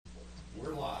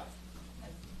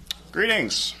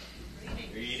Greetings.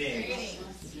 Greetings.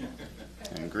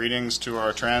 And greetings to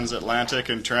our transatlantic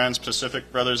and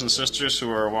trans-Pacific brothers and sisters who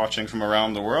are watching from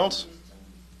around the world.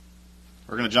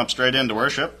 We're going to jump straight into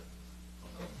worship.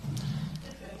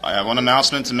 I have one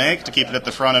announcement to make to keep it at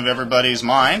the front of everybody's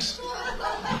mind.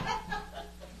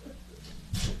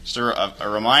 Just a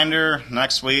reminder,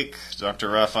 next week, Dr.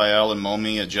 Raphael and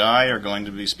Momi Ajay are going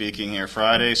to be speaking here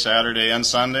Friday, Saturday, and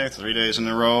Sunday, 3 days in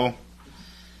a row.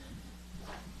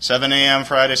 7 a.m.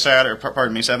 Friday,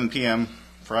 Saturday, 7 p.m.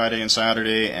 Friday and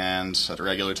Saturday, and at a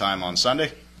regular time on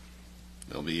Sunday.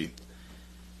 They'll be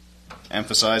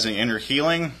emphasizing inner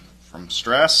healing from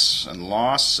stress and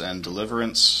loss and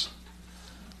deliverance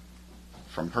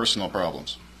from personal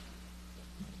problems.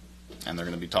 And they're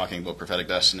going to be talking about prophetic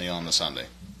destiny on the Sunday.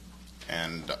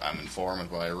 And I'm informed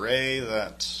by Ray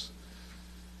that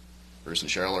Bruce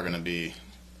and Sheryl are going to be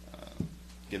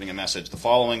giving a message the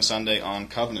following Sunday on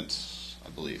covenant, I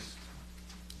believe.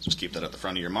 Just keep that at the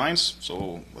front of your minds.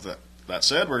 So with that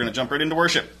said, we're going to jump right into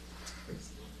worship.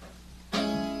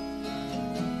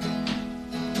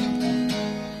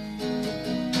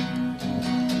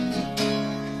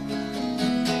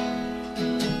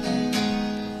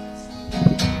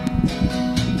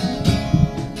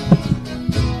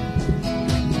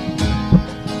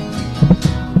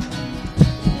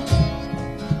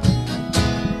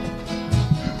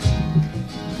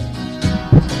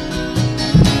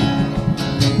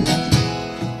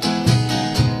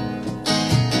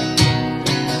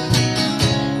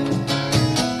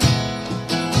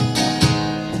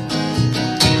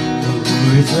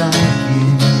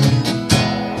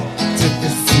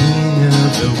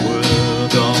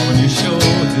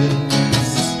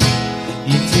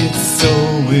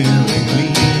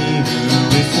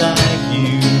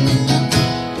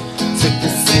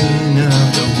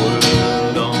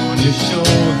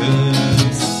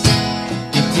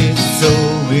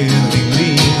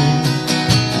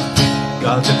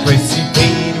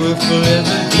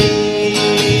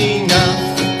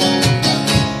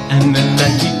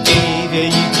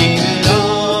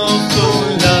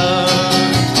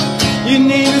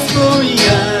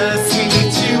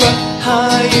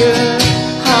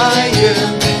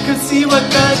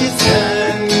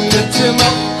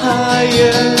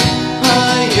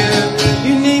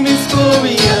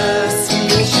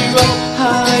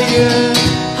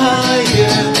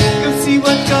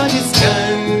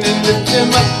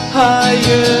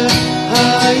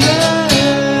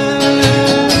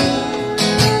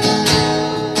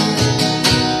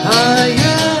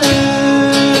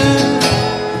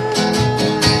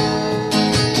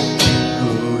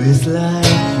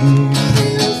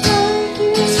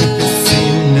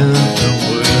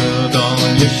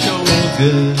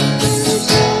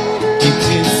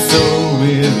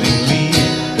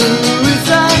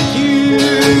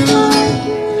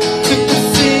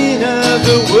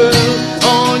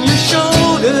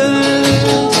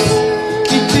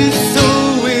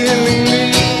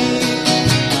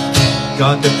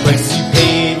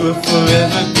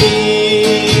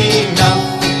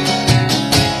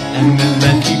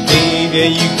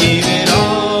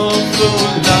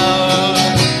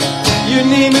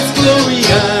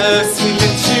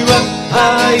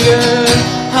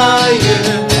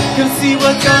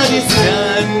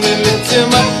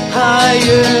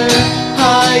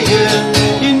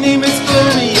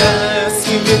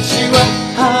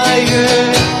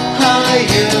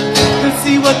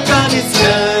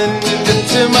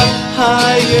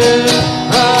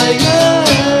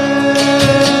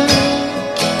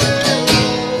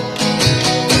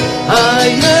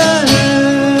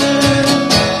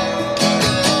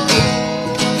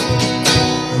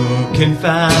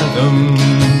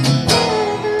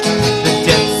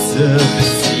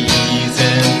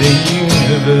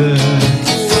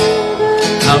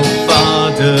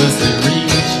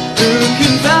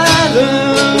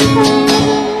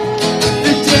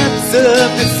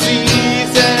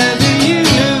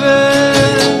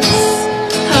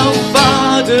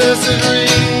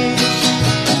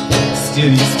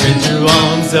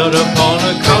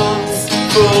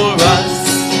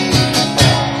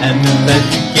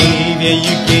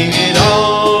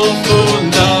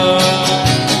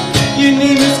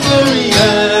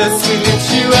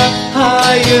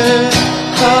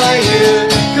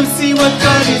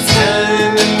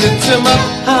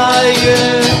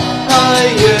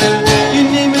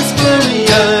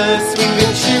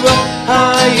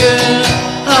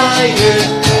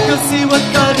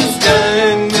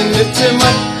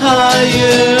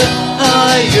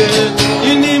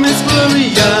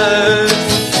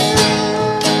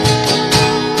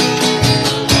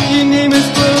 Your name is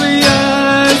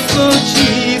glorious, Lord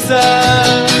Jesus.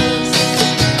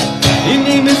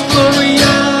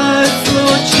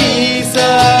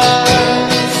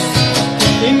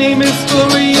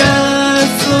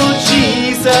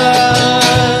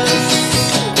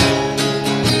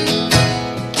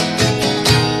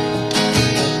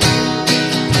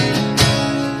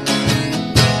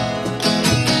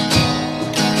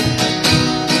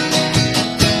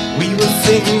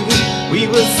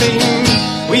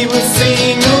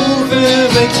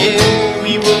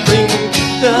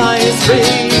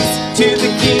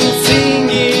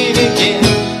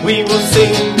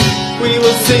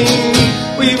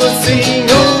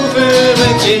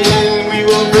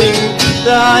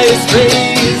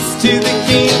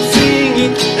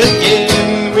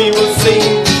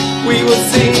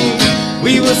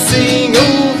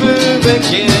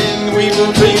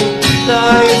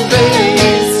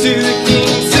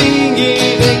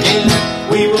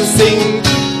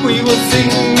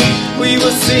 We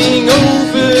will sing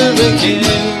over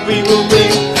again. We will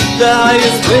bring the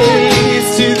highest praise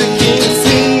to the King.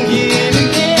 Sing it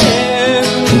again.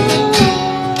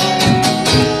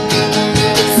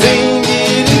 Sing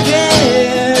it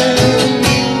again.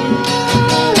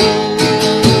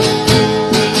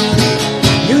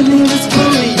 Your name is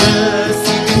glorious.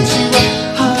 We lift you up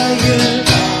higher,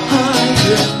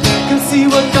 higher. Come see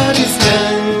what God has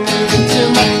done. Lift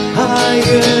him up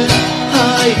higher,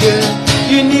 higher.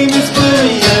 Your name is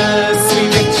glorious. We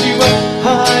lift you up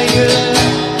higher,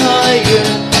 higher.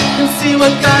 Come see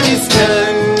what God has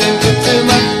done. And lift him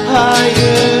up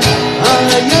higher,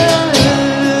 higher.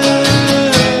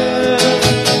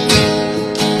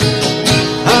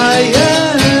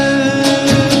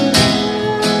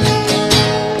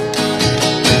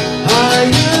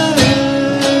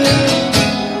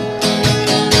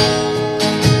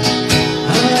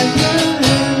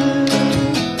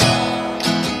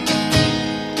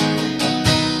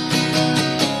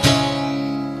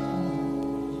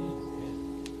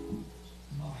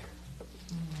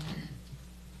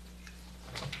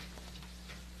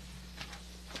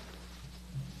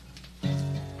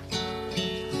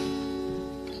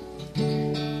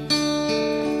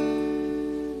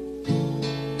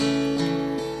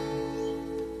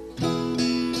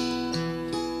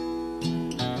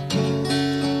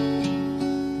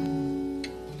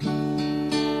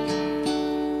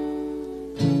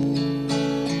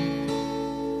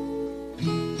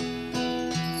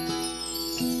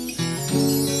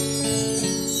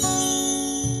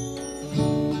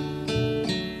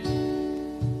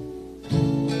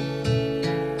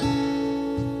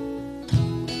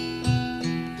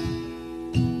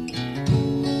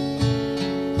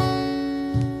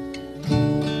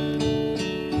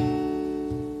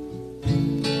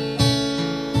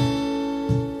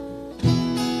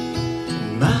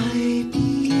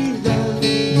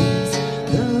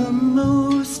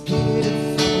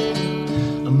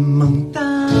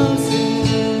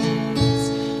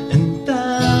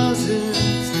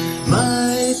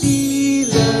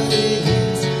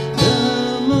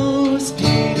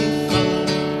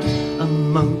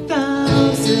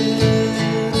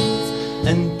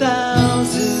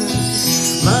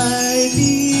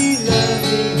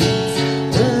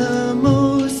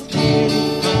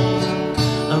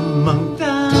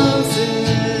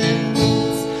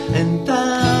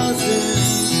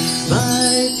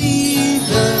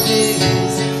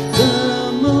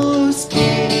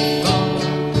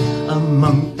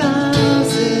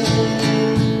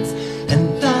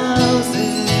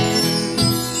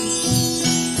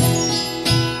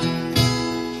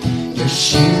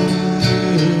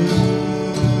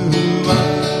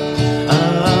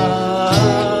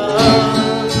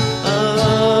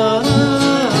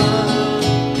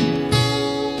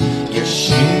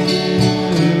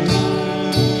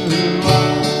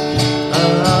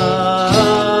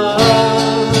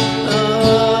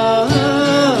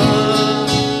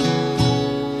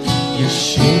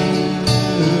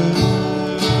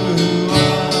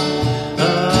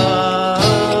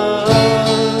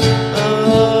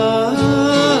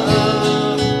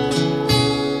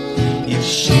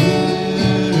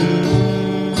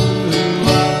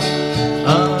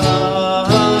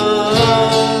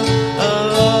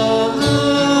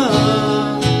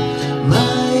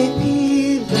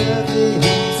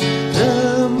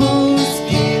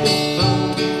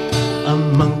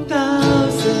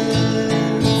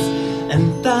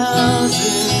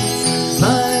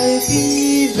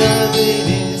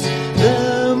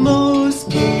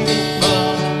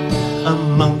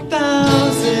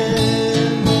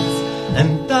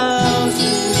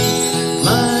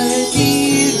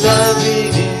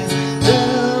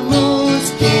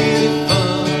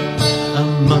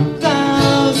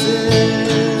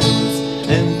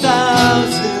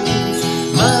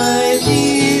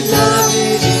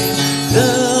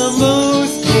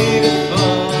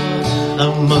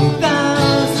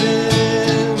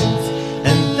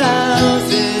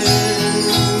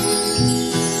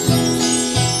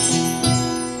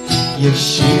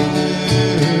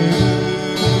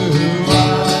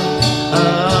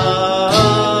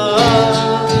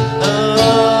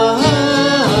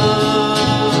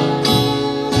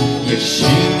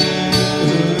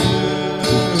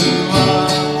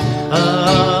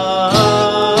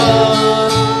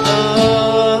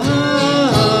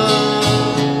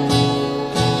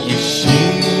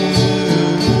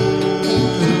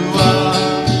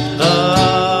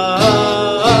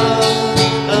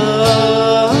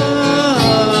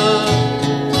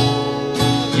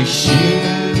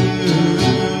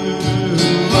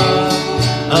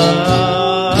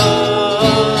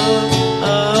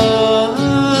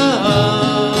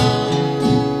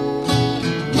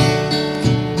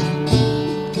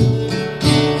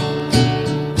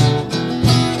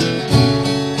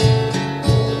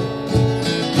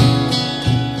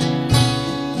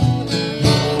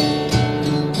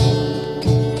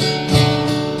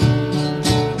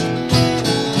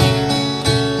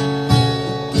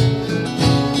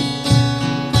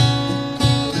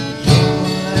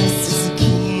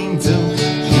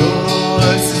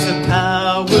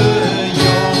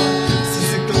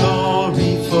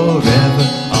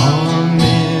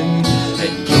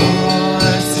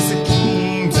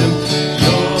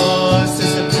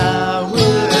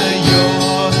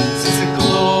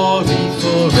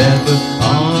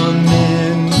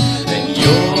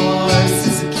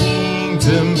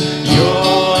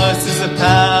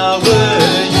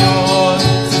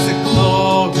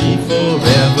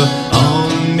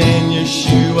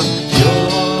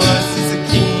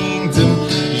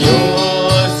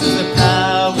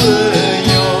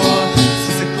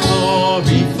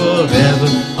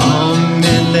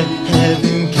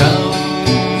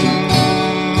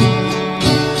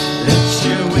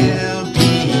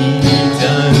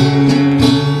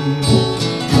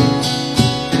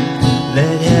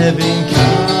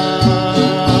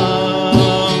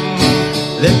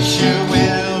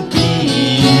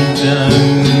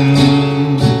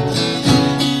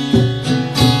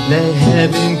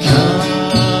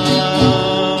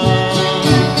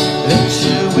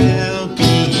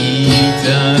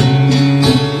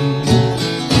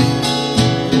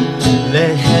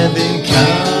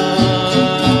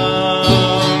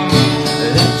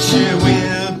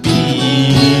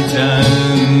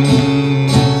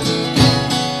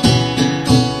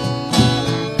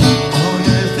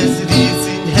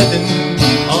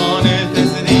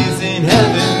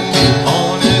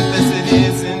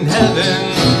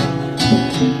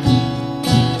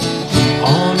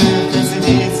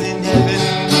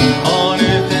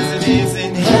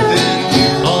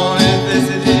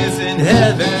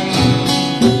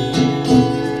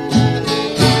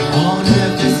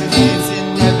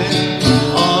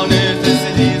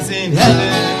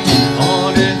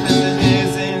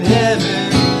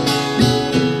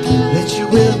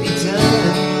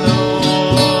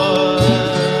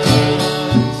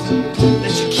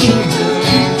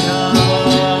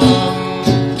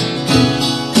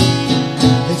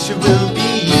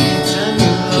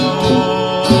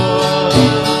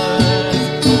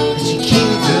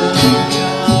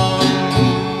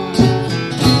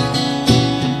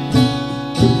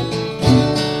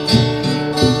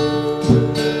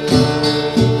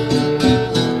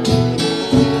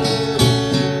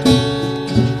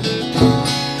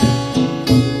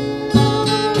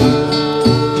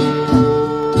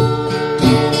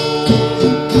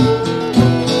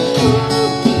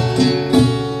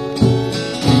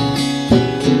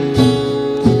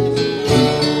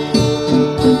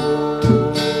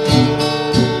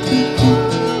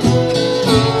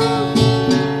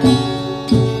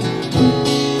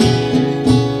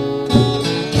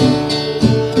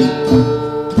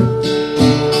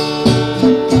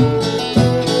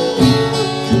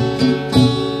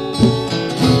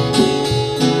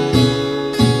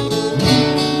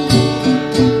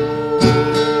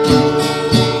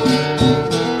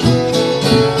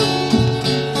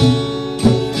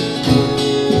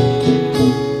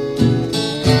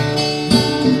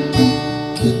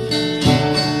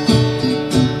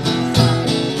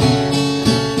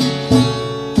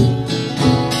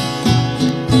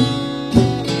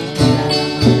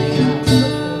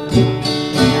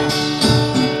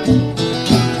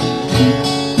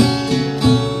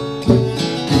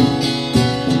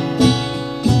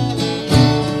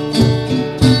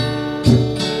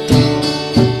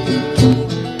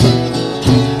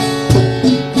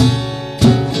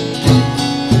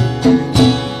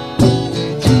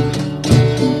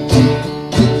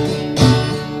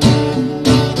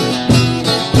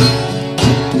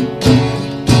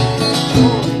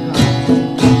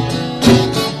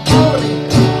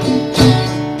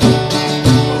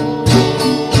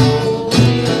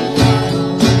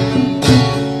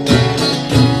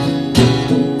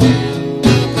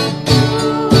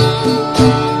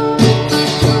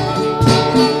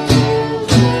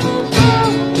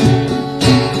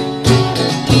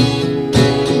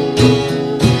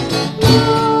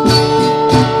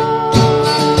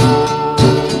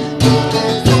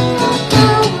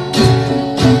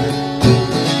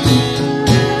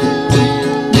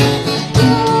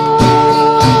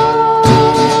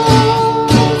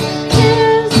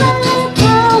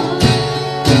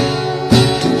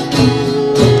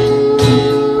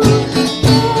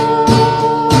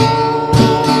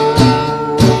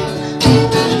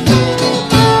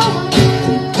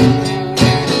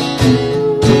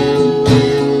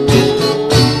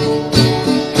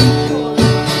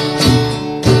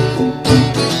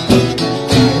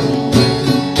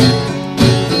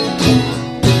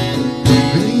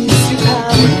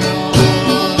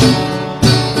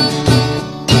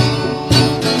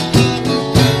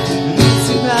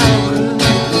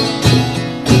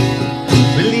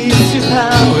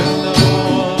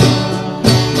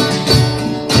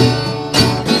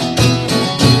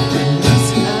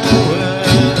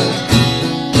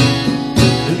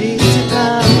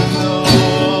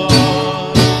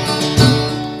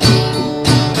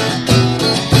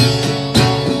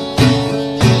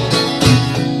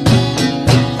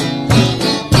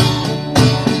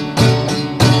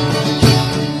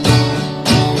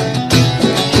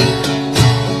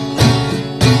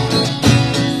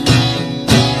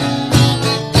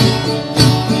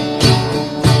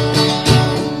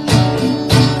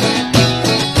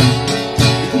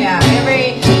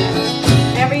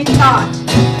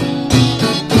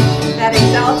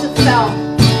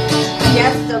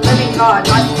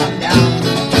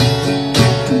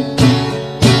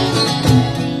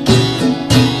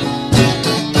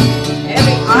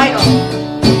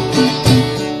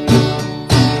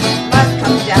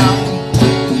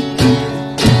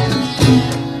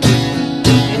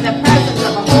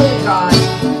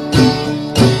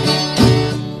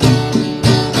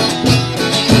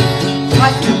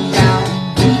 must come down.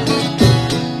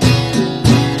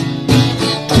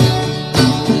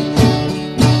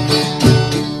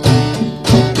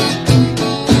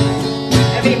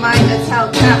 Every mind that's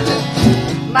held captive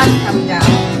must come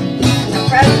down. In the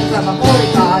presence of a holy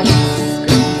God,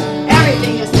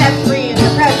 everything is set free in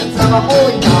the presence of a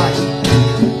holy God.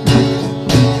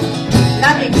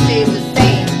 Nothing stays the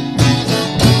same.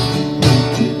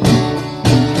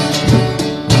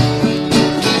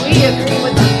 We agree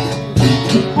with the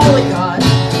holy God.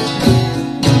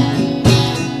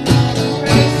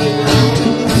 Praise you, Lord.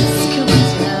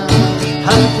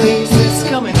 High places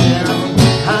coming down.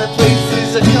 High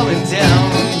places are coming down.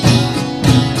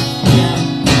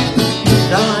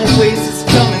 The high places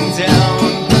coming down.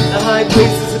 The high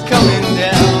places are coming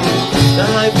down. The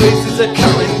high places are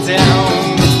coming down.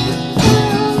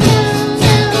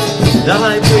 The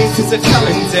high places are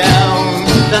coming down.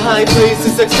 The high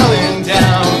places are coming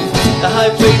down. The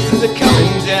high places are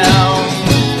coming down.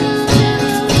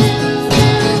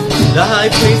 The high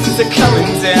places are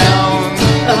coming down.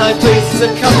 The high places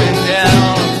are coming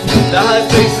down. The high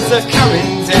places are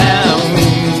coming down.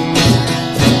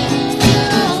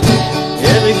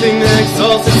 Everything that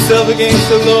exalts itself against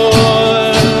the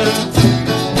Lord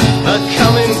are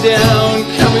coming down,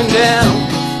 coming down.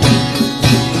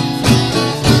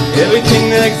 Everything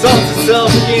that exalts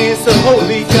itself against the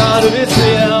holy God of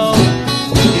Israel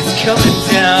is coming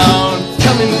down,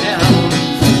 coming down,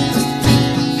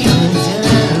 coming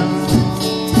down.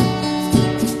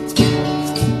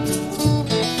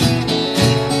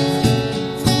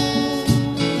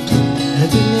 At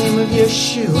the name of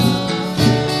Yeshua,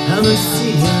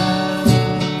 HaMashiach,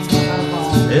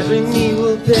 every knee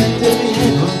will bend, every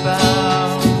head will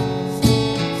bow.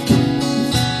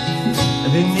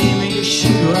 At the name of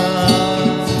Yeshua.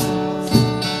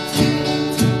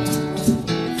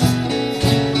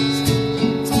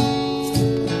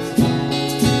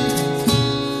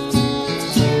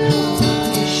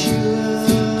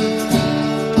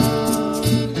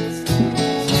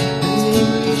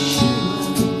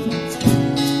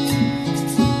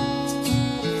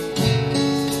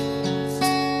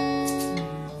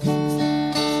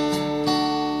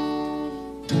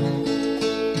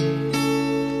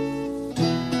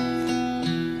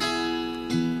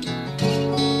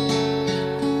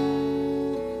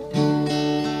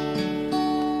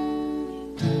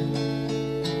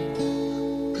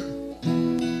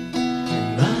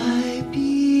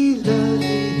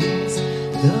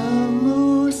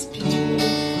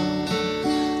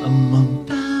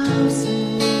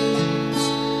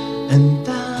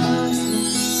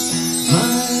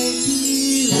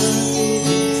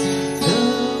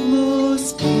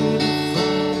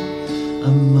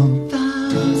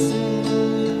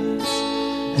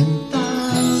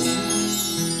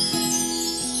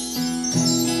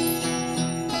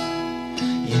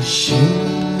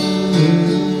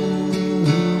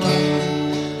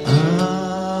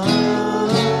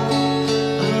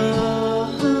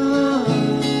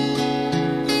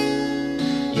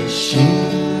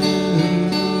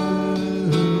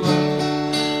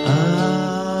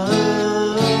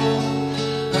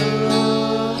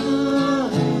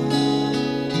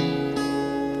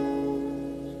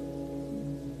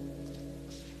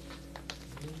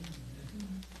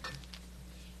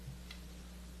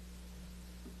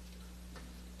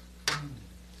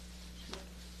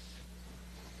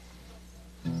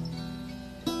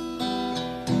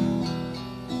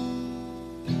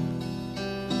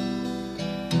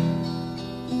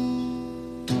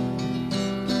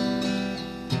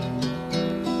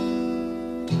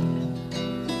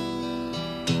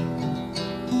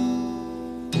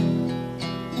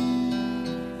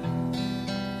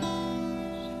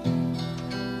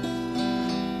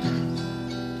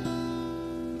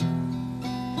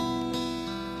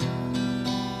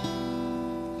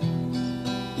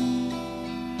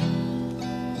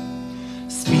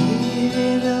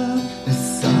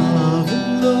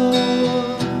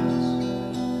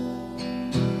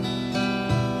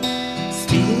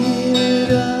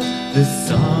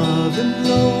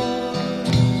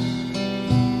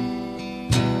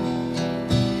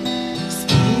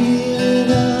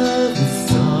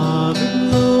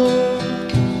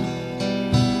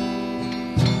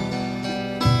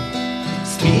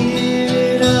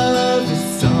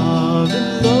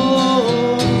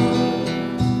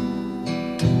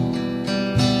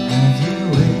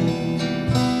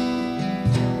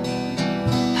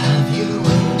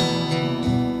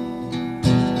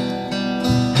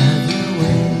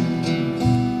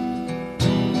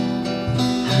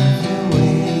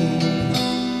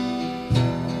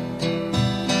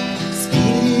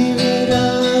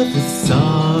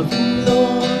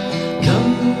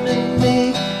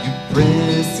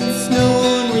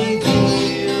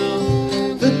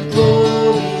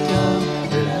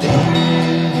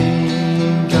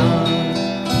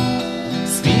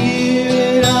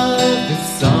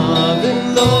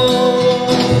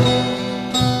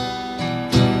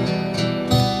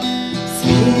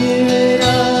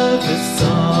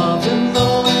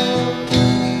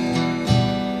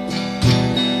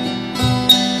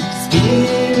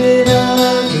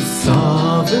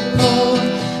 Lord.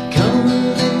 Come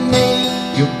and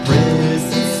make your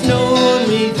presence known.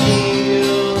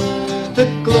 Reveal the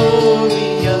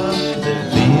glory of the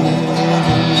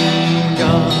living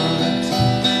God.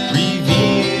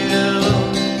 Reveal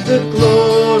the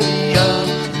glory of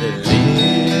the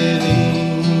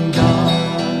living God.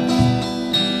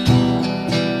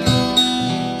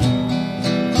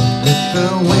 Let the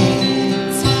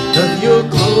weight of your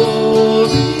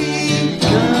glory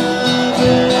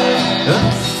cover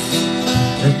us.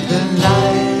 Let the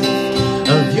light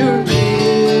of your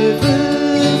river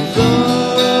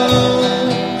flow.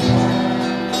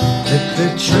 Let the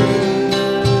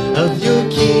truth of your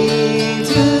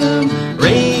kingdom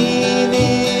reign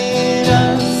in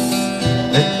us.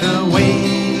 Let the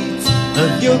weight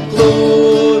of your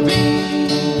glory,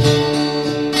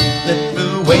 let the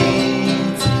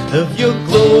weight of your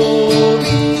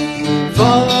glory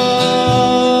fall.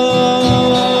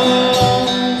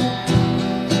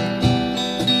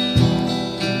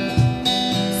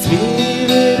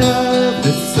 Spirit of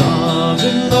the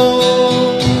sovereign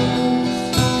Lord,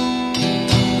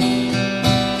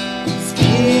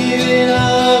 Spirit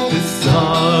of the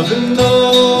sovereign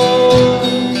Lord,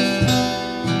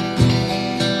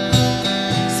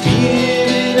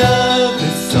 Spirit of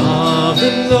the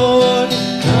sovereign Lord,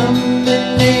 come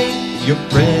and make your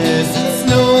presence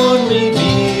known.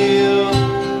 Reveal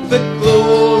the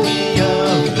glory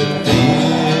of the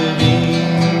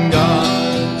living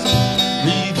God.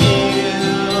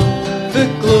 Reveal the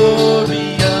glory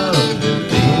of the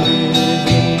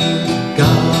living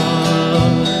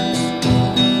God.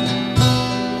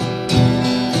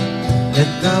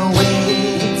 Let the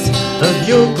weight of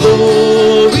your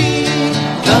glory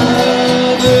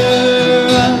cover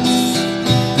us.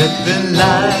 Let the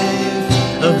life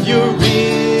of your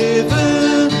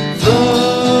river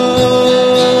flow.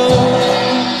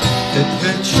 Let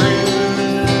the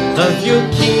truth of your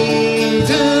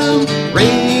kingdom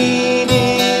reign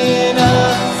in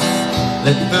us.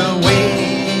 Let the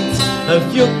weight of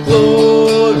your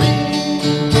glory,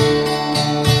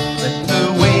 let the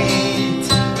weight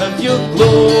of your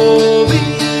glory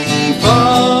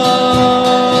fall.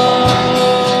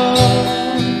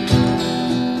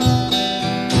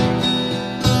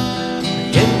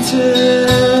 Enter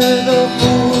the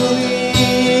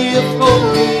Holy of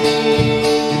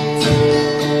Holies.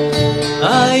 I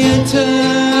enter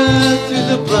through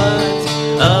the blood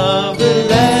of the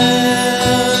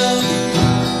Lamb.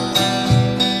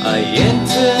 I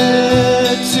enter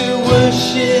to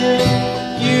worship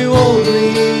you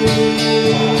only.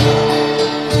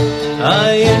 I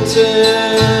enter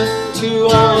to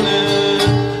honor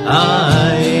I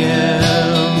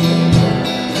am.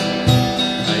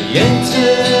 I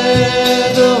enter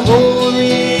the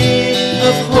Holy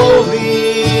of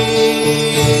Holies.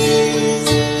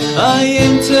 I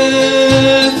enter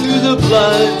through the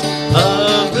blood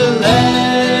of the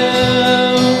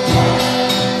Lamb.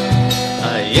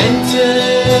 I enter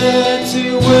to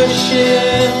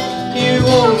worship you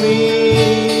only.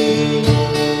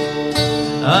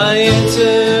 I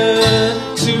enter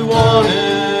to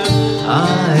honor I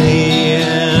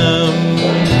am.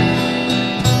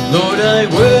 Lord, I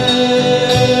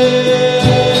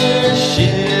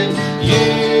worship you.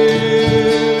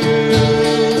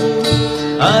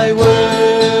 I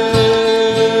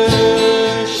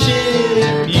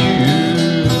worship you.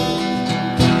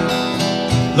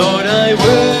 Lord, I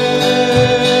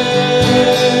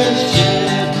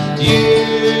worship you.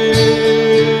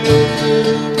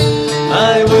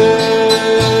 I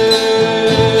worship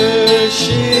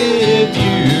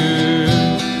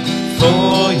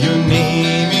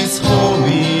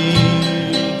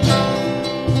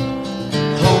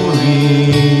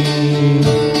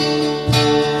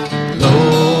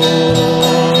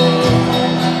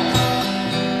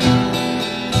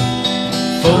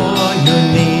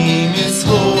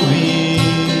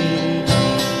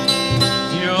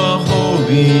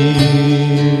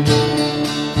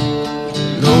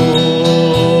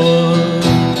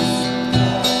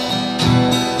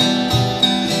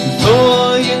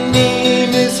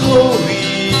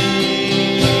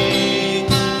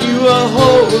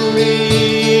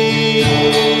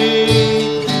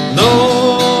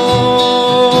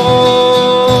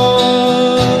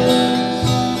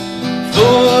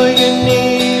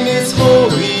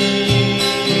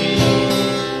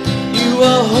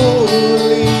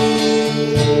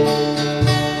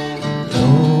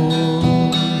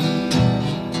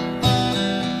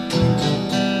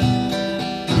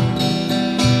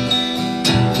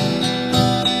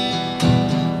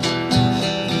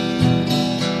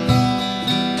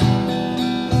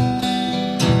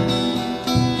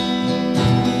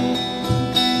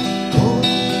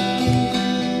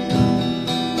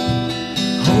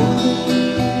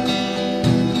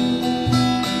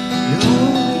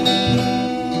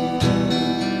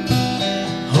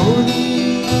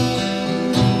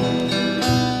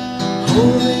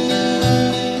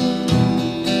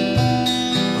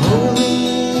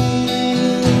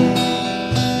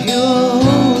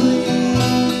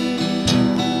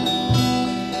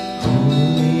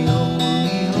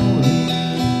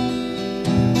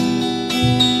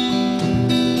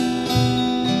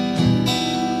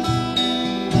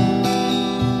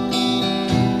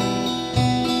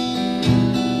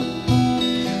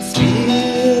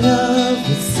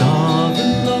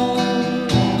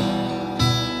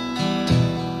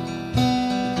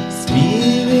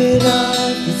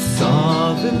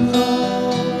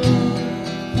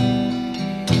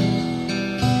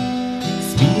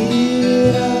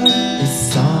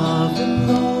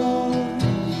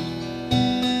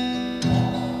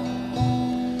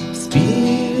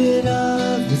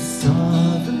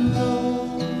sovereign Lord.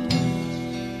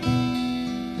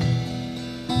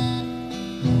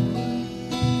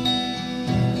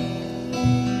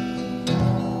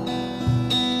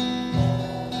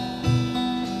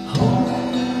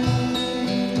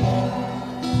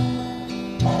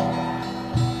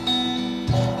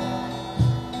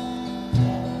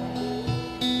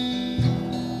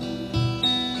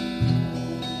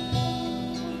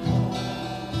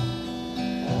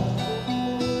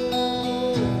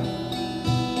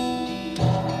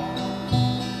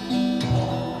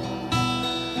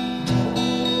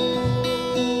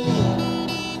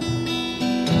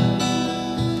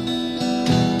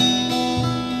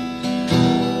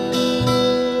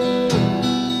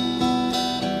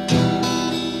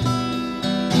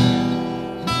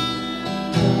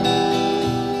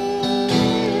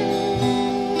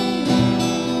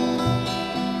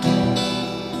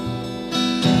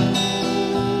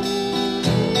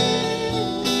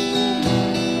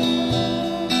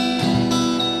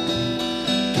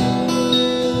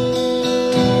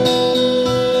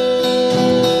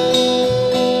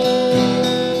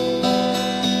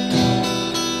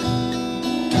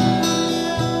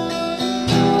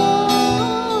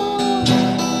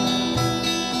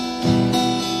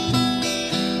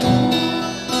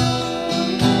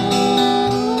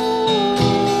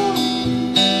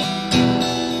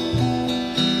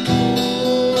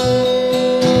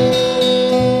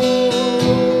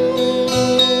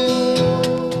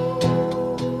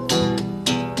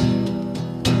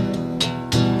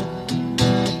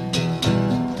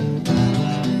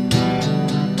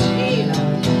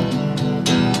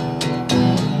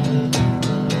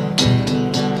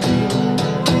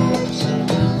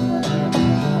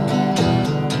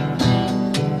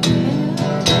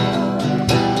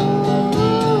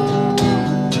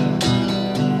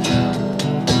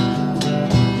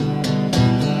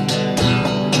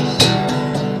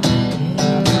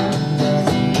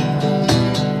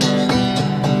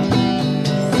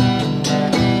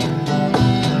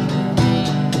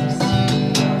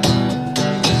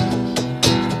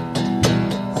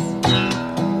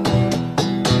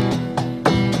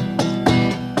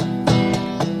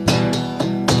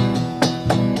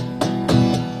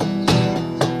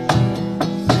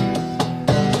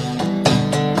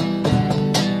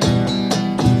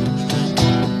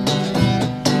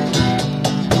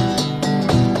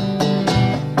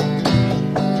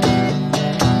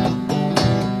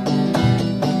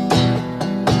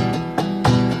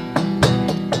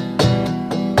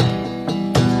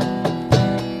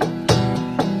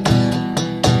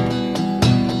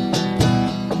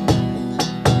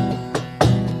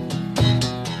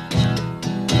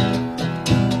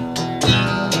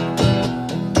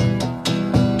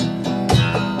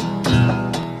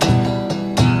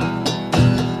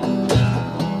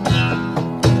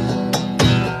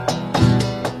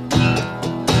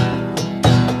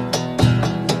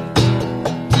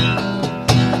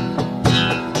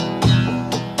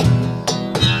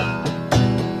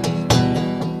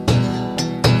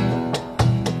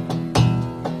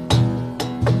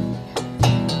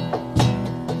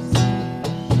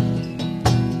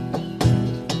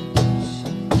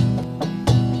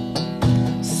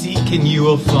 And you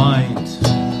will find.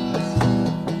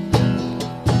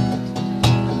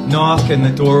 Knock and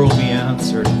the door will be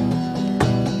answered.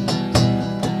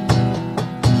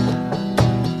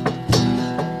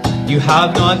 You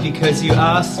have not because you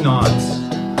ask not.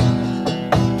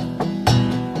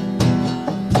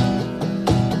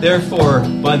 Therefore,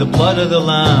 by the blood of the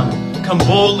Lamb, come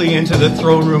boldly into the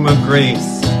throne room of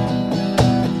grace.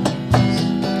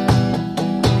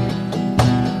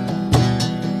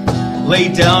 Lay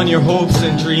down your hopes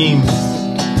and dreams.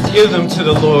 Give them to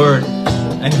the Lord,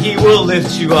 and He will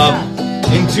lift you up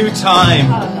in due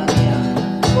time.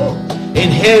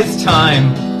 In His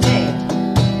time.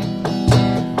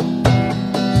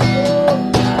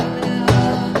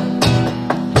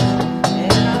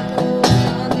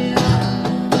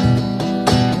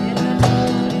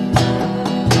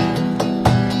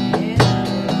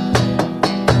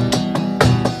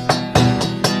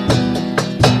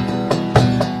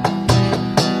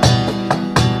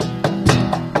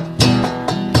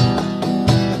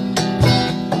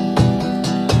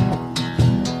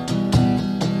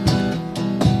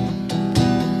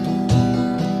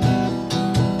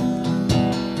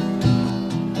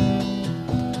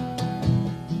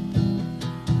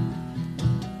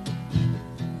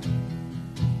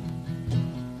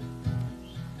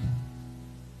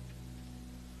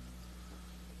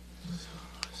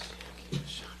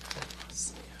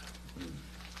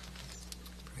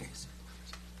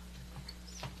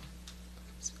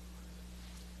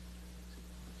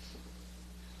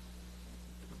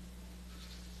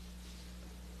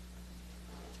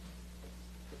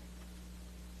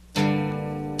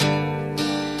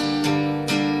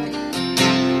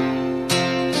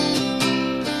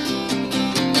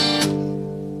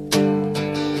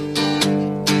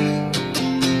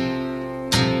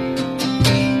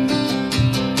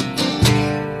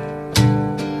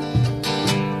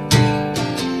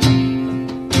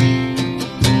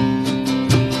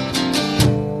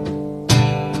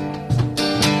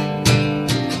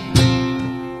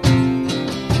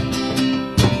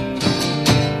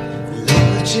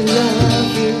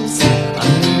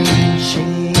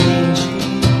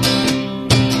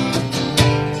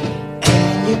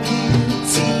 your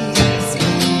beauty is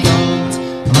beyond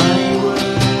my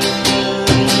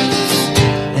words.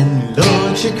 And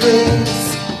Lord, your grace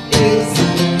is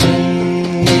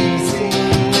amazing.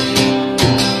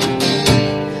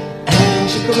 And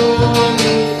your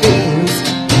glory fills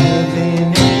heaven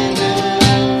and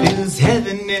earth. Fills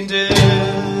heaven and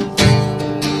earth.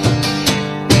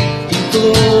 Your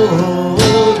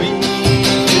glory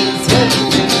fills heaven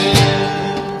and earth.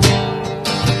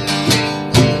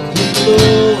 Your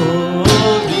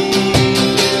glory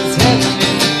fills heaven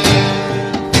and earth.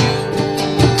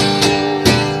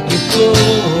 Your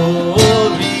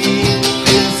glory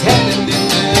fills heaven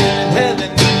and earth,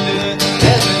 heaven and earth,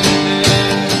 heaven and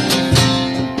earth.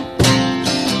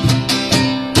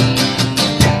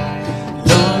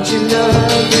 Lord, your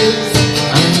love is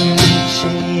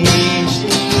unchanging,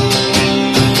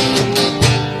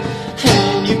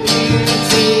 and your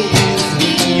beauty is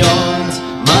beyond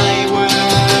my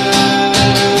words.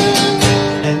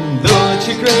 And Lord,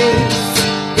 your grace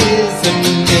is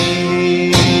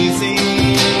amazing,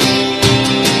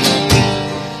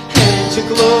 and your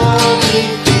glory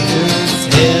fills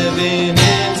heaven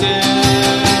and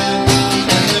earth.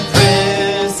 And the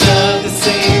prayers of the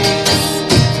saints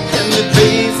and the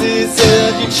praises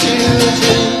of your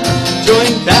children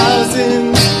join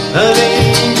thousands of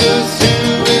angels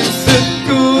who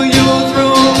encircle your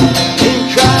throne and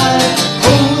cry,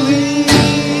 holy.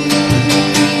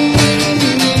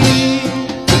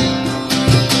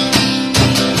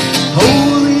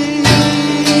 Holy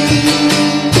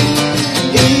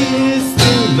is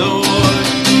the Lord,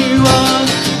 you are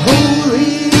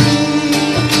holy.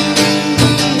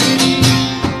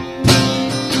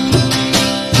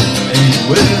 And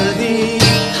worthy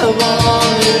of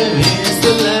honor is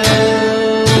the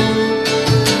Lamb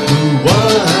who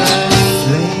was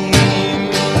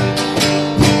slain.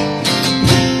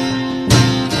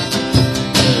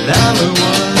 The Lamb who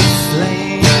was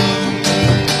slain.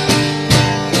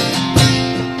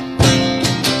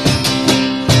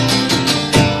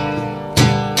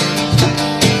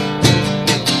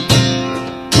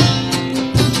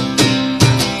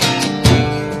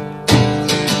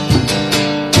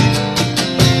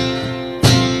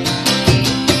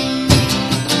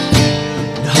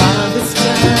 The harvest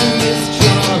time is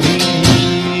drawing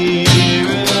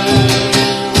nearer,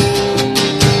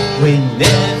 when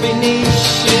every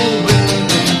nation will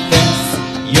confess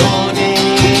your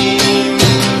name.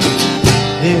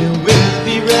 There will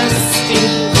be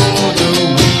resting for the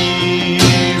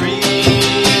weary.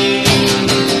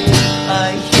 I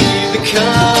hear the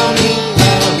coming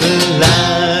of the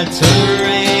latter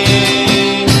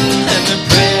rain, and the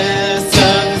prayers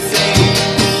of the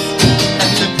saints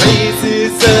and the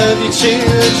praises of your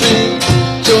children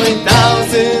join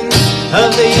thousands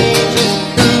of angels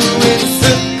who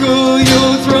encircle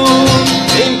your throne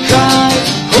and cry,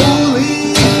 holy.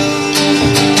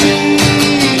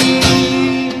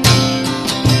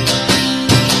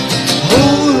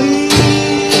 Holy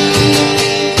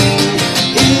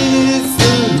is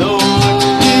the Lord,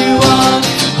 you are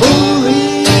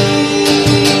holy.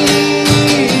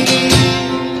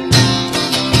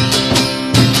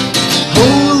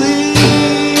 Holy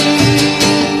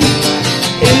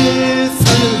is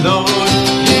the Lord,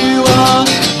 you are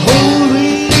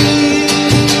holy.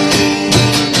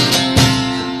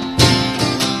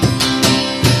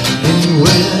 And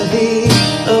worthy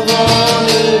of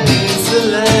honor is the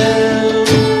Lamb.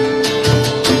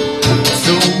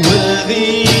 So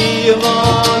worthy of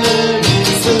honor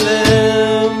is the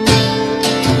Lamb.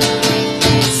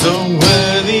 So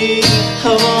worthy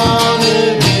of honor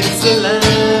is the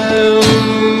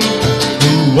Lamb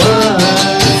who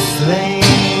was slain.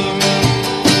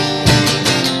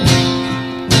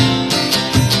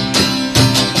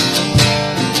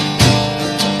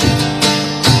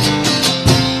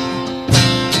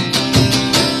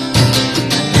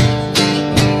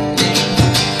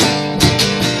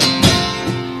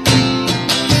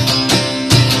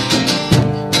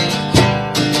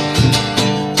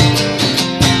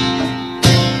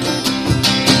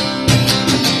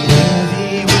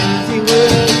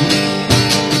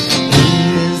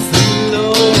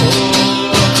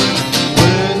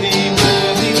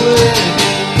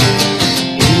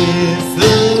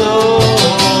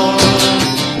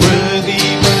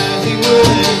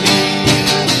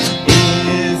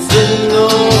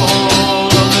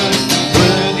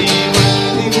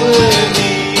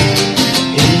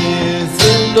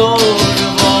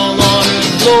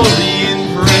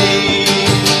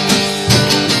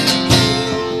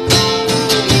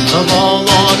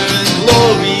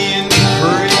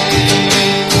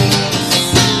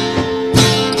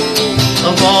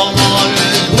 of all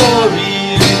honor,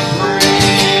 glory, and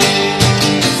praise.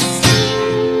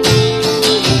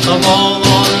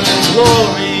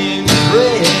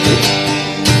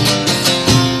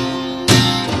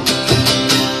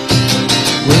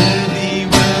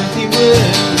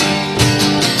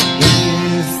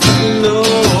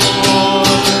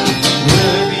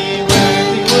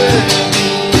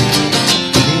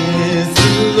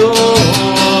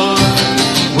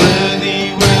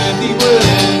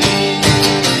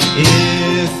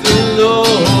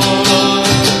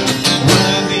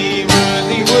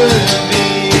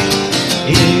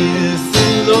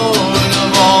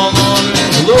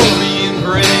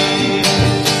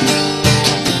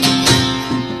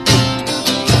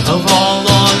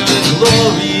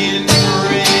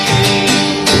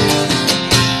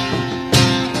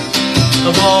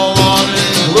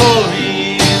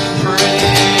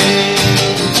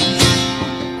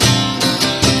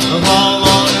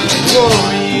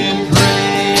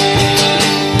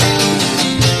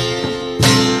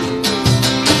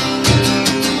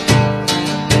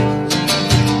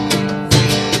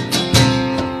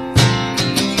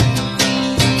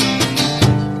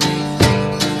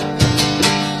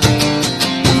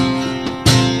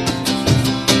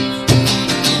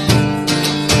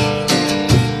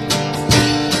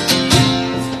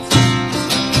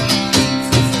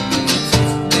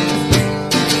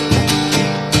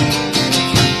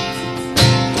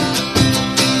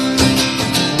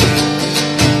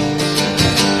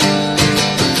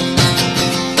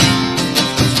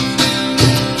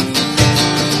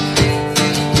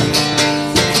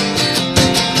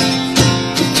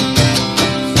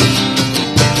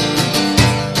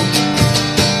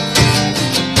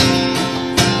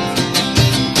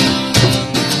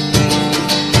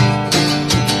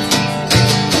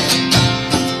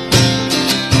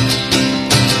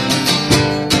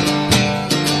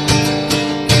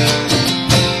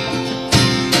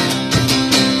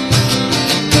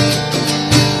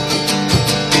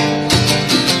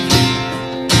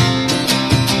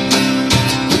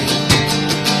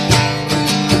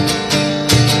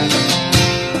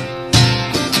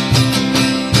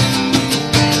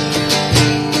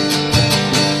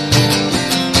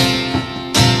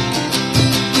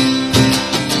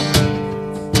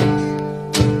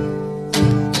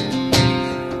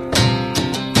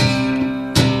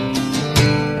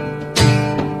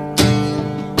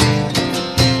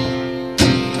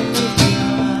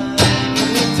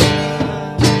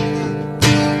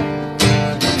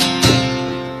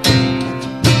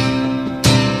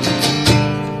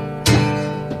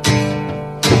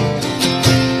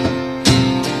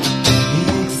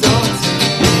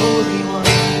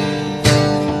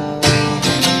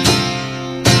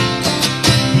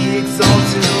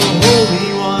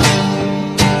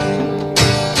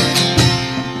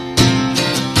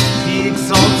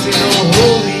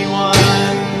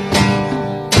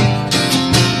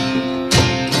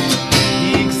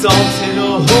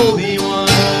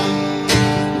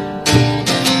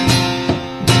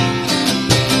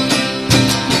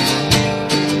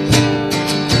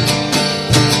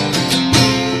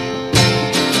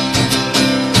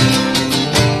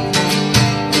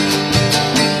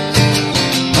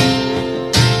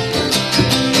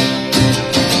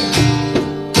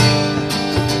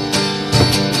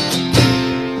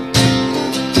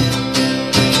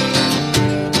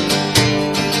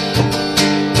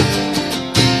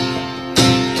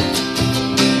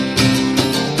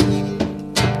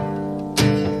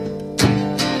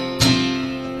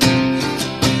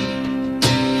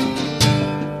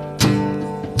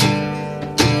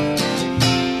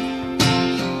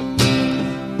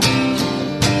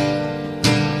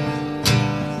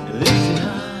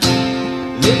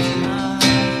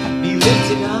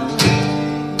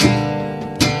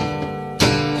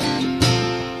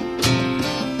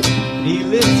 Be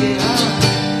lifted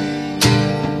high.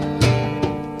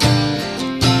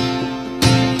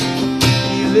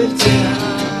 Be lifted high.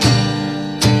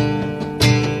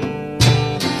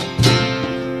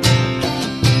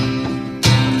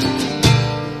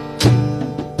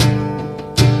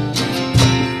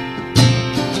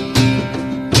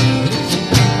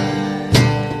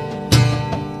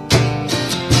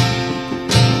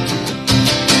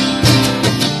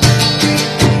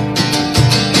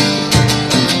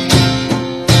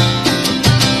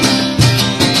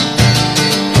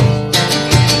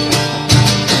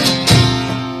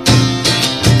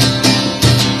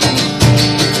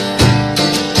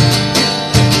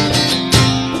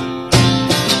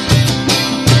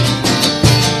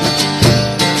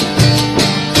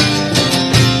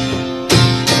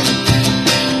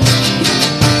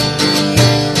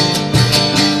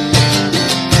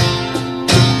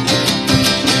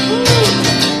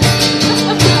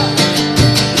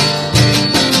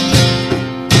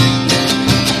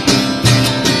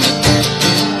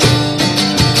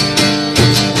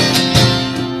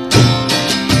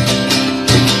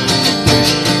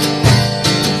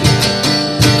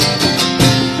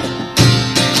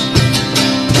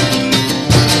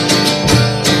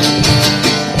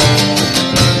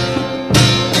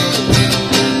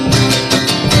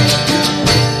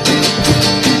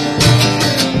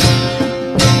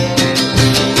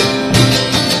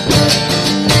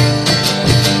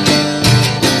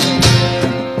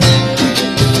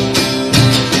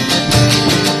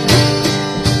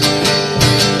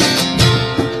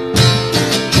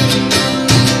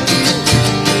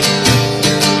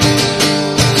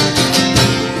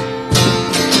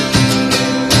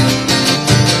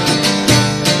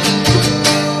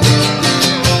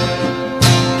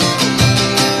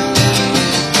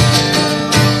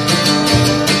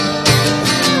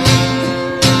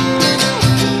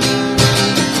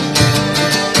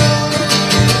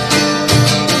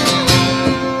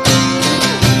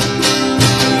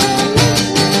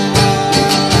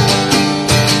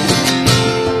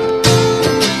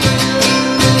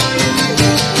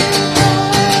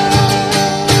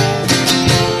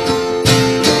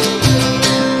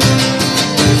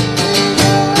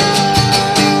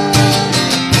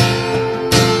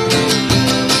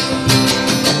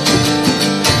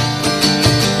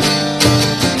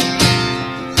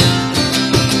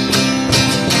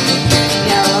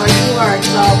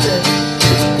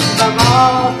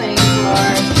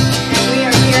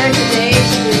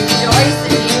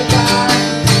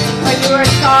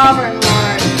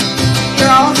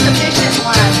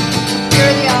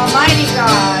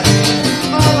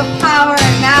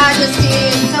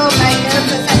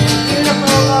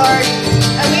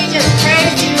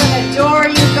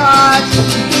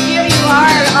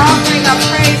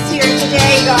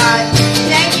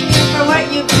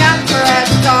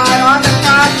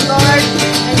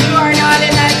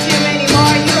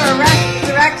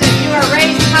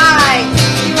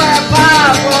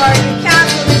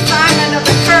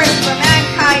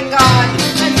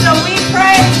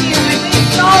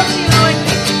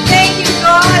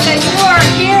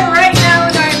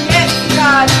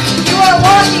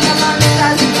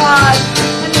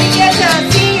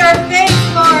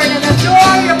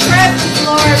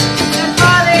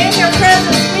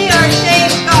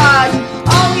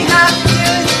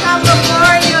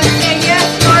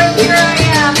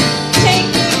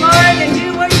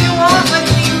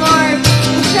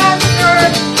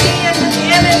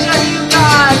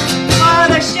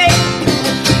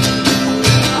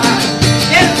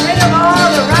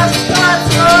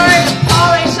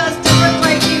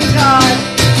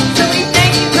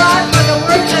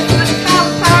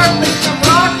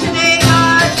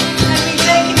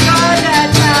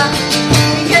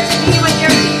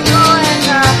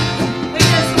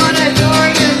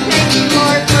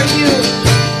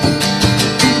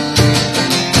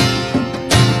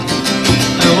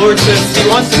 Lord says He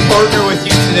wants to partner with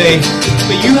you today,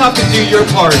 but you have to do your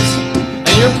part.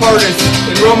 And your part is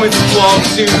in Romans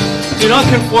 12, do not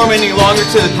conform any longer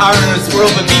to the pattern of this world,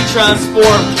 but be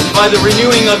transformed by the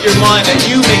renewing of your mind, that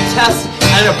you may test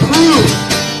and approve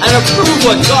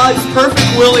what God's perfect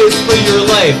will is for your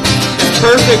life. His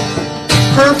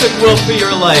perfect will for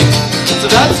your life. So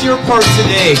that's your part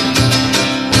today.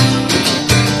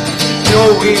 You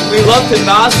know, we love to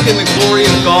bask in the glory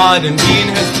of God and be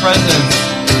in His presence.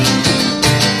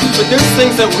 But there's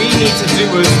things that we need to do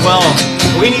as well.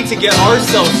 We need to get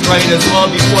ourselves right as well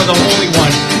before the Holy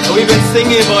One. And we've been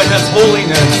singing about His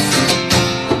holiness.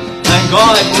 And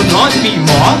God will not be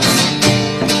mocked.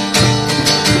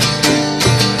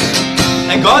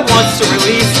 And God wants to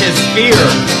release His fear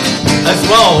as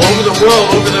well over the world,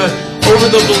 over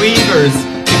the believers,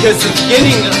 because the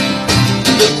beginning,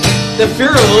 the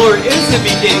fear of the Lord is the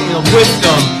beginning of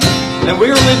wisdom. And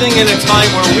we are living in a time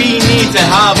where we need to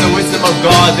have the wisdom of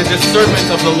God, the discernment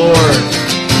of the Lord.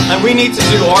 And we need to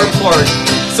do our part.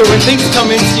 So when things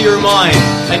come into your mind,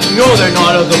 and you know they're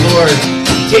not of the Lord,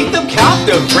 take them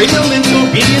captive, bring them into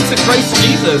obedience to Christ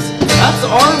Jesus. That's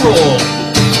our role.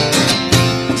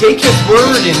 Take His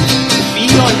Word and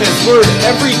feed on His Word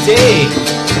every day.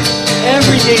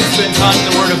 Every day spend time in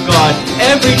the Word of God.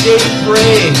 Every day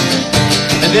pray.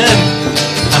 And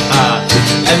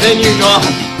then you knock.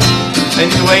 And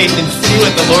you wait and see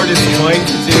what the Lord is going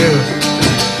to do.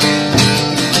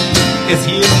 Because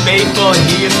He is faithful and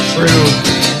He is true.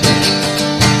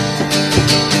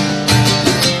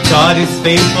 God is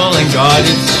faithful and God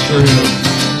is true.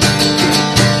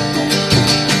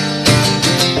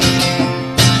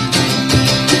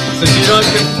 So do not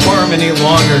conform any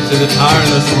longer to the power of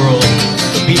this world,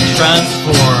 but be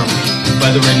transformed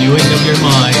by the renewing of your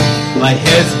mind, by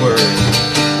His Word.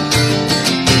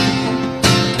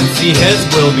 And see His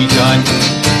will be done,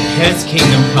 His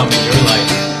kingdom come in your life.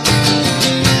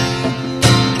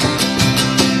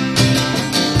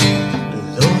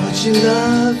 Lord, your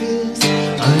love is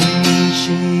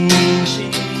unchanging,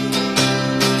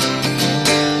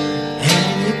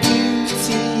 and your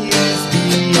beauty is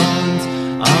beyond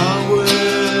our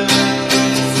words.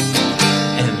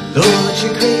 And Lord,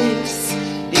 your grace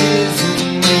is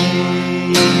amazing,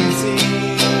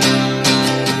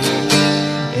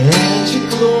 and your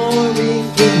glory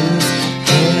fills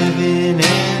heaven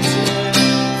and earth,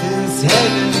 fills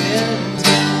heaven and earth.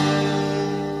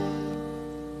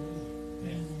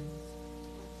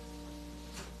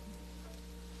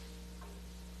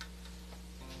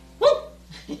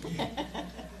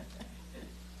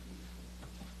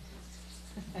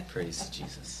 Praise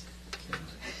Jesus.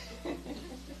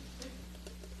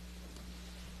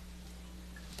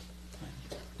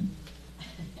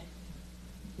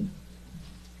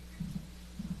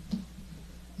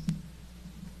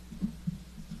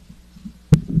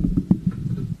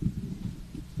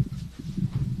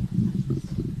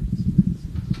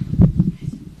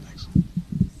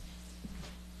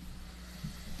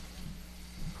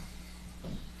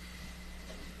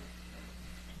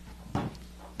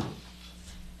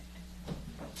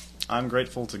 I'm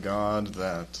grateful to God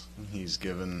that He's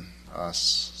given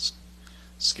us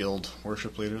skilled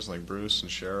worship leaders like Bruce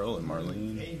and Cheryl and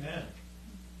Marlene. Amen.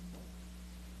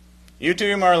 You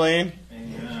too, Marlene.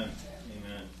 Amen.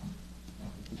 Amen.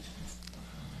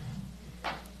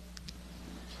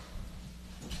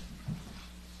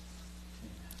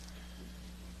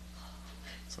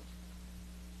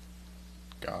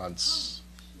 God's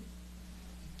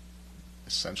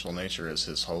essential nature is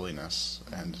His holiness,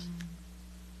 and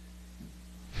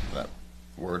that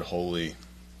word holy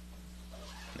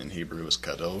in Hebrew is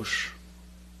kadosh,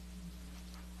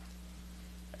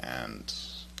 and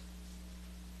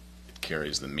it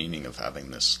carries the meaning of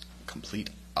having this complete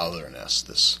otherness,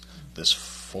 this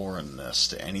foreignness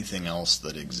to anything else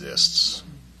that exists.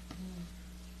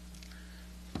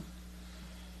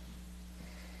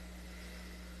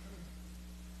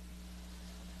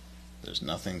 There's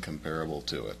nothing comparable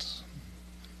to it.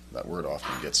 That word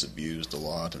often gets abused a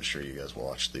lot. I'm sure you guys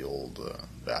watched the old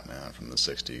Batman from the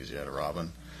 60s. You had a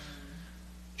Robin.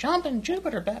 Jumping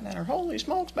Jupiter, Batman, or holy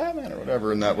smokes, Batman, or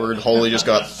whatever. And that word holy just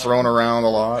got thrown around a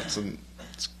lot. And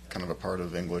it's kind of a part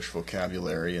of English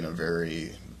vocabulary in a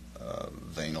very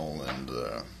venal and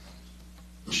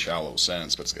shallow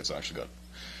sense, but it's actually got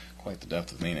quite the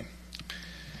depth of meaning.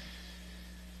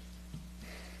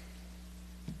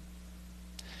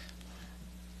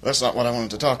 That's not what I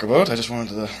wanted to talk about. I just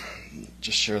wanted to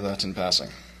just share that in passing.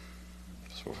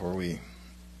 So before we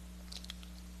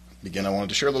begin, I wanted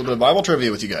to share a little bit of Bible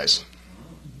trivia with you guys.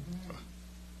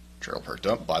 Cheryl perked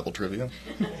up. Bible trivia.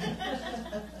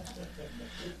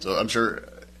 So I'm sure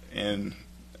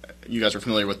you guys are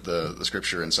familiar with the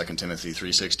scripture in 2 Timothy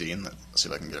 3:16. Let's see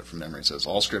if I can get it from memory. It says,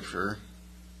 all scripture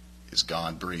is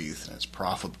God-breathed and it's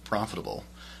profitable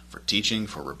for teaching,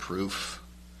 for reproof,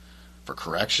 for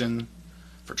correction,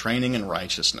 for training in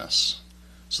righteousness,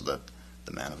 so that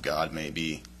the man of God may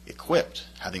be equipped,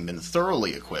 having been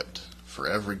thoroughly equipped for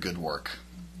every good work.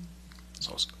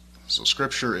 So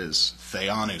Scripture is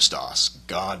theopneustos,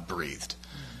 God-breathed.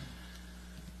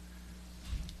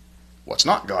 What's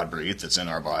not God-breathed that's in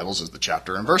our Bibles is the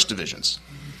chapter and verse divisions.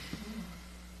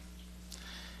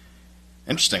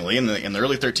 Interestingly, in the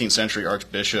early 13th century,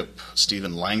 Archbishop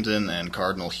Stephen Langdon and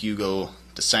Cardinal Hugo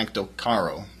de Sancto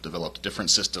Caro developed different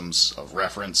systems of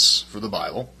reference for the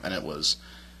Bible, and it was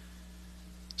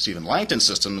Stephen Langton's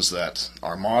systems that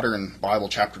our modern Bible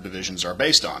chapter divisions are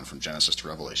based on, from Genesis to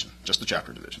Revelation, just the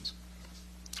chapter divisions.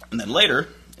 And then later,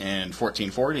 in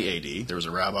 1440 AD, there was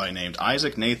a rabbi named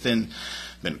Isaac Nathan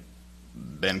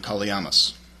Ben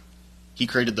Kaliamas. He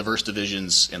created the verse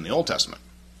divisions in the Old Testament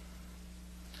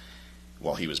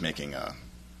while he was making an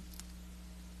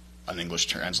English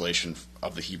translation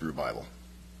of the Hebrew Bible.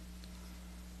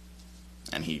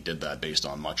 And he did that based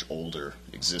on much older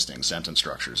existing sentence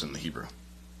structures in the Hebrew.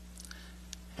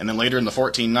 And then later in the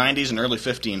 1490s and early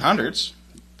 1500s,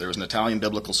 there was an Italian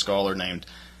biblical scholar named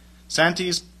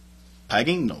Santis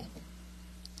Pagino.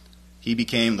 He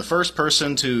became the first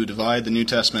person to divide the New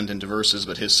Testament into verses,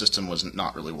 but his system was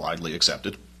not really widely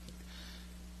accepted.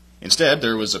 Instead,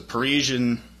 there was a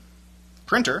Parisian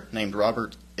printer named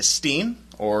Robert Estienne,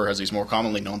 or as he's more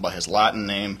commonly known by his Latin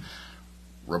name,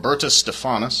 Robertus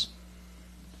Stephanus.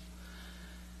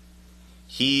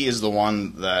 He is the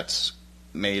one that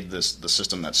made the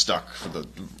system that stuck for the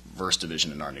verse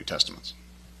division in our New Testaments.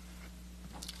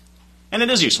 And it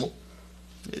is useful.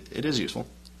 It is useful.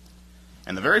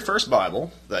 And the very first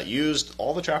Bible that used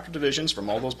all the chapter divisions from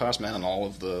all those past men and all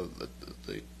of the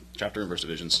chapter and verse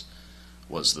divisions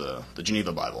was the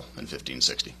Geneva Bible in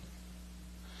 1560.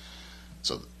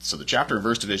 So the chapter and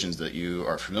verse divisions that you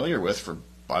are familiar with for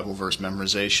Bible verse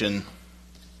memorization,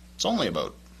 it's only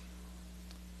about,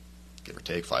 give or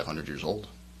take, 500 years old,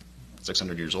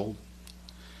 600 years old.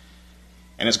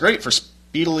 And it's great for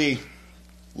speedily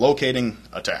locating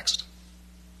a text.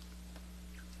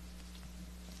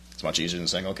 It's much easier than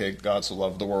saying, okay, God so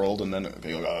loved the world, and then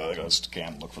I just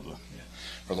can't look for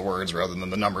the words rather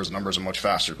than the numbers. Numbers are much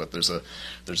faster, but there's an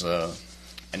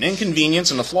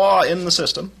inconvenience and a flaw in the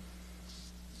system,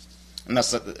 and that's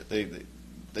that they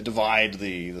divide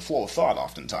the flow of thought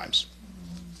oftentimes.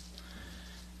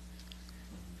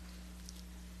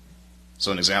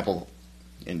 So an example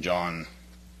in John,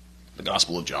 the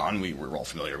Gospel of John, we're all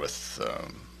familiar with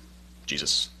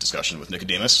Jesus' discussion with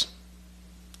Nicodemus.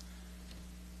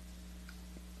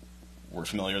 We're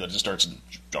familiar that it starts in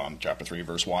John chapter 3,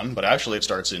 verse 1, but actually it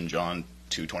starts in John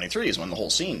 2:23 is when the whole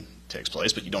scene takes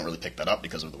place, but you don't really pick that up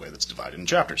because of the way that's divided in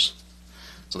chapters.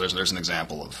 So there's an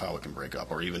example of how it can break up,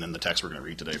 or even in the text we're going to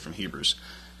read today from Hebrews.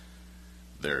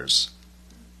 There's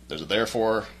a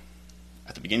therefore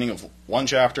at the beginning of one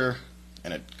chapter,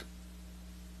 and it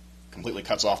completely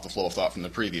cuts off the flow of thought from the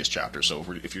previous chapter. So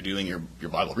if you're doing your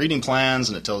Bible reading plans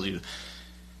and it tells you to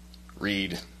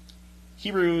read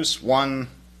Hebrews 1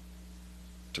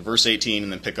 to verse 18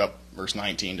 and then pick up verse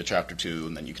 19 to chapter 2,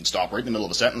 and then you can stop right in the middle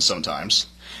of a sentence sometimes,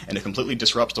 and it completely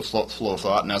disrupts the flow of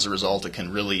thought, and as a result it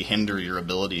can really hinder your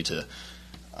ability to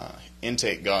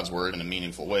intake God's Word in a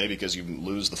meaningful way because you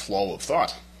lose the flow of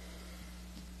thought.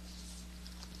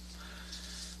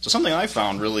 So something I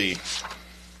found really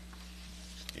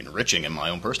enriching in my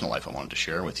own personal life I wanted to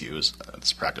share with you is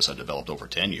this practice I developed over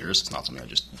 10 years. It's not something I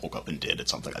just woke up and did.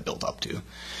 It's something I built up to.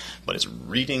 But it's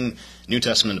reading New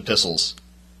Testament epistles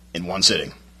in one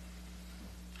sitting.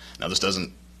 Now this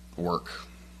doesn't work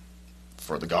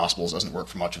for the Gospels, doesn't work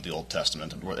for much of the Old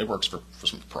Testament. It works for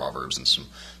some Proverbs and some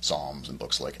Psalms and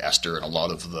books like Esther and a lot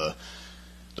of the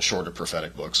shorter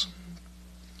prophetic books.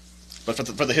 But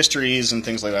for the histories and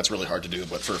things like that, it's really hard to do.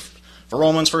 But for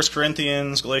Romans, 1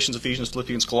 Corinthians, Galatians, Ephesians,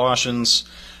 Philippians, Colossians,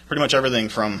 pretty much everything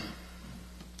from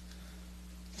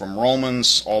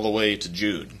Romans all the way to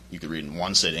Jude, you could read in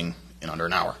one sitting in under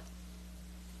an hour.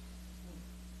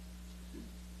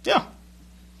 Yeah.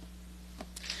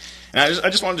 And I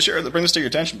just wanted to share that, bring this to your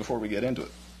attention before we get into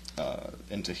it,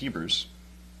 into Hebrews.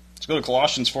 Let's go to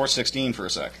Colossians 4:16 for a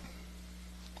sec.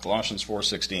 Colossians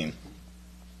 4:16.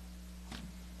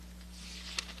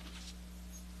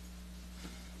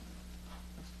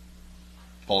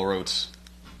 Paul wrote,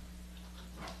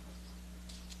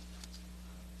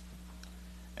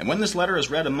 "And when this letter is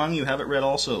read among you, have it read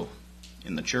also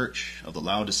in the church of the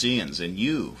Laodiceans, and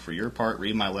you, for your part,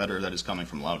 read my letter that is coming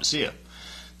from Laodicea."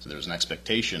 So there's an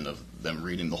expectation of them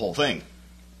reading the whole thing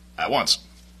at once.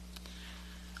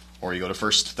 Or you go to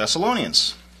 1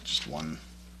 Thessalonians, just one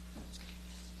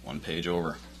page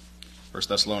over. 1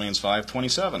 Thessalonians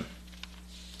 5:27.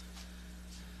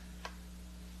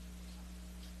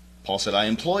 Paul said, "I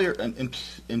implore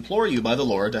you by the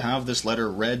Lord to have this letter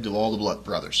read to all the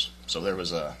brothers." So there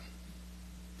was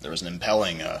an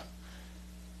impelling,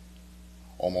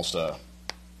 almost a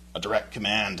direct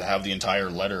command to have the entire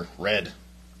letter read.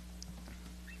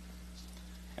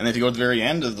 And then if you go to the very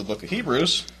end of the book of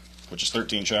Hebrews, which is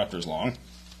 13 chapters long,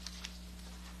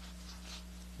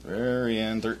 very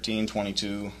end,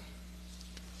 13:22.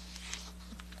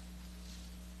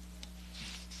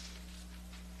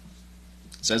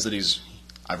 It says that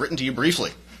I've written to you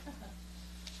briefly.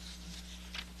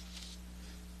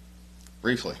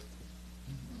 Briefly.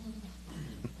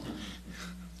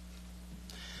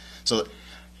 So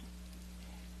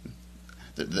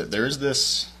there is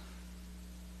this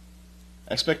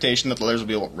expectation that the letters will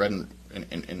be read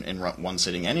in one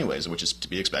sitting anyways, which is to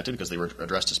be expected because they were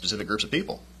addressed to specific groups of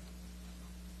people.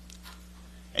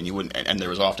 And you wouldn't, and there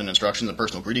was often instructions and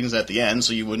personal greetings at the end,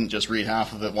 so you wouldn't just read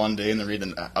half of it one day and then read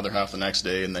the other half the next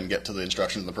day and then get to the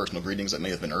instructions and the personal greetings that may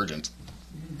have been urgent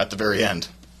at the very end.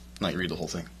 Not you read the whole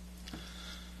thing.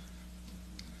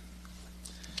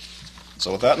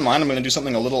 So with that in mind, I'm going to do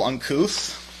something a little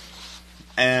uncouth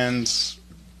and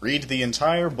read the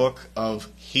entire book of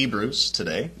Hebrews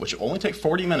today, which will only take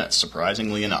 40 minutes,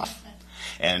 surprisingly enough.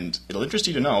 And it'll interest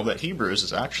you to know that Hebrews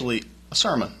is actually a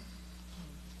sermon.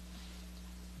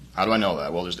 How do I know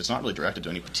that? Well, it's not really directed to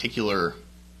any particular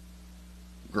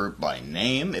group by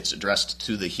name. It's addressed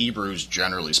to the Hebrews,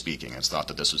 generally speaking. It's thought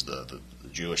that this is the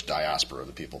Jewish diaspora,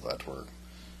 the people that were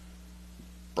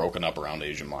broken up around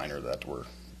Asia Minor, that were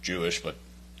Jewish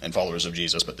and followers of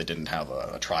Jesus, but they didn't have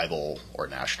a tribal or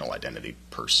national identity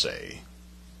per se.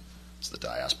 It's the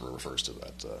diaspora refers to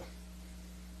that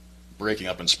breaking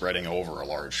up and spreading over a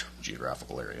large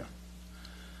geographical area.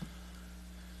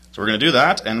 So we're going to do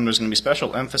that, and there's going to be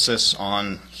special emphasis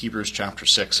on Hebrews chapter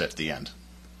 6 at the end.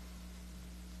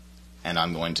 And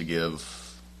I'm going to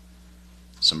give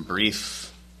some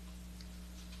brief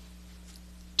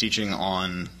teaching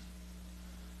on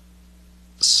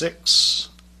the 6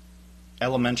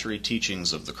 elementary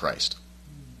teachings of the Christ,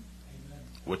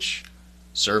 which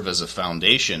serve as a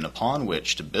foundation upon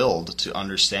which to build to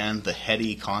understand the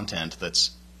heady content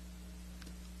that's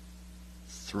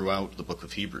throughout the book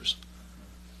of Hebrews.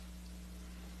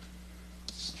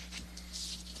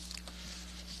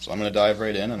 So I'm going to dive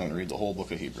right in and I'm going to read the whole book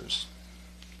of Hebrews.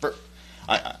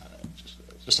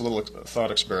 Just a little thought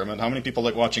experiment. How many people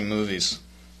like watching movies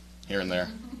here and there?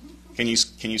 Can you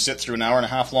sit through an hour and a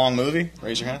half long movie?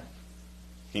 Raise your hand.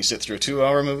 Can you sit through a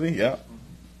 2-hour movie? Yeah.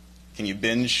 Can you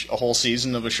binge a whole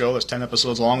season of a show that's 10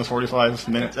 episodes long with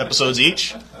 45-minute episodes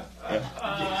each?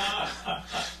 Yeah.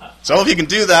 So if you can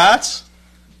do that,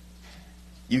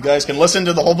 you guys can listen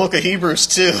to the whole book of Hebrews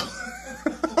too.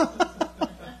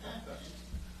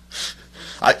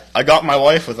 I got my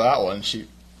wife with that one.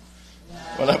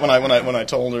 When I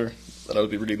told her that I would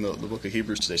be reading the book of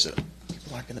Hebrews today, she said,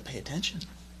 "People aren't going to pay attention."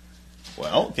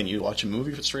 Well, can you watch a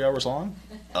movie if it's 3 hours long?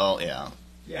 Oh yeah.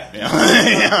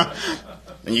 Yeah.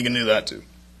 And you can do that too.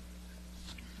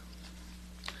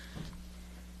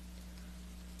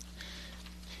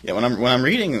 Yeah, when I'm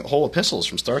reading whole epistles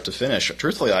from start to finish,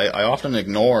 truthfully, I often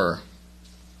ignore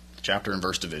chapter and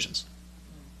verse divisions.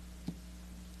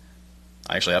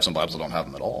 I actually have some Bibles that don't have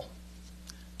them at all.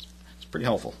 It's pretty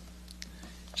helpful,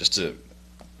 just to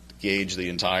gauge the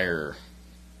entire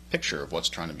picture of what's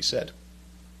trying to be said.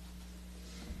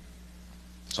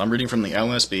 So I'm reading from the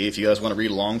LSB. If you guys want to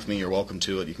read along with me, you're welcome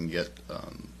to it. You can get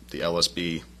the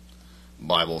LSB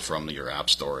Bible from your app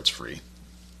store. It's free.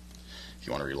 If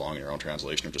you want to read along in your own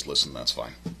translation or just listen, that's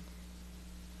fine.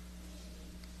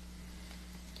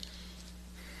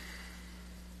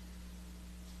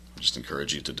 I just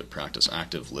encourage you to practice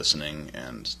active listening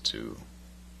and to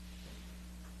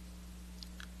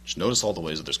just notice all the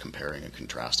ways that there's comparing and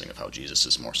contrasting of how Jesus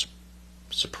is more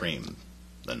supreme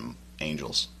than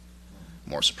angels,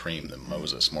 more supreme than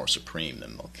Moses, more supreme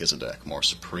than Melchizedek, more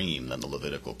supreme than the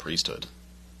Levitical priesthood.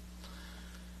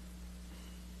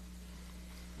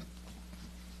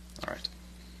 All right.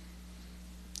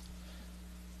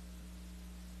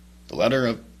 The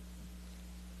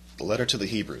letter to the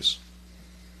Hebrews.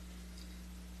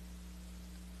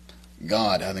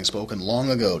 God, having spoken long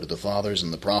ago to the fathers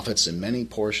and the prophets in many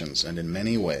portions and in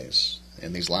many ways,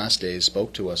 in these last days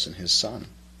spoke to us in his Son,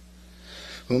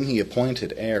 whom he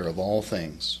appointed heir of all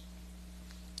things,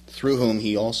 through whom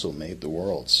he also made the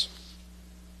worlds,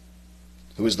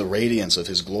 who is the radiance of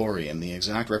his glory and the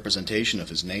exact representation of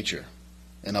his nature,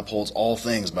 and upholds all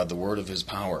things by the word of his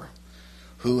power,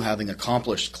 who, having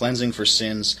accomplished cleansing for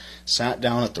sins, sat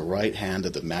down at the right hand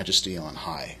of the Majesty on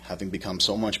high, having become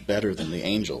so much better than the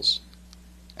angels,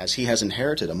 as he has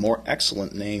inherited a more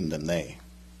excellent name than they.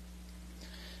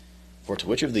 For to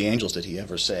which of the angels did he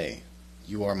ever say,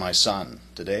 "You are my son,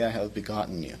 today I have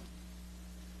begotten you"?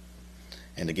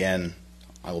 And again,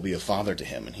 "I will be a father to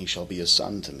him, and he shall be a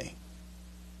son to me"?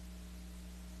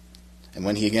 And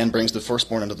when he again brings the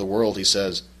firstborn into the world, he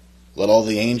says, "Let all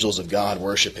the angels of God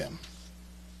worship him."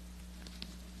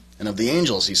 And of the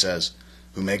angels, he says,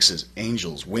 "Who makes his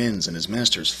angels winds and his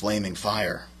ministers flaming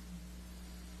fire."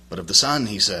 But of the Son,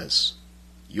 he says,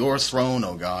 Your throne,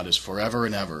 O God, is forever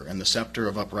and ever, and the scepter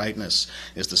of uprightness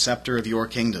is the scepter of your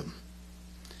kingdom.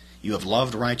 You have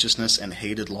loved righteousness and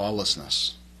hated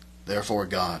lawlessness. Therefore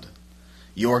God,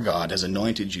 your God, has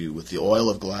anointed you with the oil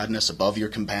of gladness above your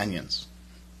companions.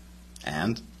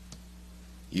 And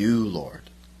you, Lord,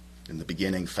 in the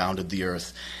beginning founded the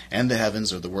earth, and the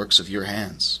heavens are the works of your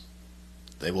hands.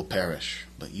 They will perish,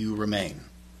 but you remain.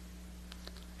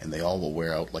 And they all will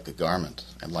wear out like a garment,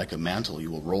 and like a mantle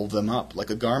you will roll them up. Like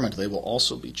a garment they will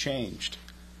also be changed.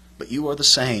 But you are the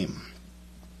same,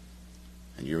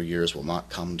 and your years will not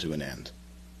come to an end.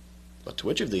 But to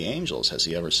which of the angels has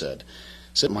he ever said,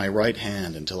 sit at my right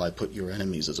hand until I put your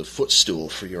enemies as a footstool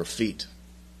for your feet?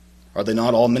 Are they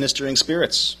not all ministering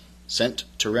spirits, sent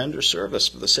to render service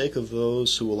for the sake of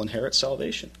those who will inherit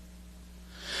salvation?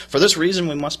 For this reason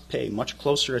we must pay much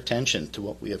closer attention to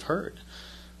what we have heard,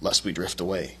 lest we drift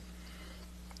away.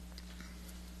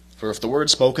 For if the word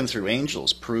spoken through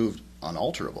angels proved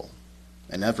unalterable,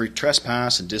 and every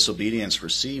trespass and disobedience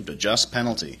received a just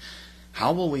penalty,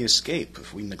 how will we escape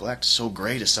if we neglect so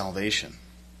great a salvation?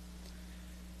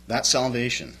 That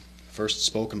salvation, first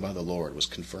spoken by the Lord, was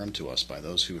confirmed to us by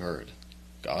those who heard,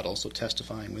 God also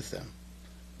testifying with them,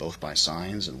 both by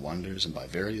signs and wonders and by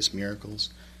various miracles,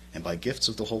 and by gifts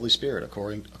of the Holy Spirit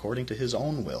according to his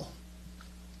own will.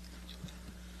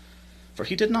 For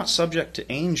he did not subject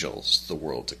to angels the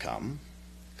world to come,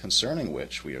 concerning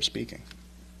which we are speaking.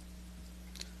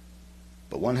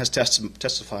 But one has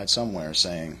testified somewhere,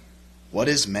 saying, what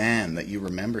is man that you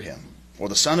remember him, or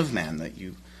the Son of Man that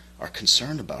you are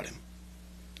concerned about him?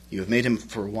 You have made him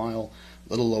for a while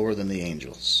little lower than the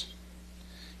angels.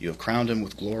 You have crowned him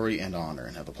with glory and honor,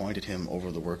 and have appointed him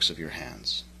over the works of your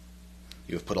hands.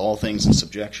 You have put all things in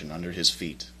subjection under his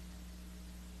feet.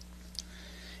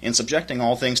 In subjecting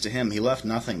all things to him, he left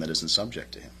nothing that isn't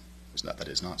subject to him, that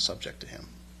is not subject to him.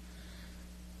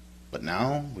 But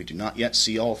now we do not yet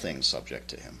see all things subject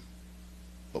to him.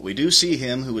 But we do see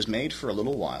him who was made for a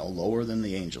little while lower than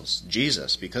the angels,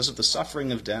 Jesus, because of the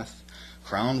suffering of death,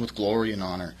 crowned with glory and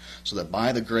honor, so that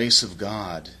by the grace of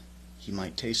God he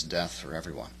might taste death for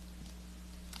everyone.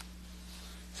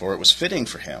 For it was fitting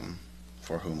for him,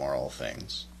 for whom are all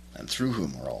things, and through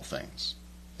whom are all things,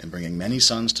 in bringing many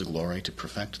sons to glory, to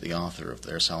perfect the author of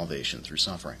their salvation through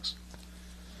sufferings.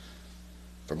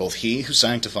 For both he who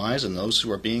sanctifies and those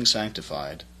who are being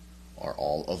sanctified are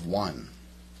all of one,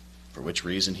 for which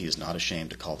reason he is not ashamed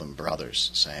to call them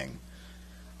brothers, saying,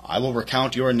 I will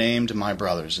recount your name to my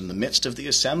brothers. In the midst of the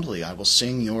assembly I will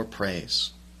sing your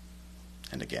praise.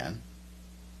 And again,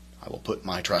 I will put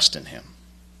my trust in him.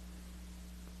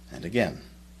 And again,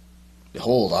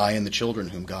 behold, I and the children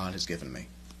whom God has given me.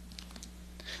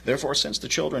 Therefore, since the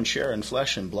children share in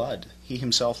flesh and blood, he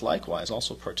himself likewise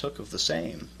also partook of the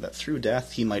same, that through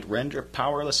death he might render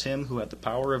powerless him who had the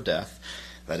power of death,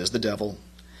 that is the devil,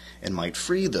 and might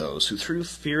free those who through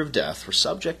fear of death were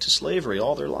subject to slavery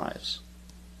all their lives.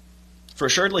 For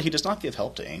assuredly he does not give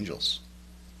help to angels,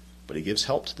 but he gives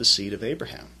help to the seed of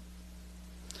Abraham.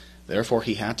 Therefore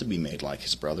he had to be made like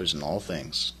his brothers in all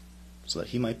things, so that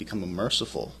he might become a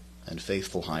merciful and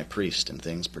faithful high priest in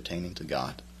things pertaining to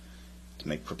God, to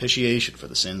make propitiation for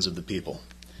the sins of the people.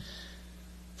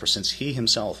 For since he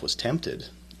himself was tempted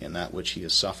in that which he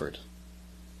has suffered,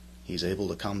 he is able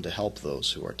to come to help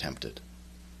those who are tempted.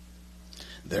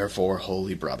 Therefore,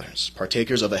 holy brothers,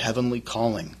 partakers of a heavenly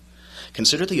calling,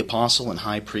 consider the apostle and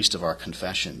high priest of our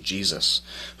confession, Jesus,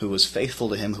 who was faithful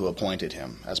to him who appointed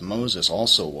him, as Moses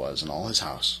also was in all his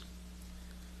house.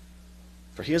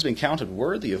 For he has been counted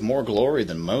worthy of more glory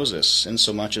than Moses,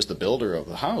 insomuch as the builder of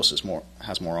the house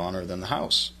has more honor than the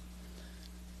house.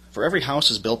 For every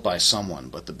house is built by someone,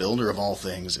 but the builder of all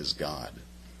things is God.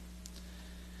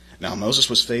 Now Moses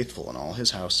was faithful in all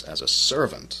his house as a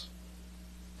servant,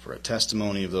 for a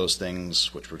testimony of those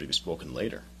things which were to be spoken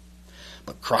later.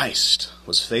 But Christ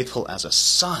was faithful as a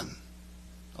son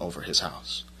over his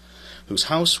house, whose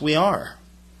house we are,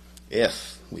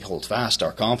 if we hold fast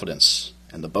our confidence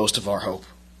and the boast of our hope.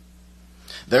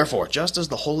 Therefore, just as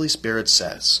the Holy Spirit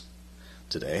says,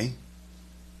 today,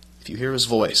 if you hear his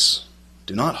voice,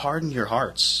 do not harden your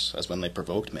hearts as when they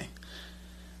provoked me,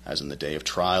 as in the day of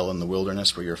trial in the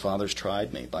wilderness where your fathers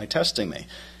tried me by testing me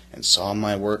and saw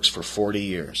my works for 40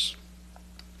 years.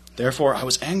 Therefore I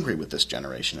was angry with this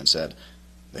generation and said,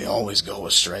 they always go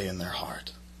astray in their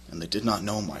heart, and they did not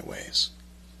know my ways.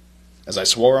 As I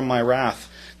swore in my wrath,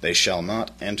 they shall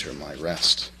not enter my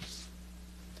rest.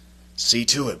 See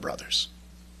to it, brothers,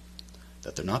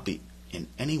 that there not be in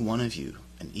any one of you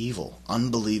an evil,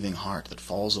 unbelieving heart that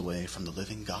falls away from the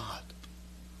living God.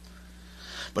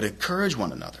 But encourage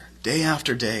one another day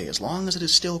after day, as long as it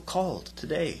is still called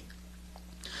today,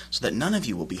 so that none of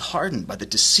you will be hardened by the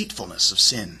deceitfulness of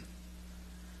sin.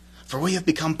 For we have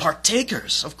become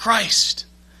partakers of Christ,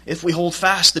 if we hold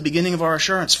fast the beginning of our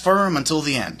assurance firm until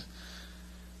the end.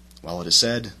 While it is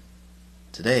said,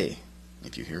 today,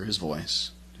 if you hear his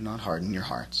voice, do not harden your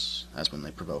hearts, as when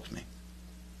they provoked me.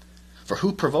 For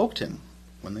who provoked him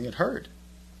when they had heard?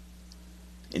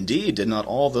 Indeed, did not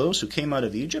all those who came out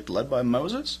of Egypt led by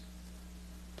Moses?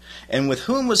 And with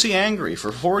whom was he angry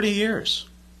for 40 years?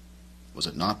 Was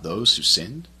it not those who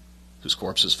sinned, whose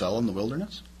corpses fell in the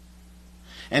wilderness?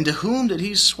 And to whom did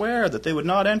he swear that they would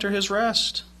not enter his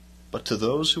rest, but to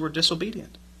those who were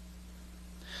disobedient?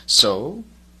 So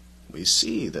we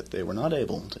see that they were not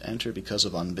able to enter because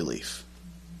of unbelief.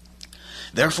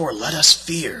 Therefore let us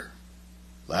fear,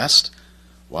 lest,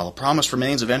 while a promise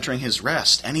remains of entering his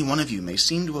rest, any one of you may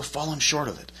seem to have fallen short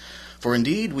of it. For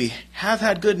indeed we have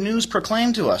had good news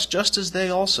proclaimed to us, just as they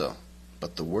also.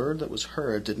 But the word that was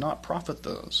heard did not profit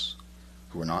those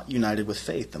who were not united with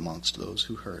faith amongst those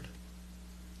who heard.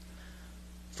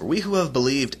 For we who have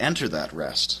believed enter that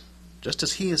rest, just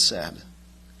as he has said,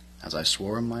 as I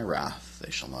swore in my wrath, they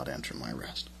shall not enter my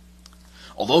rest.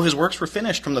 Although his works were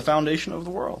finished from the foundation of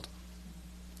the world.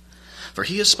 For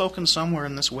he has spoken somewhere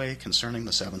in this way concerning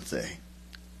the seventh day.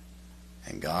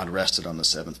 And God rested on the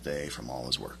seventh day from all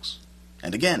his works.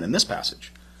 And again, in this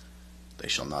passage, they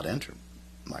shall not enter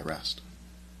my rest.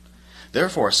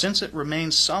 Therefore, since it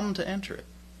remains some to enter it,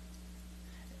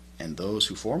 and those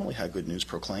who formerly had good news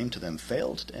proclaimed to them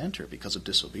failed to enter because of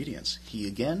disobedience, he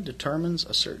again determines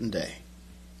a certain day,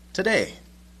 today,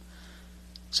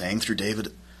 saying through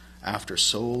David after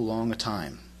so long a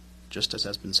time, just as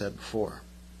has been said before,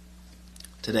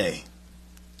 today,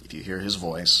 if you hear his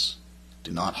voice,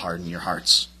 do not harden your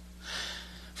hearts.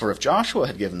 For if Joshua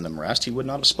had given them rest, he would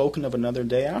not have spoken of another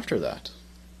day after that.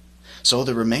 So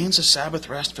there remains a Sabbath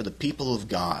rest for the people of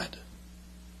God.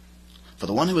 For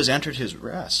the one who has entered his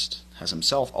rest has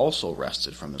himself also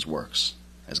rested from his works,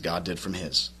 as God did from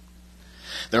his.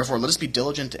 Therefore let us be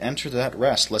diligent to enter that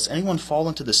rest, lest anyone fall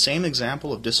into the same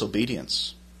example of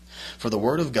disobedience. For the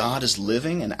word of God is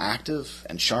living and active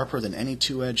and sharper than any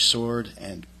two-edged sword,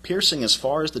 and piercing as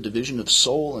far as the division of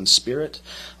soul and spirit,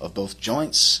 of both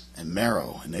joints and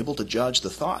marrow, and able to judge the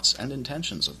thoughts and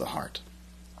intentions of the heart.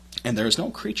 And there is no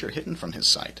creature hidden from his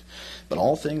sight, but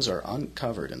all things are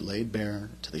uncovered and laid bare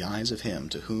to the eyes of him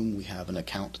to whom we have an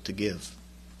account to give.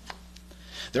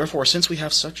 Therefore, since we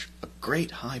have such a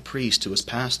great high priest who has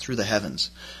passed through the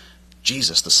heavens,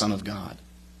 Jesus, the Son of God,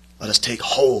 let us take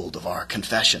hold of our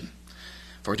confession.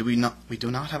 For we do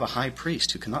not have a high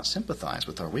priest who cannot sympathize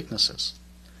with our weaknesses,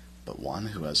 but one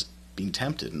who has been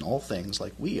tempted in all things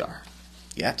like we are,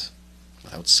 yet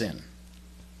without sin.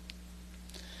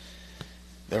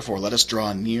 Therefore let us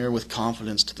draw near with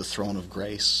confidence to the throne of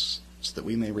grace, so that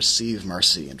we may receive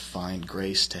mercy and find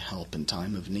grace to help in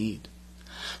time of need.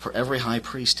 For every high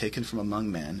priest taken from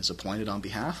among men is appointed on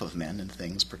behalf of men in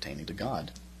things pertaining to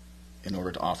God, in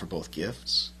order to offer both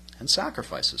gifts and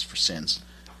sacrifices for sins,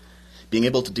 being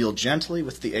able to deal gently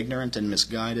with the ignorant and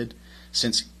misguided,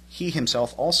 since he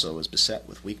himself also is beset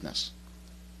with weakness.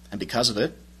 And because of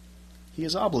it, he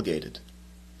is obligated,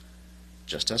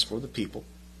 just as for the people,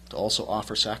 to also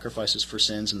offer sacrifices for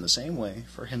sins in the same way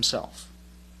for himself.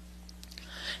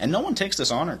 And no one takes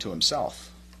this honor to himself,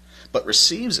 but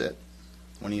receives it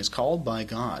when he is called by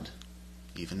God,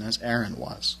 even as Aaron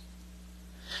was.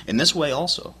 In this way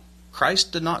also,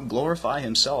 Christ did not glorify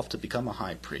himself to become a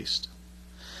high priest,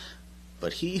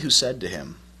 but he who said to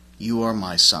him, "You are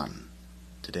my son,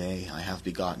 today I have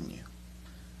begotten you."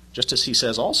 Just as he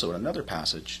says also in another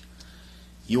passage,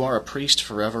 "You are a priest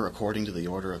forever according to the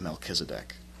order of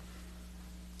Melchizedek."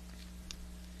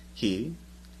 He,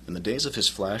 in the days of his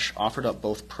flesh, offered up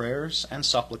both prayers and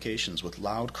supplications with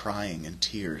loud crying and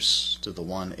tears to the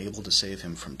one able to save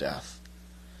him from death.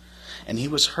 And he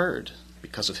was heard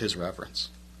because of his reverence.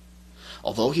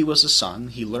 Although he was a son,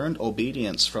 he learned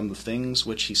obedience from the things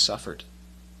which he suffered.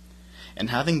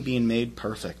 And having been made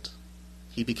perfect,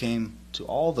 he became, to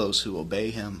all those who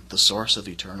obey him, the source of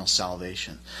eternal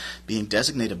salvation, being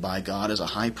designated by God as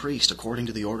a high priest according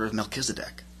to the order of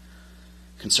Melchizedek.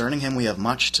 Concerning him we have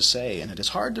much to say, and it is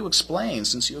hard to explain,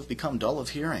 since you have become dull of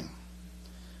hearing.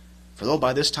 For though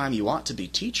by this time you ought to be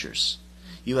teachers,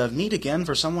 you have need again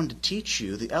for someone to teach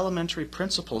you the elementary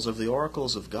principles of the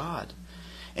oracles of God,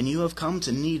 and you have come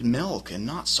to need milk and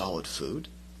not solid food.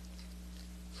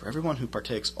 For everyone who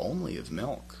partakes only of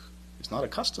milk is not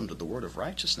accustomed to the word of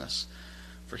righteousness,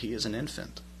 for he is an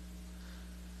infant.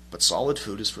 But solid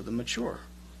food is for the mature,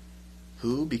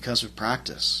 who, because of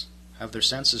practice, have their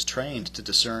senses trained to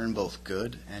discern both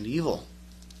good and evil.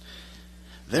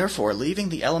 Therefore, leaving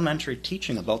the elementary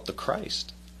teaching about the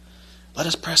Christ, let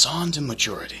us press on to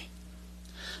maturity,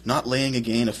 not laying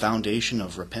again a foundation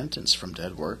of repentance from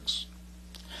dead works,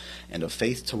 and of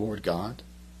faith toward God,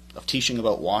 of teaching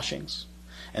about washings,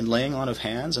 and laying on of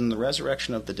hands, and the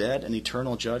resurrection of the dead, and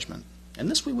eternal judgment. And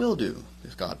this we will do,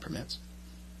 if God permits.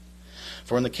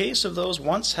 For in the case of those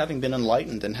once having been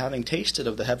enlightened, and having tasted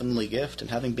of the heavenly gift,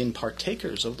 and having been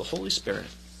partakers of the Holy Spirit,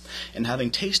 and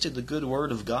having tasted the good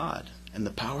word of God, and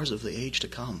the powers of the age to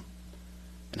come,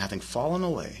 and having fallen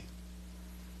away,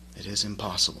 it is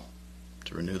impossible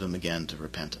to renew them again to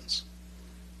repentance,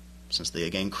 since they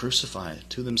again crucify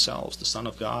to themselves the Son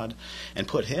of God, and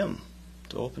put him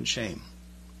to open shame.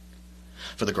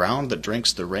 For the ground that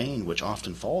drinks the rain which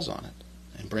often falls on it,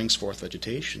 and brings forth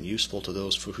vegetation useful to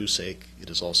those for whose sake it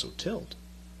is also tilled,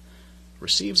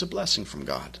 receives a blessing from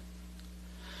God.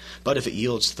 But if it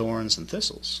yields thorns and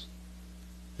thistles,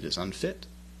 it is unfit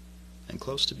and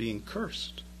close to being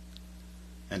cursed,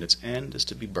 and its end is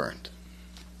to be burned.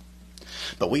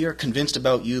 But we are convinced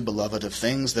about you, beloved, of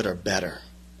things that are better,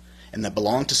 and that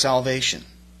belong to salvation,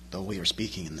 though we are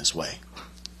speaking in this way.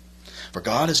 For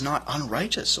God is not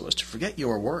unrighteous, so as to forget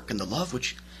your work and the love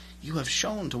which you have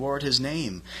shown toward his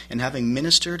name, in having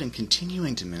ministered and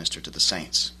continuing to minister to the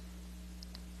saints.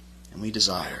 And we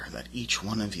desire that each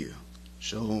one of you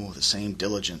show the same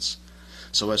diligence,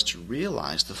 so as to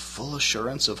realize the full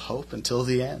assurance of hope until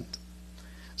the end,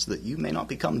 so that you may not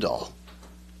become dull,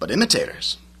 but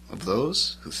imitators of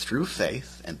those who through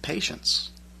faith and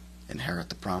patience inherit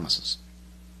the promises.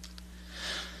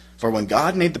 For when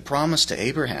God made the promise to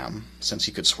Abraham, since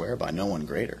he could swear by no one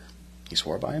greater, he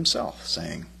swore by himself,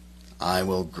 saying, I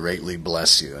will greatly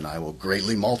bless you, and I will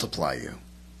greatly multiply you.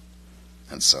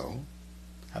 And so,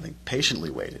 having patiently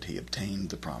waited, he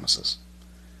obtained the promises.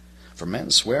 For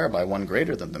men swear by one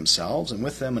greater than themselves, and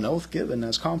with them an oath given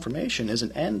as confirmation is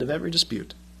an end of every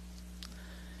dispute.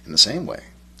 In the same way,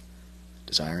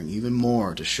 desiring even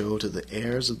more to show to the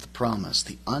heirs of the promise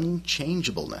the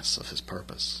unchangeableness of his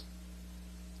purpose,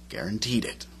 guaranteed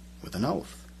it with an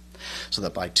oath, so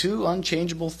that by two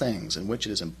unchangeable things in which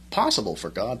it is impossible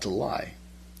for God to lie,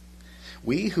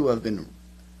 we who have been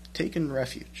taken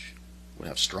refuge would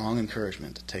have strong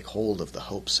encouragement to take hold of the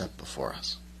hope set before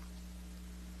us.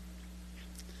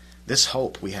 This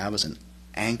hope we have as an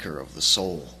anchor of the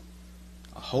soul,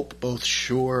 a hope both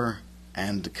sure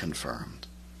and confirmed,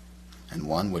 and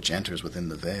one which enters within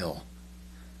the veil,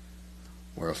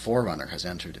 where a forerunner has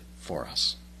entered for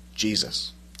us,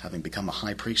 Jesus, having become a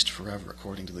high priest forever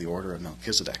according to the order of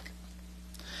Melchizedek.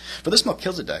 For this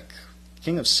Melchizedek,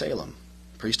 king of Salem,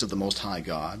 priest of the Most High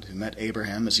God, who met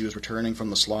Abraham as he was returning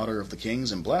from the slaughter of the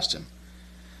kings and blessed him,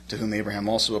 to whom Abraham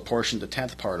also apportioned a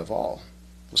tenth part of all,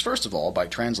 was first of all, by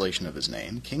translation of his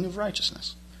name, King of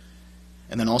Righteousness,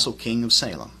 and then also King of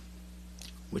Salem,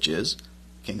 which is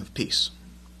King of Peace.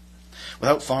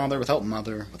 Without father, without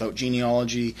mother, without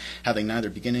genealogy, having neither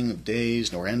beginning of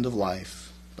days nor end of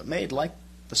life, but made like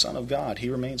the Son of God, he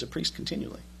remains a priest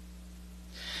continually.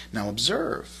 Now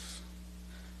observe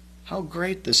how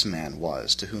great this man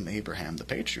was, to whom Abraham the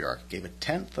patriarch gave a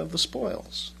tenth of the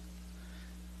spoils,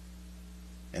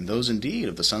 and those indeed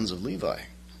of the sons of Levi,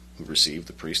 who received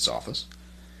the priest's office,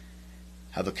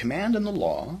 have a command in the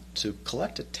law to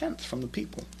collect a tenth from the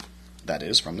people, that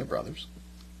is, from their brothers,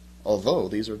 although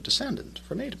these are descended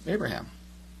from Abraham.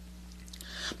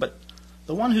 But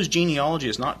the one whose genealogy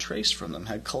is not traced from them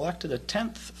had collected a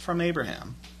tenth from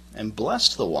Abraham, and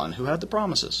blessed the one who had the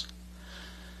promises.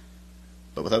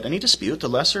 But without any dispute, the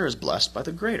lesser is blessed by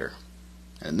the greater.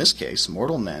 And in this case,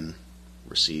 mortal men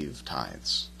receive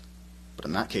tithes. But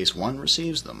in that case, one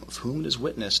receives them, of whom it is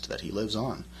witnessed that he lives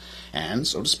on. And,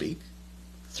 so to speak,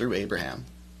 through Abraham,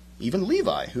 even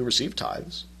Levi, who received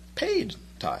tithes, paid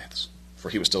tithes, for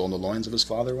he was still in the loins of his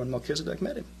father when Melchizedek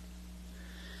met him.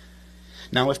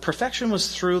 Now, if perfection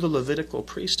was through the Levitical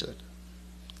priesthood,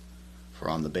 for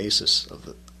on the basis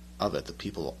of it the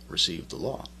people received the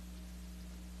law,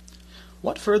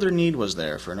 what further need was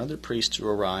there for another priest to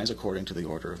arise according to the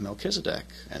order of Melchizedek,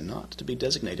 and not to be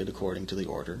designated according to the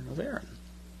order of Aaron?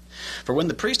 For when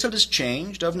the priesthood is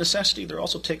changed, of necessity there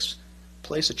also takes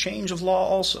place a change of law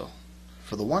also.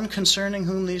 For the one concerning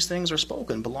whom these things are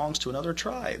spoken belongs to another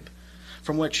tribe,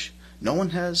 from which no one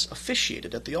has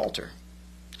officiated at the altar.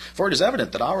 For it is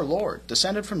evident that our Lord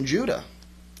descended from Judah,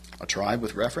 a tribe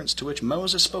with reference to which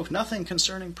Moses spoke nothing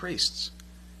concerning priests.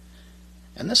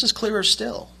 And this is clearer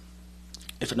still.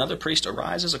 If another priest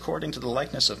arises according to the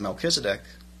likeness of Melchizedek,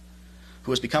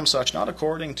 who has become such not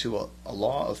according to a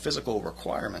law of physical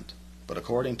requirement, but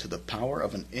according to the power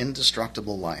of an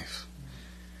indestructible life.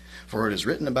 For it is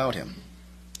written about him,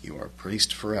 "You are a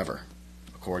priest forever,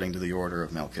 according to the order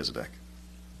of Melchizedek.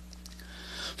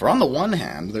 For on the one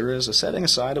hand, there is a setting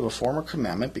aside of a former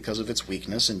commandment because of its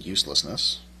weakness and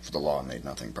uselessness, for the law made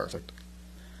nothing perfect.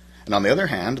 And on the other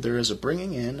hand, there is a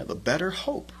bringing in of a better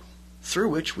hope, through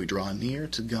which we draw near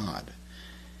to God.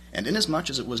 And inasmuch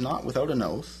as it was not without an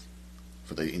oath,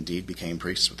 for they indeed became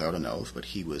priests without an oath, but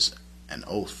he was an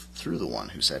oath through the one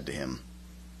who said to him,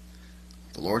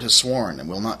 "The Lord has sworn and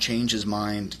will not change his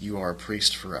mind, you are a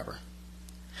priest forever."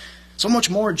 So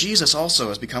much more Jesus also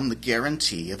has become the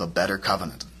guarantee of a better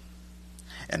covenant.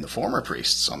 And the former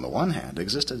priests, on the one hand,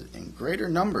 existed in greater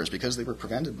numbers because they were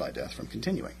prevented by death from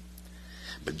continuing.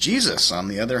 But Jesus, on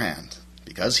the other hand,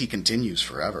 because he continues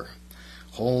forever,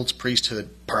 holds priesthood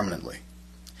permanently.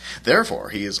 Therefore,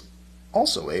 he is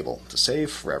also able to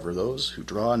save forever those who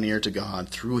draw near to God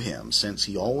through him, since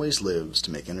he always lives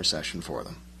to make intercession for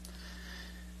them.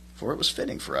 For it was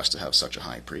fitting for us to have such a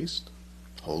high priest,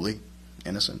 holy,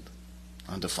 innocent,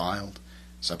 undefiled,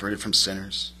 separated from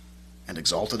sinners, and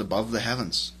exalted above the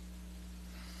heavens,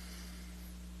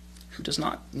 who does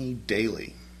not need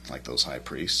daily, like those high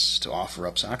priests, to offer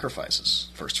up sacrifices,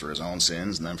 first for his own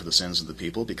sins and then for the sins of the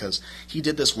people, because he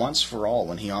did this once for all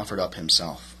when he offered up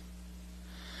himself.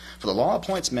 For the law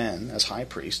appoints men as high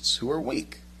priests who are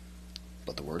weak,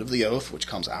 but the word of the oath, which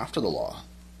comes after the law,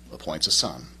 appoints a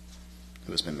son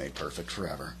who has been made perfect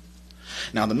forever.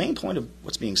 Now, the main point of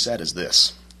what's being said is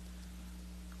this: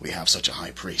 we have such a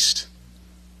high priest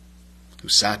who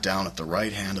sat down at the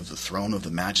right hand of the throne of the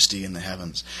majesty in the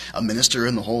heavens, a minister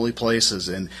in the holy places,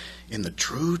 and in the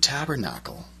true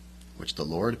tabernacle which the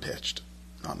Lord pitched,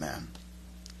 not man.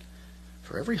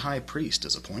 For every high priest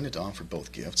is appointed to offer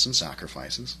both gifts and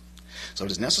sacrifices, so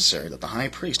it is necessary that the high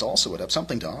priest also would have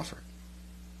something to offer.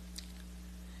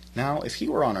 Now, if he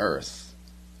were on earth,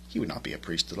 he would not be a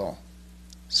priest at all,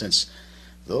 since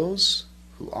those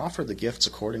who offer the gifts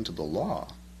according to the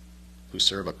law, who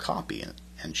serve a copy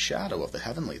and shadow of the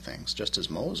heavenly things, just as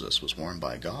Moses was warned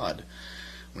by God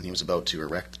when he was about to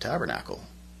erect the tabernacle.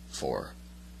 For,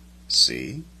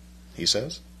 see, he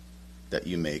says, that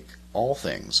you make all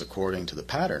things according to the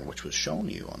pattern which was shown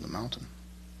you on the mountain.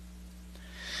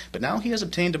 But now he has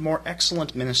obtained a more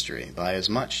excellent ministry, by as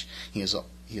much he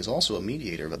is also a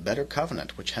mediator of a better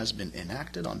covenant, which has been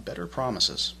enacted on better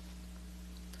promises.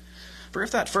 For if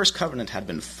that first covenant had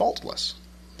been faultless,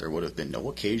 there would have been no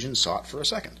occasion sought for a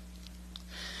second.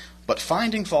 But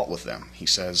finding fault with them, he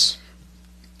says,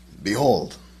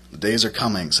 "Behold, the days are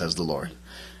coming, says the Lord,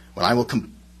 when I will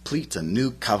complete a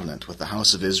new covenant with the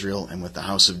house of Israel and with the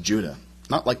house of Judah,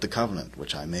 not like the covenant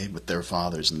which I made with their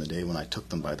fathers in the day when I took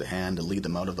them by the hand to lead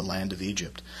them out of the land of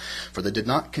Egypt. For they did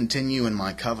not continue in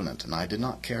my covenant, and I did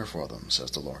not care for them,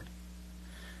 says the Lord.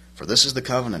 For this is the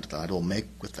covenant that I will make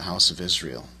with the house of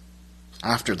Israel.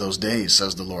 After those days,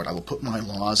 says the Lord, I will put my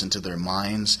laws into their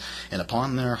minds, and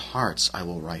upon their hearts I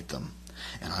will write them.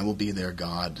 And I will be their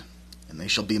God, and they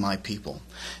shall be my people.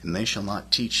 And they shall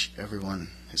not teach everyone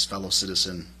his fellow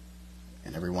citizen,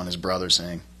 and everyone his brother,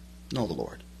 saying, Know the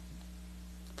Lord.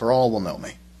 For all will know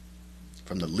me,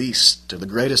 from the least to the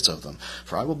greatest of them.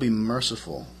 For I will be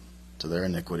merciful to their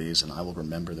iniquities, and I will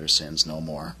remember their sins no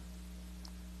more."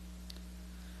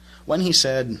 When he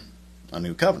said, a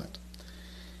new covenant,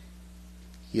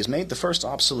 he has made the first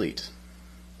obsolete,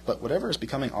 but whatever is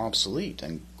becoming obsolete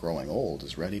and growing old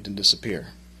is ready to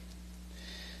disappear.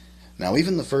 Now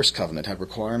even the first covenant had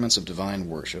requirements of divine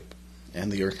worship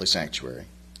and the earthly sanctuary,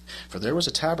 for there was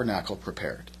a tabernacle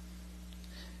prepared.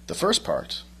 The first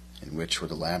part, in which were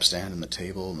the lampstand and the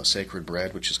table and the sacred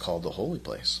bread, which is called the holy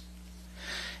place.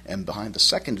 And behind the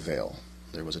second veil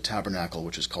there was a tabernacle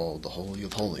which is called the Holy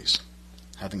of Holies,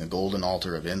 having a golden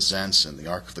altar of incense and the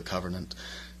Ark of the Covenant,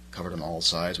 covered on all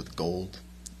sides with gold,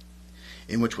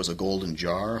 in which was a golden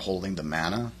jar holding the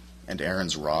manna and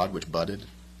Aaron's rod which budded,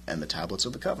 and the tablets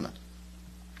of the covenant.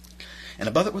 And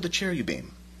above it were the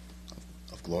cherubim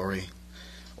of glory,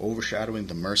 overshadowing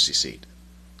the mercy seat.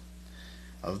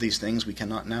 Of these things we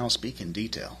cannot now speak in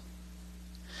detail.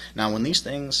 Now when these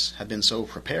things have been so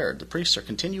prepared, the priests are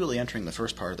continually entering the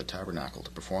first part of the tabernacle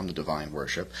to perform the divine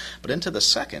worship, but into the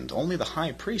second only the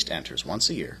high priest enters once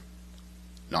a year,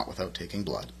 not without taking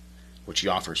blood, which he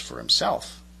offers for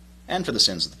himself and for the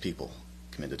sins of the people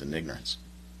committed in ignorance.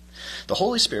 The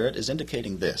Holy Spirit is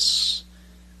indicating this,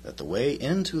 that the way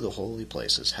into the holy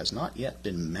places has not yet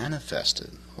been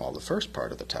manifested while the first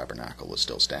part of the tabernacle was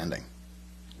still standing,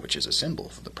 which is a symbol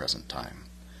for the present time.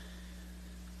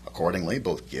 Accordingly,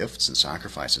 both gifts and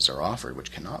sacrifices are offered,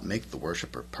 which cannot make the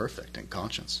worshipper perfect in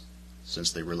conscience,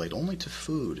 since they relate only to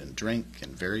food and drink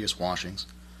and various washings,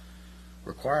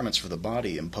 requirements for the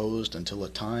body imposed until a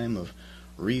time of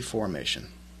reformation.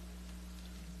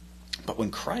 But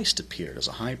when Christ appeared as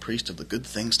a high priest of the good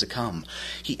things to come,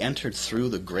 he entered through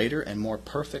the greater and more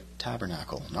perfect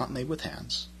tabernacle, not made with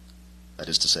hands, that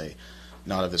is to say,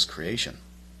 not of this creation,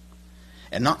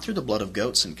 and not through the blood of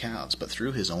goats and calves, but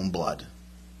through his own blood.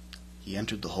 He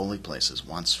entered the holy places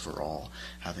once for all,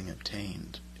 having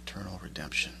obtained eternal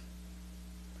redemption.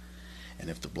 And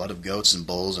if the blood of goats and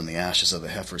bulls and the ashes of a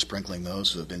heifer sprinkling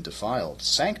those who have been defiled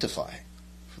sanctify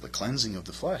for the cleansing of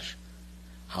the flesh,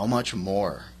 how much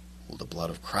more will the blood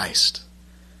of Christ,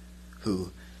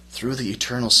 who through the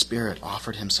eternal Spirit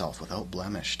offered himself without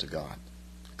blemish to God,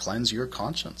 cleanse your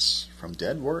conscience from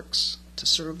dead works to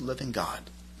serve the living God?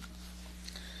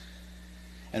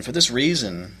 And for this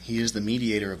reason, he is the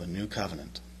mediator of a new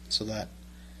covenant, so that,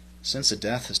 since a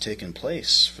death has taken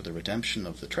place for the redemption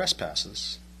of the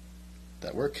trespasses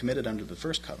that were committed under the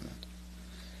first covenant,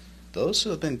 those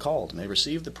who have been called may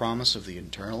receive the promise of the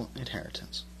eternal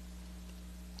inheritance.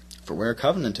 For where a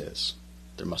covenant is,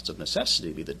 there must of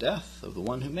necessity be the death of the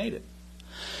one who made it.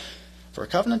 For a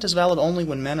covenant is valid only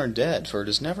when men are dead, for it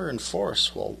is never in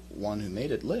force while one who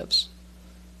made it lives.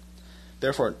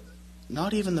 Therefore,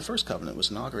 not even the first covenant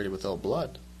was inaugurated without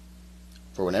blood.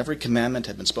 For when every commandment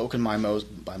had been spoken by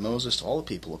Moses to all the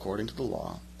people according to the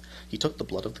law, he took the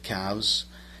blood of the calves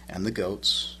and the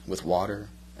goats with water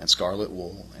and scarlet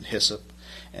wool and hyssop,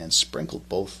 and sprinkled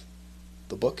both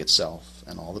the book itself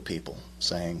and all the people,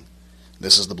 saying,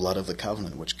 "This is the blood of the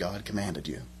covenant which God commanded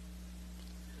you."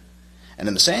 And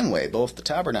in the same way, both the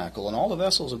tabernacle and all the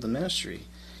vessels of the ministry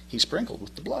he sprinkled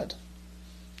with the blood.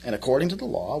 And according to the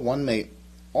law, one may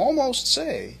almost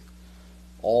say,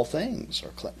 all things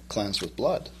are cleansed with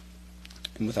blood,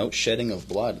 and without shedding of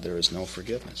blood there is no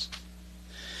forgiveness.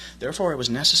 Therefore it was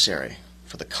necessary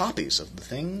for the copies of the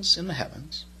things in the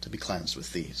heavens to be cleansed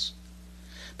with these,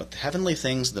 but the heavenly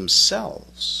things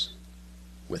themselves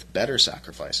with better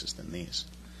sacrifices than these.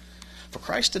 For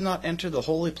Christ did not enter the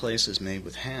holy places made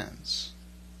with hands,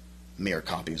 mere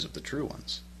copies of the true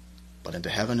ones, but into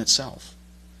heaven itself,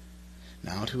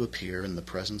 now to appear in the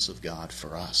presence of God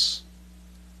for us.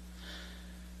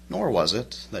 Nor was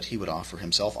it that he would offer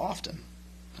himself often,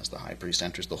 as the high priest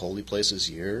enters the holy places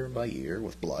year by year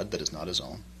with blood that is not his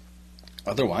own.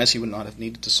 Otherwise he would not have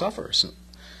needed to suffer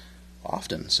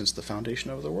often since the foundation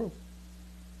of the world.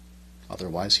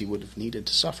 Otherwise he would have needed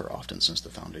to suffer often since the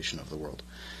foundation of the world.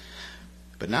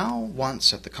 But now,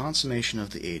 once at the consummation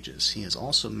of the ages, he has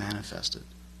also manifested,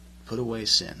 put away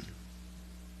sin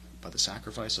by the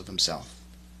sacrifice of himself.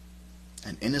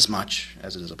 And inasmuch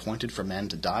as it is appointed for men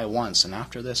to die once, and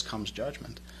after this comes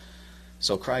judgment,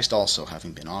 so Christ also,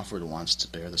 having been offered once to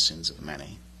bear the sins of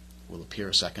many, will appear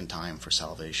a second time for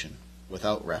salvation,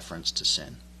 without reference to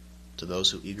sin, to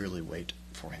those who eagerly wait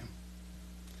for him.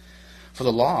 For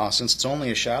the law, since it's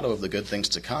only a shadow of the good things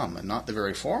to come, and not the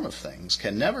very form of things,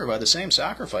 can never, by the same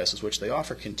sacrifices which they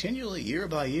offer continually year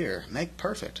by year, make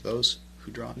perfect those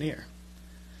who draw near.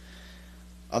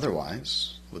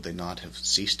 Otherwise, would they not have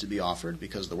ceased to be offered,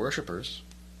 because the worshippers,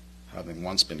 having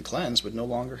once been cleansed, would no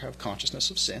longer have consciousness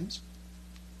of sins?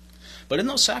 But in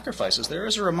those sacrifices there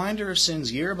is a reminder of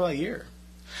sins year by year,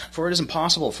 for it is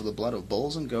impossible for the blood of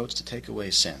bulls and goats to take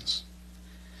away sins.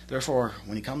 Therefore,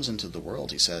 when he comes into the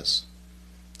world, he says,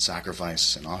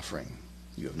 "Sacrifice and offering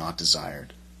you have not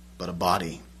desired, but a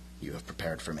body you have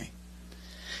prepared for me.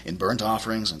 In burnt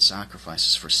offerings and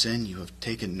sacrifices for sin you have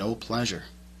taken no pleasure.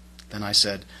 Then I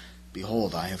said,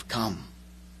 Behold, I have come.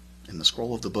 In the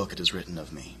scroll of the book it is written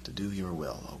of me, to do your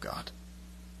will, O God."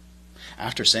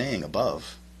 After saying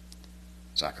above,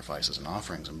 "Sacrifices and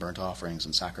offerings and burnt offerings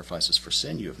and sacrifices for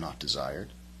sin you have not desired,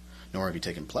 nor have you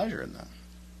taken pleasure in them,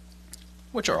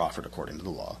 which are offered according to the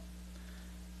law,"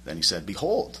 then he said,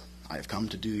 "Behold, I have come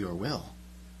to do your will."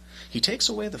 He takes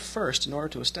away the first in order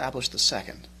to establish the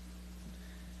second.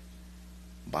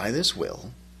 By this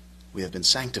will we have been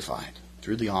sanctified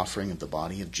through the offering of the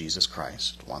body of Jesus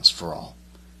Christ once for all.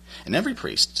 And every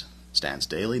priest stands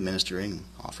daily ministering,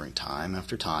 offering time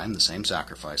after time the same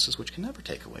sacrifices which can never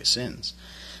take away sins.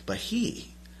 But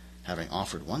he, having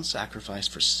offered one sacrifice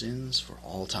for sins for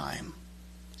all time,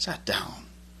 sat down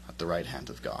at the right hand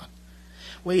of God,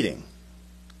 waiting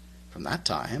from that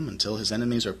time until his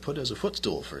enemies are put as a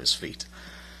footstool for his feet.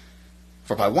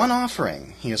 For by one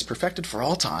offering he has perfected for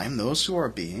all time those who are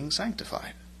being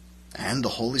sanctified. And the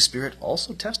Holy Spirit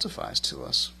also testifies to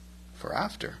us for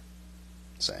after,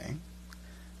 saying,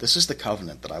 "This is the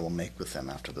covenant that I will make with them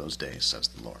after those days, says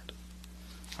the Lord.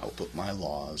 I will put my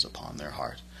laws upon their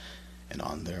heart, and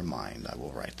on their mind I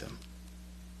will write them."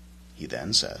 He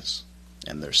then says,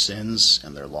 "And their sins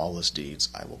and their lawless deeds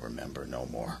I will remember no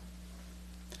more."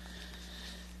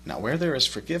 Now where there is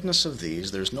forgiveness of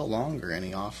these, there is no longer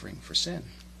any offering for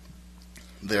sin.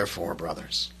 Therefore,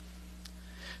 brothers,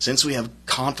 since we have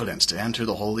confidence to enter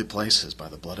the holy places by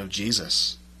the blood of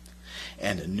Jesus,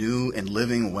 and a new and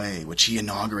living way which he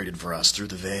inaugurated for us through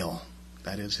the veil,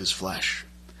 that is, his flesh,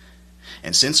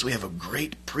 and since we have a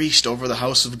great priest over the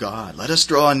house of God, let us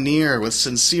draw near with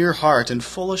sincere heart and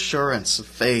full assurance of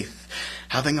faith,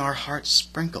 having our hearts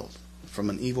sprinkled from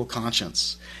an evil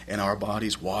conscience and our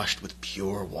bodies washed with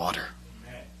pure water.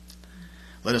 Amen.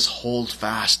 Let us hold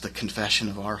fast the confession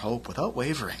of our hope without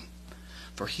wavering,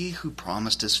 for he who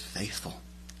promised is faithful.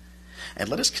 And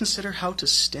let us consider how to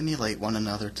stimulate one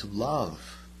another to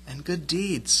love and good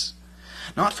deeds,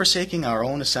 not forsaking our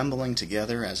own assembling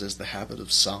together, as is the habit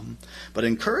of some, but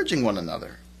encouraging one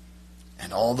another,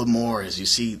 and all the more as you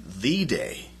see the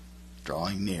day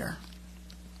drawing near.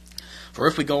 For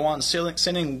if we go on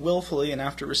sinning willfully, and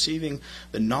after receiving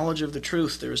the knowledge of the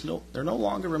truth, there no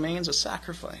longer remains a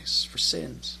sacrifice for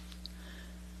sins,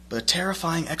 but a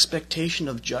terrifying expectation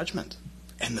of judgment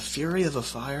and the fury of a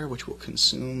fire which will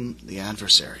consume the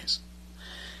adversaries.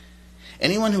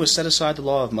 Anyone who has set aside the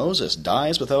law of Moses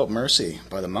dies without mercy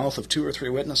by the mouth of 2 or 3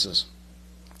 witnesses.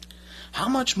 How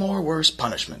much more worse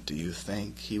punishment do you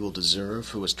think he will deserve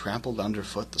who has trampled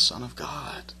underfoot the Son of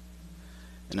God,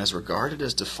 and has regarded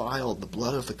as defiled the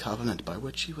blood of the covenant by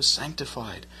which he was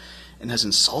sanctified, and has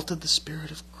insulted the Spirit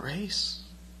of grace?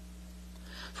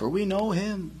 For we know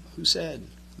him who said,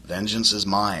 "Vengeance is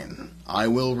mine, I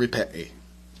will repay."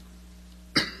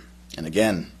 And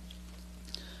again,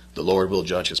 the Lord will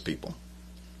judge his people.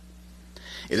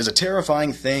 It is a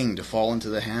terrifying thing to fall into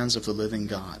the hands of the living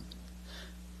God.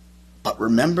 But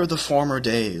remember the former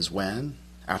days when,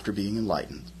 after being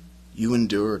enlightened, you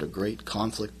endured a great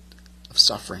conflict of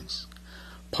sufferings,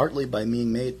 partly by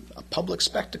being made a public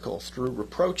spectacle through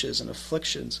reproaches and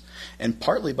afflictions, and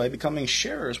partly by becoming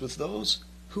sharers with those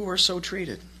who were so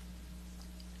treated.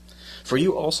 For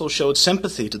you also showed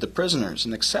sympathy to the prisoners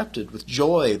and accepted with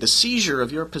joy the seizure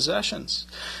of your possessions,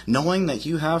 knowing that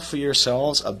you have for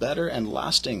yourselves a better and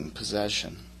lasting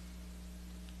possession.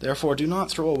 Therefore do not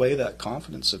throw away that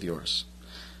confidence of yours,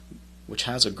 which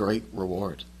has a great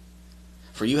reward.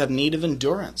 For you have need of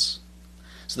endurance,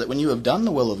 so that when you have done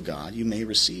the will of God, you may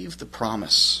receive the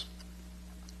promise.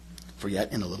 For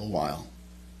yet in a little while,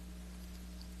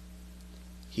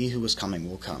 he who is coming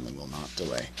will come and will not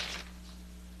delay.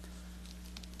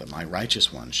 But my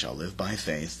righteous one shall live by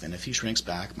faith, and if he shrinks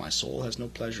back, my soul has no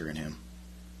pleasure in him.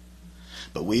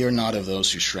 But we are not of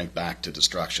those who shrink back to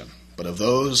destruction, but of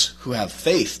those who have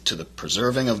faith to the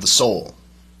preserving of the soul.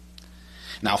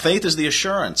 Now faith is the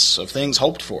assurance of things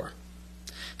hoped for,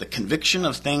 the conviction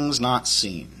of things not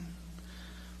seen.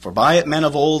 For by it men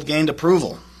of old gained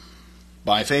approval.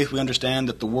 By faith we understand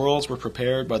that the worlds were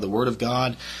prepared by the word of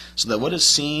God, so that what is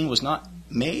seen was not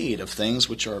made of things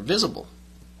which are visible.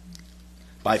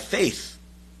 By faith,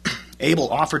 Abel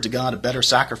offered to God a better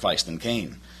sacrifice than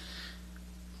Cain,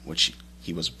 which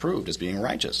he was approved as being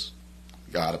righteous,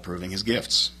 God approving his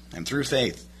gifts. And through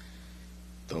faith,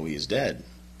 though he is dead,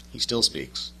 he still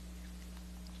speaks.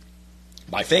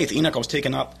 By faith, Enoch was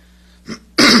taken up,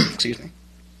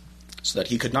 so that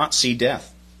he could not see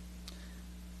death.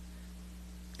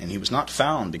 And he was not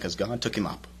found because God took him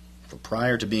up. For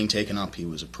prior to being taken up, he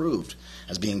was approved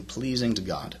as being pleasing to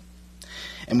God.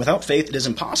 And without faith it is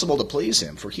impossible to please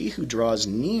him, for he who draws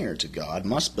near to God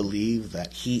must believe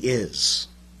that he is,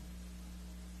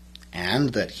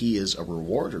 and that he is a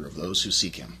rewarder of those who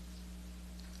seek him.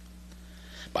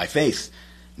 By faith,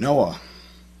 Noah,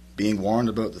 being warned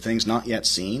about the things not yet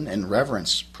seen, in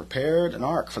reverence prepared an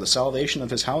ark for the salvation of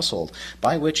his household,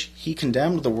 by which he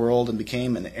condemned the world and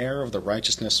became an heir of the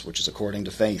righteousness which is according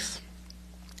to faith.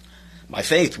 By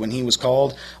faith, when he was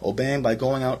called, obeying by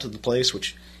going out to the place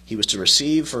which he was to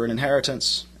receive for an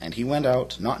inheritance, and he went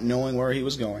out, not knowing where he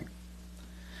was going.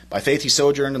 By faith he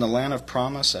sojourned in the land of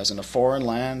promise, as in a foreign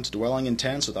land, dwelling in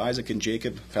tents with Isaac and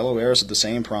Jacob, fellow heirs of the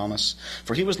same promise.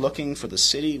 For he was looking for the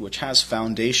city which has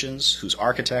foundations, whose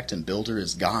architect and builder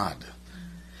is God.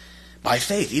 By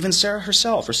faith, even Sarah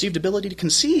herself received ability to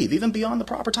conceive, even beyond the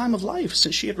proper time of life,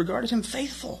 since she had regarded him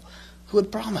faithful, who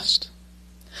had promised.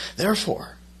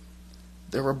 Therefore,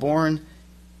 there were born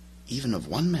even of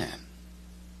one man,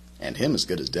 and him as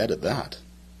good as dead at that,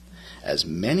 as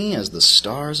many as the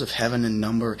stars of heaven in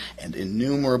number, and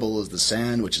innumerable as the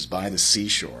sand which is by the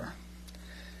seashore.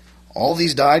 All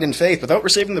these died in faith, without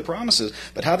receiving the promises,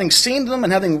 but having seen them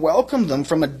and having welcomed them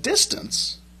from a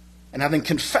distance, and having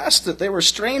confessed that they were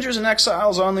strangers and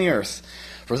exiles on the earth.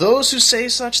 For those who say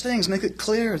such things make it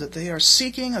clear that they are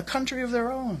seeking a country of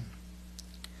their own.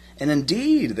 And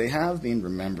indeed, they have been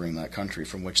remembering that country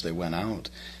from which they went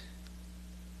out.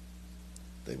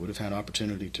 they would have had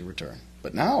opportunity to return.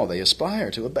 But now they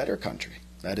aspire to a better country,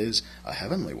 that is, a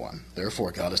heavenly one.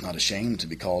 Therefore God is not ashamed to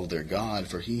be called their God,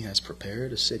 for he has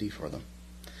prepared a city for them.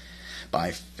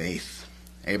 By faith,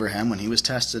 Abraham, when he was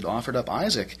tested, offered up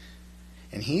Isaac,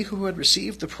 and he who had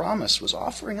received the promise was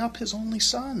offering up his only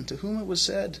son, to whom it was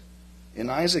said, "In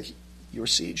Isaac your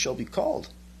seed shall be called."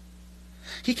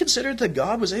 He considered that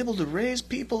God was able to raise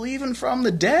people even from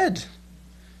the dead,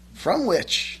 from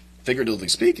which, figuratively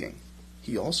speaking,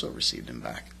 he also received him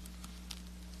back.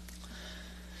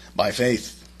 By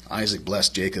faith, Isaac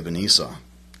blessed Jacob and Esau,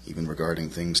 even regarding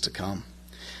things to come.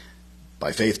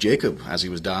 By faith, Jacob, as he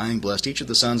was dying, blessed each of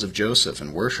the sons of Joseph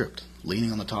and worshipped,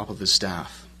 leaning on the top of his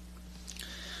staff.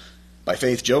 By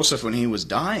faith, Joseph, when he was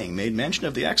dying, made mention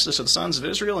of the exodus of the sons of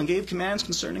Israel and gave commands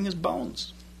concerning his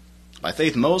bones. By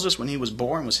faith, Moses, when he was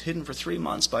born, was hidden for 3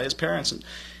 months by his parents,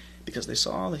 because they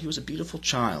saw that he was a beautiful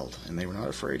child, and they were not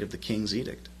afraid of the king's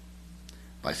edict.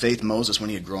 By faith, Moses, when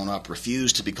he had grown up,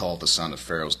 refused to be called the son of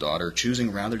Pharaoh's daughter,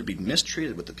 choosing rather to be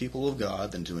mistreated with the people of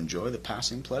God than to enjoy the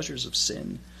passing pleasures of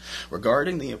sin,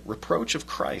 regarding the reproach of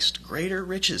Christ greater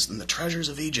riches than the treasures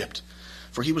of Egypt,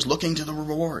 for he was looking to the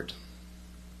reward.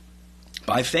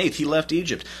 By faith he left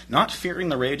Egypt, not fearing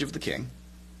the rage of the king,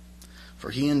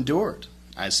 for he endured,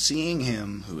 as seeing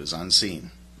him who is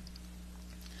unseen.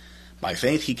 By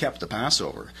faith he kept the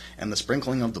Passover and the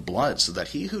sprinkling of the blood, so that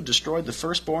he who destroyed the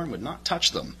firstborn would not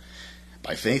touch them.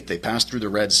 By faith they passed through the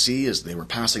Red Sea as they were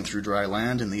passing through dry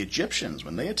land, and the Egyptians,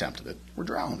 when they attempted it, were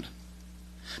drowned.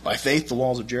 By faith the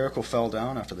walls of Jericho fell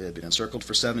down after they had been encircled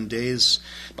for 7 days.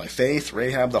 By faith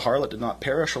Rahab the harlot did not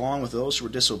perish along with those who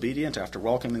were disobedient after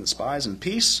welcoming the spies in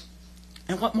peace.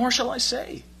 And what more shall I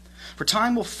say? For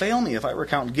time will fail me if I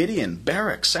recount Gideon,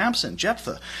 Barak, Samson,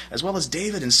 Jephthah, as well as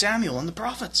David and Samuel and the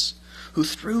prophets, who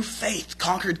through faith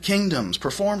conquered kingdoms,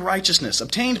 performed righteousness,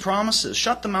 obtained promises,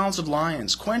 shut the mouths of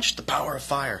lions, quenched the power of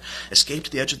fire,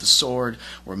 escaped the edge of the sword,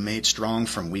 were made strong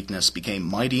from weakness, became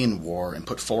mighty in war, and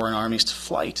put foreign armies to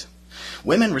flight.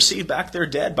 Women received back their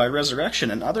dead by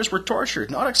resurrection, and others were tortured,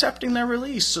 not accepting their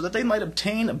release, so that they might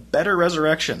obtain a better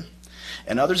resurrection.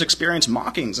 And others experienced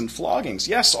mockings and floggings,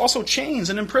 yes, also chains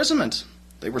and imprisonment.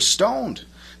 They were stoned,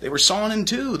 they were sawn in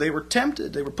two, they were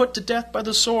tempted, they were put to death by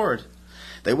the sword.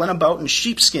 They went about in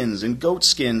sheepskins and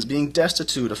goatskins, being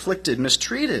destitute, afflicted,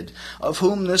 mistreated, of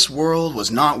whom this world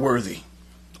was not worthy,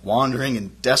 wandering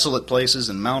in desolate places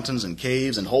and mountains and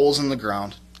caves and holes in the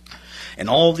ground. And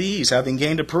all these, having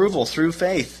gained approval through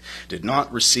faith, did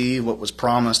not receive what was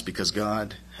promised, because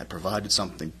God had provided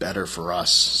something better for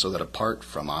us, so that apart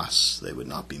from us they would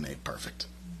not be made perfect.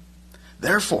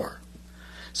 Therefore,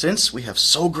 since we have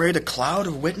so great a cloud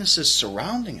of witnesses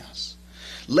surrounding us,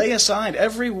 lay aside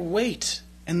every weight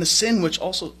and the sin which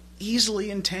also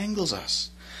easily entangles us.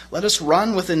 Let us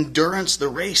run with endurance the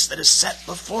race that is set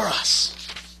before us,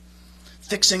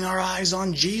 fixing our eyes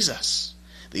on Jesus,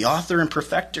 the author and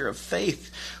perfecter of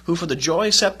faith, who for the joy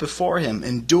set before him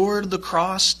endured the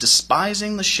cross,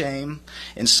 despising the shame,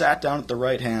 and sat down at the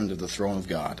right hand of the throne of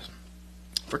God.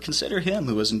 For consider him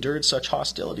who has endured such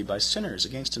hostility by sinners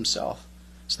against himself,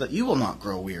 so that you will not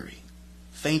grow weary,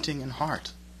 fainting in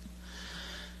heart.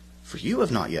 For you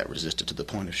have not yet resisted to the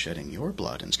point of shedding your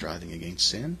blood in striving against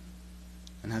sin.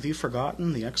 And have you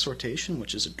forgotten the exhortation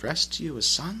which is addressed to you as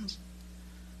sons?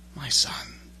 My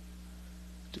son,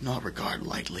 do not regard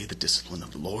lightly the discipline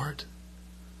of the Lord,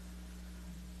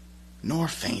 nor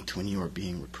faint when you are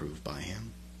being reproved by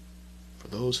him. For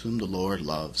those whom the Lord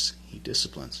loves, he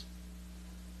disciplines,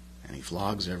 and he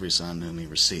flogs every son whom he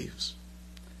receives.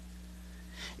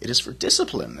 It is for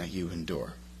discipline that you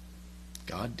endure.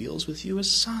 God deals with you as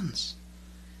sons.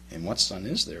 And what son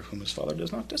is there whom his father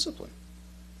does not discipline?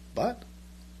 But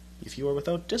if you are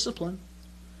without discipline,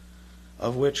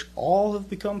 of which all have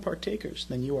become partakers,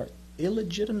 then you are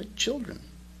illegitimate children,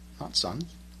 not sons.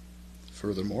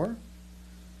 Furthermore,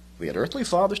 we had earthly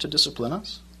fathers to discipline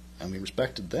us, and we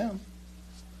respected them.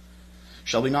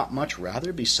 Shall we not much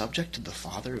rather be subject to the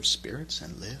Father of spirits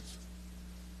and live?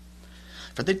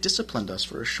 For they disciplined us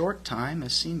for a short time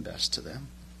as seemed best to them.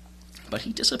 But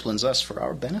he disciplines us for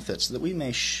our benefit, so that we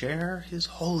may share his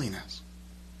holiness.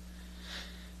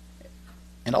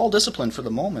 And all discipline for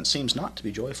the moment seems not to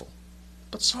be joyful,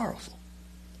 but sorrowful.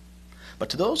 But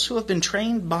to those who have been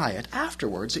trained by it,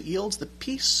 afterwards it yields the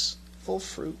peaceful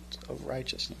fruit of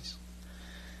righteousness.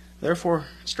 Therefore,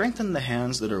 strengthen the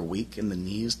hands that are weak and the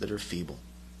knees that are feeble,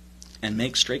 and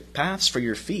make straight paths for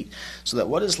your feet, so that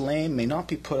what is lame may not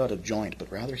be put out of joint,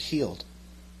 but rather healed.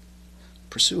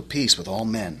 Pursue peace with all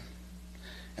men,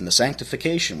 and the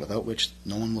sanctification without which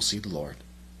no one will see the Lord,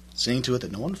 seeing to it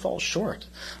that no one falls short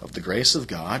of the grace of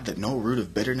God, that no root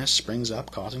of bitterness springs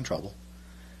up causing trouble,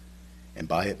 and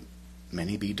by it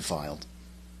many be defiled.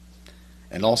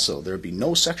 And also there be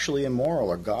no sexually immoral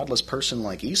or godless person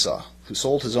like Esau, who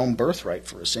sold his own birthright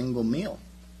for a single meal.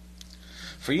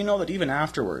 For you know that even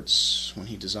afterwards, when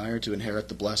he desired to inherit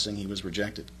the blessing, he was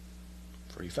rejected.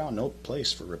 For he found no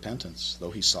place for repentance,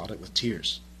 though he sought it with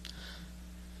tears.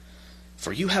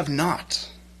 For you have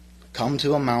not come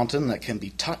to a mountain that can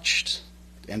be touched,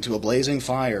 and to a blazing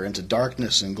fire, and to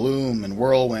darkness and gloom and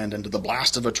whirlwind, and to the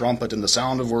blast of a trumpet and the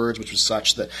sound of words, which was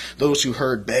such that those who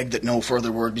heard begged that no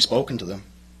further word be spoken to them.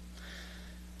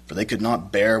 For they could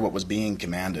not bear what was being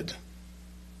commanded.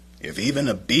 If even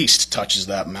a beast touches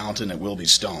that mountain, it will be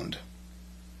stoned.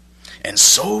 And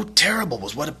so terrible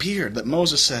was what appeared that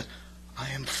Moses said, I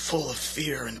am full of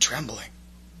fear and trembling.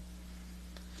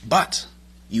 But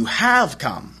you have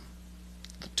come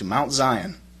to Mount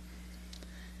Zion,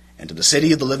 and to the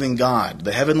city of the living God,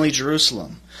 the heavenly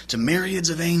Jerusalem, to myriads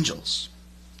of angels,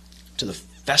 to the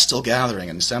festal gathering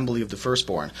and assembly of the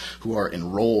firstborn who are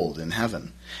enrolled in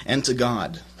heaven, and to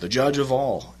God, the judge of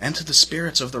all, and to the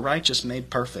spirits of the righteous made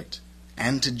perfect,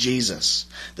 and to Jesus,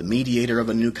 the mediator of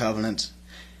a new covenant,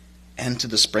 and to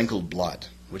the sprinkled blood,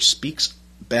 which speaks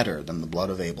better than the blood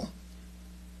of Abel.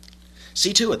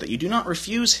 See to it that you do not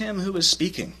refuse him who is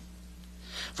speaking.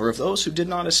 For if those who did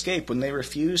not escape when they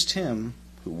refused him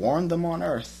who warned them on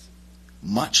earth,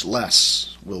 much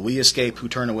less will we escape who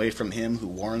turn away from him who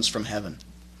warns from heaven.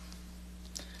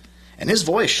 And his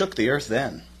voice shook the earth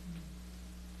then.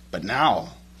 But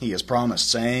now he has promised,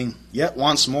 saying, Yet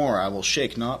once more I will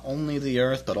shake not only the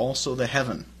earth, but also the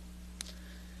heaven.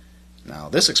 Now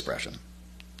this expression,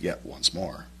 yet once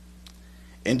more,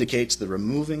 indicates the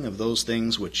removing of those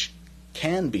things which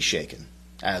can be shaken,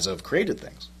 as of created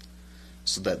things,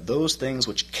 so that those things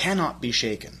which cannot be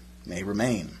shaken may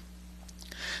remain.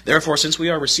 Therefore, since we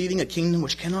are receiving a kingdom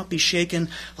which cannot be shaken,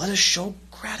 let us show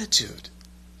gratitude,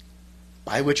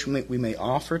 by which we may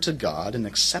offer to God an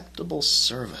acceptable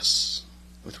service,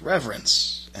 with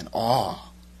reverence and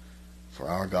awe, for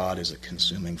our God is a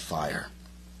consuming fire.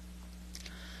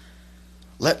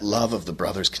 Let love of the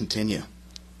brothers continue.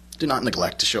 Do not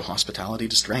neglect to show hospitality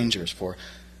to strangers, for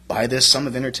by this some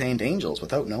have entertained angels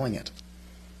without knowing it.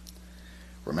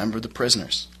 Remember the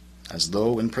prisoners, as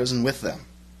though in prison with them,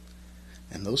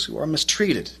 and those who are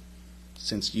mistreated,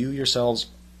 since you yourselves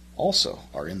also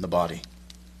are in the body.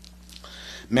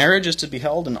 Marriage is to be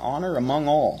held in honor among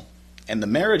all, and the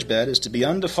marriage bed is to be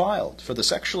undefiled, for the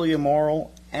sexually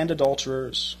immoral and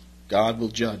adulterers God will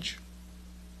judge.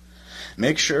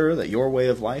 Make sure that your way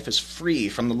of life is free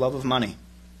from the love of money,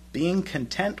 being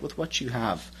content with what you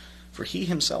have, for he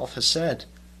himself has said,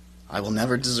 I will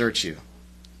never desert you,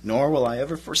 nor will I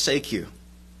ever forsake you,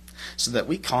 so that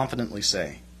we confidently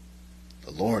say,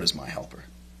 The Lord is my helper.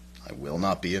 I will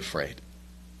not be afraid.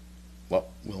 What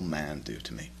will man do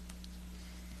to me?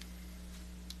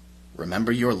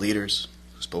 Remember your leaders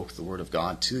who spoke the word of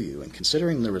God to you, and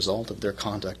considering the result of their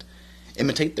conduct,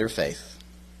 imitate their faith.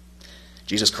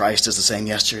 Jesus Christ is the same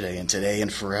yesterday and today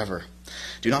and forever.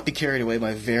 Do not be carried away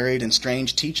by varied and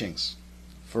strange teachings,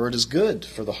 for it is good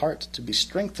for the heart to be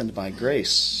strengthened by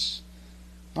grace,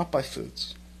 not by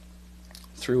foods,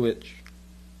 through which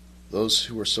those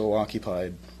who were so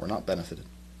occupied were not benefited.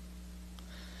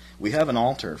 We have an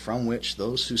altar from which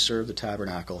those who serve the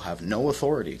tabernacle have no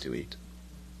authority to eat.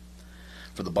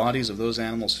 For the bodies of those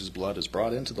animals whose blood is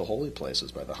brought into the holy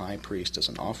places by the high priest as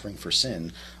an offering for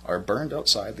sin are burned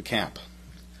outside the camp.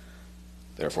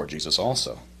 Therefore Jesus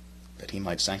also, that he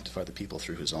might sanctify the people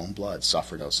through his own blood,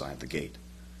 suffered outside the gate.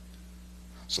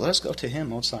 So let us go to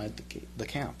him outside the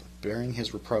camp, bearing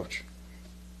his reproach.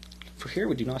 For here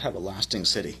we do not have a lasting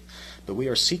city, but we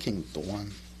are seeking the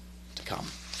one to come.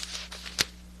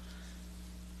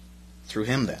 Through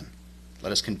him, then,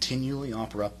 let us continually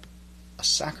offer up a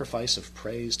sacrifice of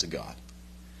praise to God.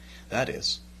 That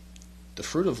is, the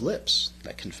fruit of lips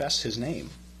that confess his name.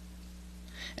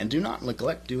 And do not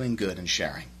neglect doing good and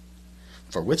sharing,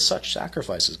 for with such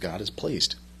sacrifices God is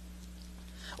pleased.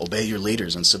 Obey your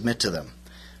leaders and submit to them,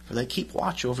 for they keep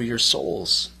watch over your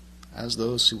souls as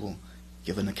those who will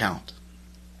give an account,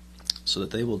 so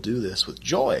that they will do this with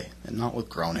joy and not with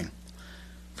groaning,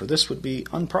 for this would be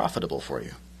unprofitable for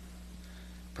you.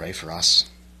 Pray for us,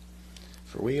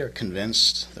 for we are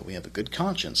convinced that we have a good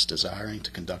conscience, desiring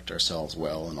to conduct ourselves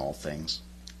well in all things.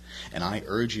 And I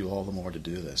urge you all the more to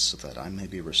do this, so that I may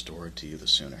be restored to you the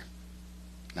sooner.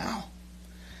 Now,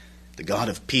 the God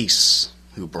of peace,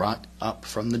 who brought up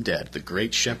from the dead the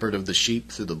great shepherd of the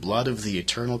sheep through the blood of the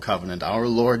eternal covenant, our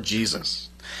Lord Jesus,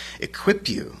 equip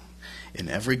you in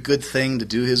every good thing to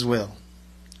do his will,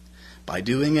 by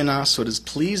doing in us what is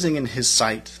pleasing in his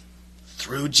sight,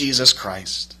 through Jesus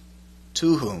Christ,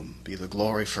 to whom be the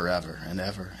glory forever and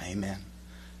ever. Amen.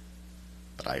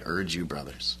 But I urge you,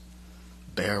 brothers,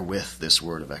 bear with this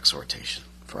word of exhortation,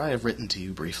 for I have written to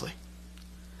you briefly.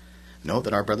 Note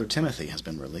that our brother Timothy has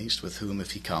been released, with whom,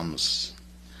 if he comes,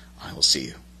 I will see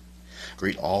you.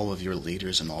 Greet all of your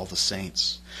leaders and all the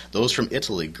saints. Those from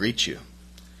Italy greet you.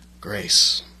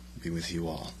 Grace be with you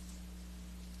all.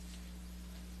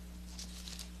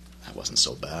 That wasn't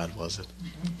so bad, was it?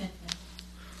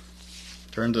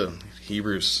 Turn to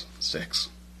Hebrews 6.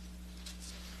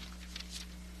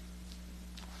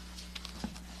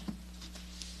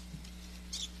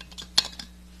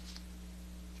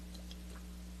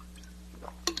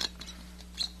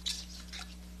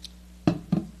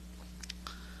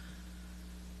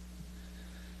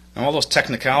 And all those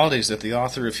technicalities that the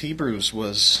author of Hebrews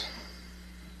was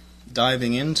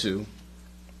diving into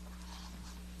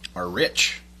are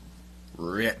rich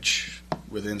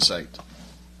with insight.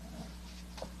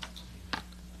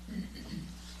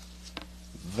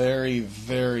 Very,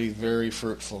 very, very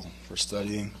fruitful for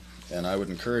studying. And I would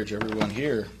encourage everyone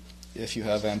here, if you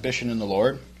have ambition in the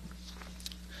Lord,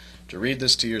 to read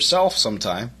this to yourself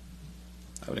sometime.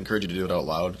 I would encourage you to do it out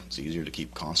loud. It's easier to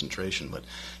keep concentration, but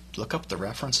look up the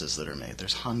references that are made.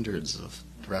 There's hundreds of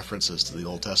references to the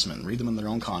Old Testament, and read them in their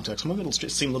own context. Some of it will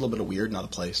just seem a little bit weird and out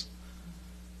of place,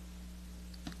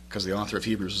 because the author of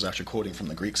Hebrews was actually quoting from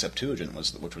the Greek Septuagint,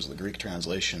 which was the Greek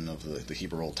translation of the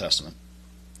Hebrew Old Testament.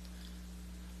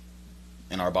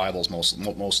 In our Bibles, most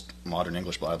modern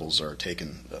English Bibles are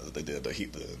taken, the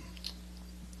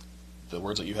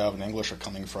words that you have in English are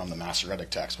coming from the Masoretic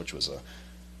text, which was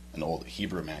an old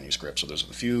Hebrew manuscript. So there's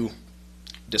a few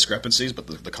discrepancies, but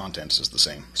the content is the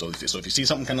same. So if you see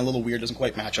something kind of a little weird, doesn't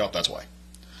quite match up, that's why.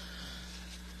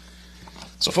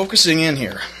 So focusing in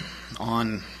here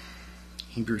on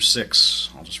Hebrews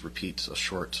 6, I'll just repeat a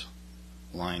short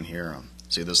line here.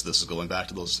 See, this is going back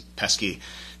to those pesky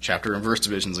chapter and verse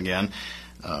divisions again.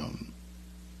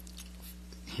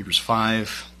 Hebrews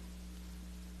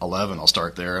 5:11, I'll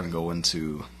start there and go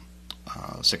into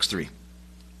 6:3.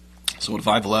 So at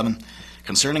 5:11,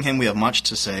 concerning him we have much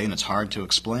to say, and it's hard to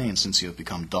explain, since you have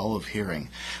become dull of hearing.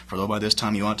 For though by this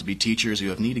time you ought to be teachers, you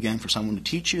have need again for someone to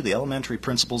teach you the elementary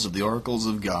principles of the oracles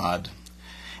of God.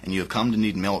 And you have come to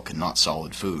need milk and not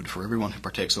solid food. For everyone who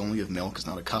partakes only of milk is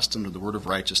not accustomed to the word of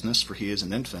righteousness, for he is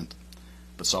an infant.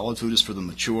 But solid food is for the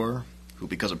mature, who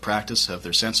because of practice have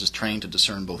their senses trained to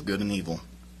discern both good and evil.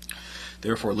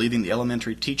 Therefore, leaving the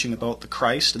elementary teaching about the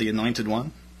Christ, the Anointed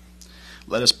One,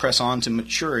 let us press on to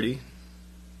maturity,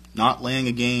 not laying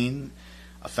again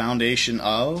a foundation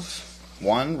of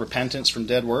 1. Repentance from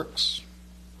dead works,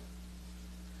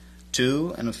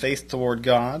 2. And of faith toward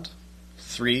God,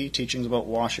 3. Teachings about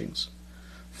washings,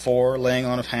 4. Laying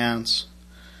on of hands,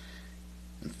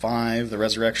 and 5. The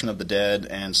resurrection of the dead,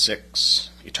 and 6.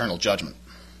 Eternal judgment.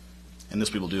 And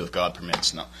this we will do if God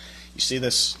permits. Now, you see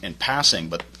this in passing,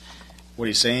 but what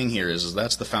he's saying here is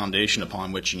that's the foundation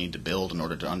upon which you need to build in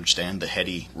order to understand the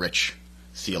heady, rich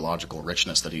theological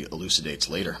richness that he elucidates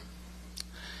later.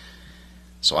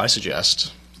 So I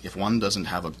suggest, if one doesn't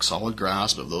have a solid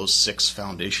grasp of those 6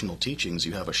 foundational teachings,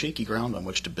 you have a shaky ground on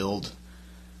which to build,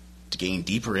 to gain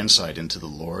deeper insight into the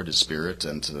Lord, His Spirit,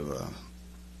 and to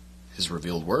His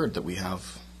revealed Word that we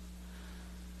have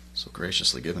so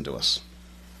graciously given to us.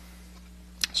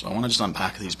 So I want to just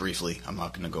unpack these briefly. I'm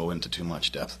not going to go into too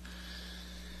much depth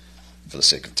for the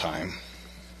sake of time.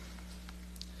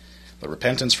 But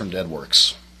repentance from dead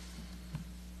works.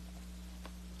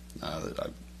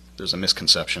 There's a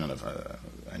misconception, and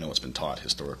I know it's been taught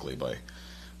historically by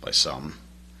some,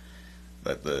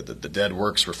 that the dead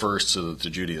works refers to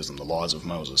Judaism, the laws of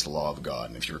Moses, the law of God.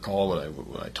 And if you recall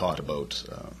what I taught about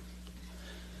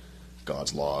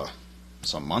God's law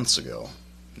some months ago,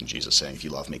 and Jesus saying, if you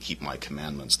love me, keep my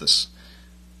commandments, this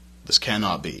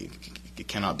cannot be. It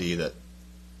cannot be that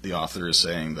the author is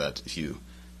saying that if you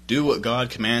do what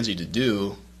God commands you to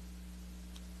do,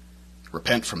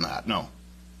 repent from that. No.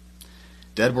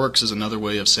 Dead works is another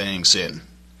way of saying sin.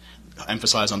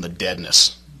 Emphasize on the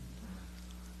deadness.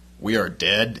 We are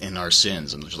dead in our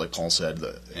sins, and just like Paul said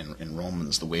in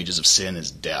Romans, the wages of sin is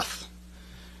death.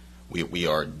 We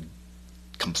are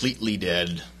completely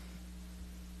dead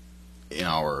in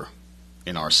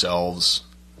ourselves,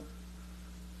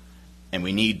 and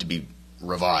we need to be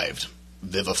revived,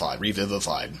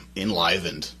 revivified,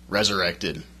 enlivened,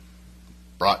 resurrected,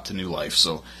 brought to new life.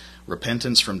 So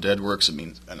repentance from dead works, it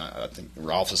means, and I think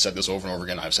Ralph has said this over and over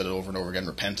again, I've said it over and over again,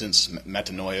 repentance,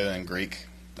 metanoia in Greek,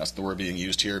 that's the word being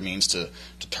used here, means to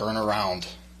turn around,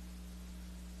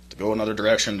 to go another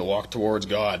direction, to walk towards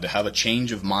God, to have a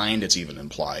change of mind, it's even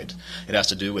implied. It has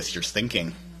to do with your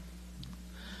thinking.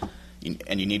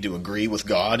 And you need to agree with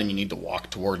God, and you need to walk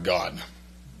toward God.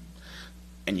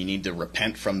 And you need to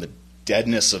repent from the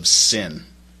deadness of sin.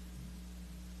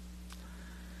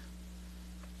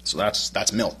 So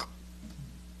that's milk.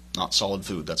 Not solid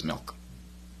food, that's milk.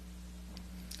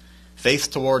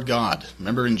 Faith toward God.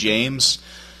 Remember in James,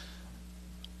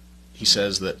 he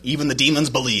says that even the demons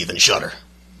believe and shudder.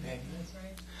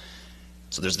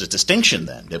 So there's this distinction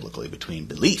then, biblically, between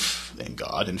belief in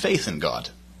God and faith in God.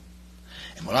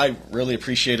 And what I really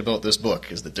appreciate about this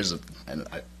book is that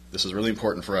this is really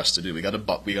important for us to do. We got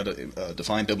to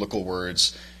define biblical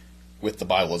words with the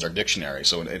Bible as our dictionary.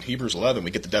 So in Hebrews 11,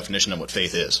 we get the definition of what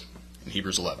faith is. In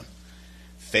Hebrews 11,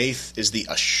 faith is the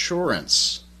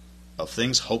assurance of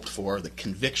things hoped for, the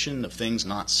conviction of things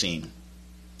not seen.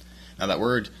 Now that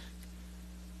word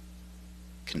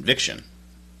conviction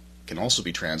can also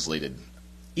be translated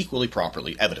equally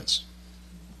properly evidence.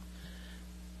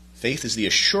 Faith is the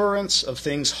assurance of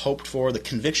things hoped for, the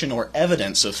conviction or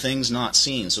evidence of things not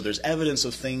seen. So there's evidence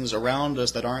of things around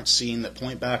us that aren't seen that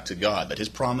point back to God, that His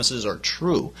promises are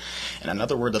true. And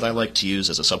another word that I like to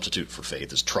use as a substitute for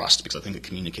faith is trust, because I think it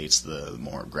communicates the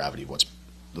more gravity of what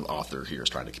the author here is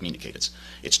trying to communicate.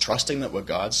 It's trusting that what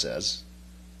God says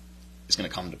is going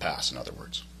to come to pass, in other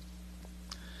words.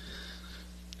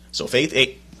 So faith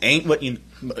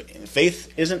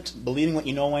isn't believing what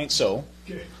you know ain't so.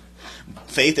 Okay.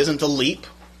 Faith isn't a leap.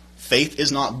 Faith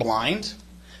is not blind.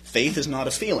 Faith is not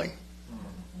a feeling.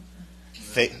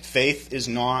 Faith is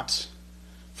not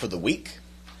for the weak.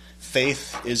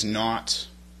 Faith is not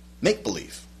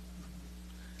make-believe.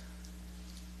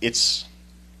 It's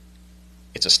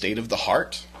a state of the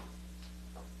heart.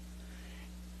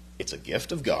 It's a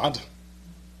gift of God.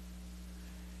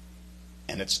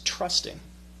 And it's trusting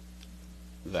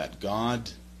that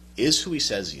God is who He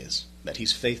says He is, that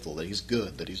He's faithful, that He's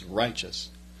good, that He's righteous,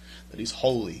 that He's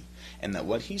holy, and that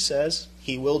what He says,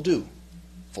 He will do.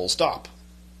 Full stop.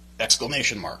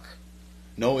 Exclamation mark.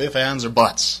 No ifs, ands, or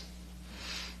buts.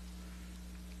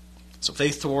 So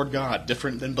faith toward God,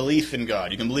 different than belief in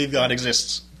God. You can believe God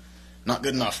exists. Not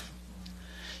good enough.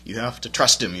 You have to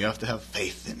trust Him. You have to have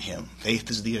faith in Him.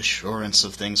 Faith is the assurance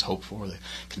of things hoped for, the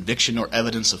conviction or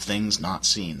evidence of things not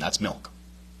seen. That's milk.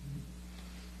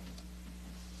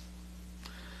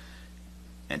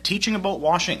 And teaching about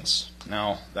washings.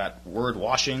 Now, that word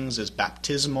washings is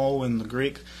baptismo in the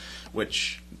Greek,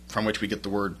 from which we get the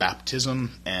word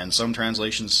baptism, and some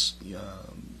translations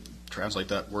translate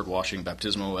that word washing,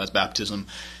 baptismo, as baptism.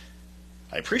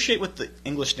 I appreciate what the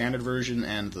English Standard Version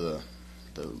and the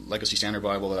Legacy Standard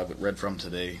Bible that I've read from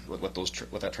today, what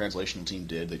that translation team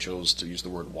did. They chose to use the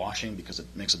word washing because it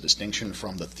makes a distinction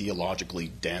from the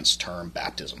theologically dense term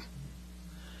baptism.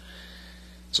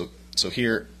 So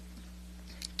here,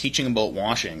 teaching about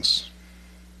washings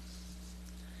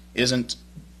isn't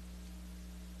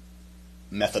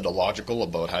methodological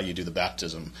about how you do the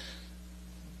baptism.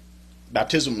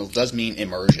 Baptism does mean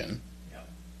immersion.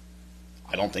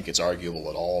 I don't think it's arguable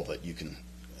at all that you can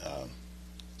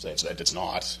say it's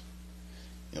not.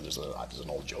 There's an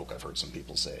old joke I've heard some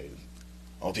people say.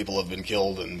 Oh, people have been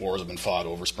killed and wars have been fought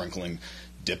over sprinkling,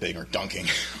 dipping, or dunking.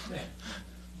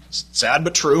 Sad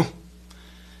but true.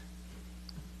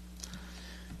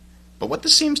 But what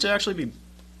this seems to actually be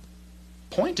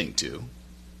pointing to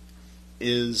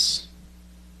is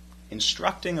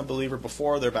instructing a believer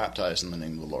before they're baptized in the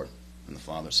name of the Lord, and the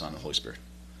Father, Son, and Holy Spirit.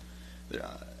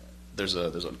 There's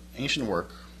an ancient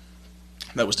work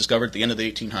that was discovered at the end of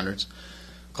the 1800s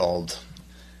called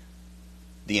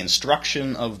The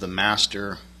Instruction of the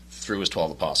Master Through His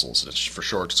 12 Apostles. For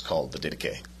short, it's called the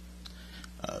Didache.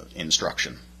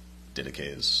 Instruction.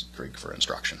 Didache is Greek for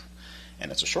instruction.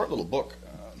 And it's a short little book.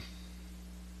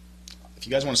 If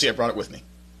you guys want to see it, I brought it with me.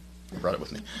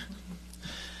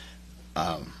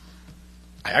 I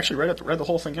actually read the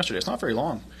whole thing yesterday. It's not very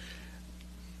long.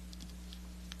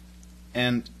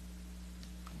 And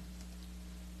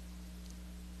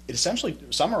it essentially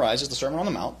summarizes the Sermon on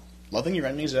the Mount: loving your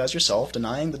enemies as yourself,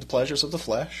 denying the pleasures of the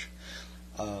flesh,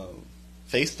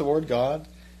 faith toward God,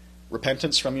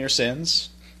 repentance from your sins,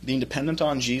 being dependent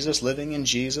on Jesus, living in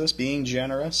Jesus, being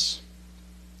generous.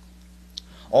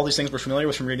 All these things we're familiar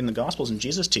with from reading the Gospels and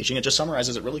Jesus' teaching. It just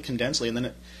summarizes it really condensely, and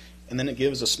then it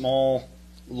gives a small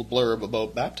little blurb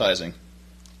about baptizing.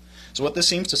 So what this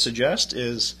seems to suggest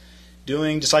is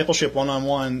doing discipleship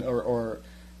one-on-one, or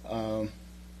the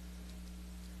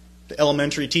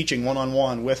elementary teaching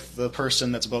one-on-one with the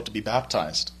person that's about to be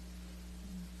baptized.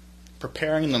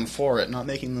 Preparing them for it, not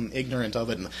making them ignorant of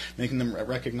it, and making them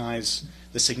recognize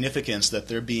the significance that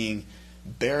they're being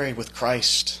buried with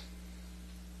Christ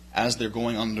as they're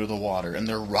going under the water, and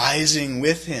they're rising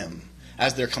with Him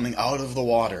as they're coming out of the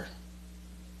water.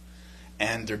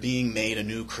 and they're being made a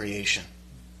new creation.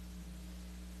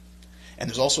 And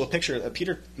there's also a picture,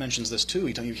 Peter mentions this too,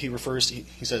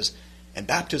 he says, and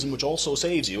baptism which also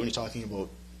saves you, and he's talking about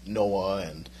Noah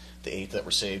and the 8 that were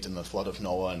saved in the flood of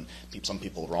Noah, and some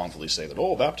people wrongfully say that,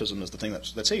 oh, baptism is the thing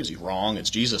that saves you. Wrong,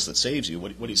 it's Jesus that saves you.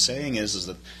 What he's saying is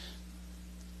that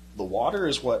the water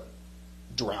is what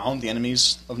drowned the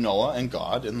enemies of Noah and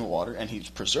God in the water, and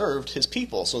he's preserved his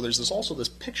people. So there's also this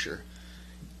picture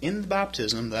in the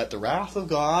baptism that the wrath of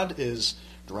God is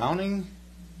drowning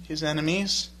his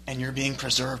enemies, and you're being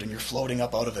preserved, and you're floating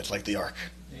up out of it like the ark.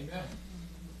 Amen.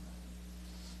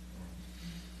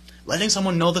 Letting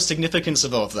someone know the significance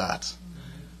of that.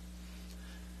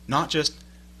 Not just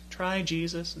try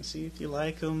Jesus and see if you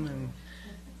like him, and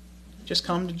just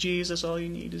come to Jesus, all you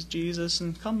need is Jesus,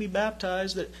 and come be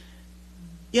baptized.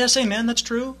 Yes, amen, that's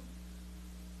true.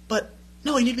 But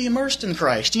no, you need to be immersed in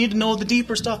Christ. You need to know the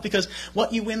deeper stuff, because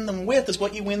what you win them with is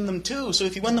what you win them to. So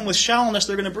if you win them with shallowness,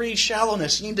 they're going to breed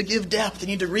shallowness. You need to give depth. You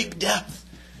need to reap depth.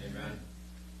 Amen.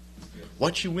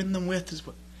 What you win them with is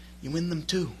what you win them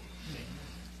to.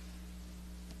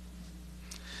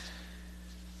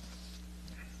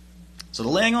 So the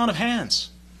laying on of hands.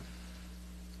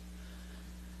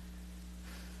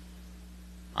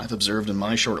 I've observed in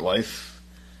my short life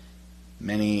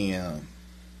many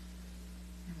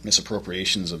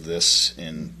misappropriations of this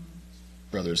in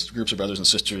groups of brothers and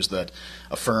sisters that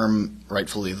affirm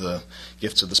rightfully the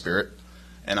gifts of the Spirit,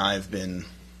 and I've been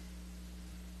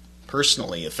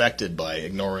personally affected by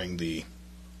ignoring the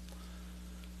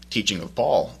teaching of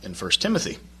Paul in 1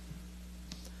 Timothy.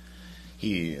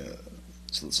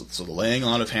 So the laying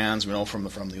on of hands, we know from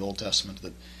the Old Testament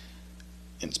that,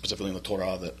 and specifically in the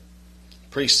Torah, that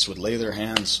priests would lay their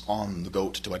hands on the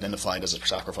goat to identify it as a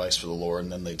sacrifice for the Lord,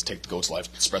 and then they'd take the goat's life,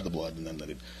 spread the blood, and then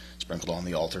they'd sprinkle it on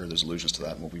the altar. There's allusions to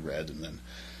that in what we read. And then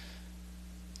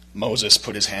Moses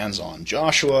put his hands on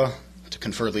Joshua to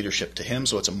confer leadership to him.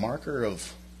 So it's a marker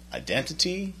of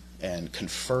identity and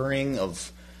conferring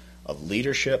of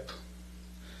leadership.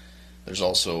 There's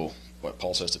also what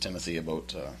Paul says to Timothy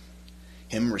about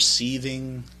him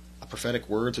receiving a prophetic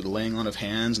word through the laying on of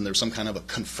hands, and there's some kind of a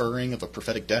conferring of a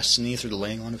prophetic destiny through the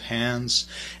laying on of hands.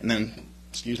 And then,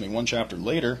 one chapter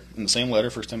later, in the same letter,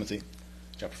 1 Timothy,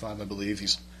 chapter 5, I believe,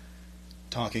 he's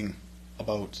talking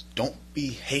about don't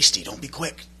be hasty, don't be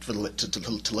quick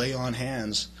to lay on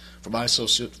hands, for by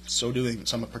so doing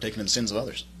some have partaken in the sins of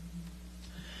others.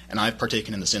 And I've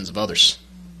partaken in the sins of others.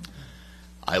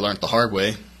 I learned the hard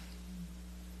way,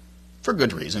 for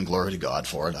good reason, glory to God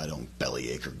for it. I don't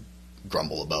bellyache or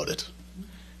grumble about it.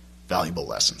 Valuable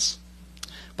lessons.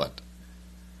 But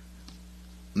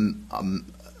an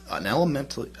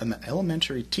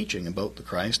elementary teaching about the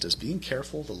Christ is being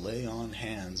careful to lay on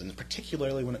hands, and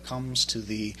particularly when it comes to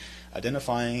the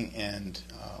identifying and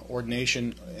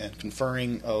ordination and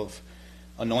conferring of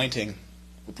anointing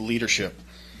with leadership.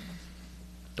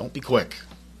 Don't be quick.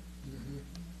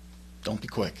 Don't be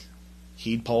quick.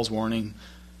 Heed Paul's warning.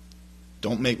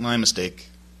 Don't make my mistake.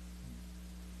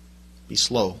 Be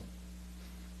slow,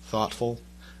 thoughtful,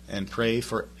 and pray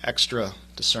for extra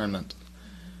discernment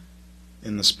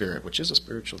in the Spirit, which is a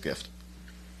spiritual gift.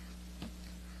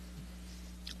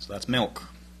 So that's milk.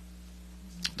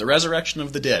 The resurrection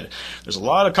of the dead. There's a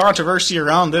lot of controversy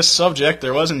around this subject.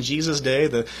 There was in Jesus' day.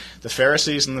 The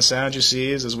Pharisees and the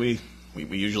Sadducees, as we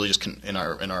usually just in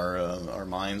our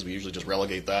minds, we usually just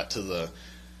relegate that to the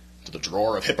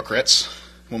drawer of hypocrites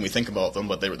when we think about them,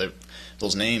 but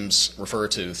those names refer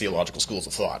to theological schools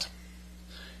of thought,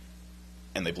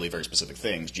 and they believe very specific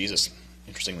things. Jesus,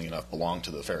 interestingly enough, belonged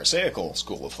to the Pharisaical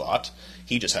school of thought.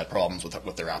 He just had problems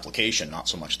with their application, not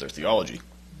so much their theology,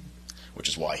 which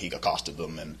is why he accosted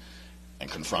them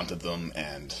and confronted them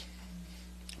and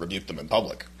rebuked them in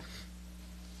public.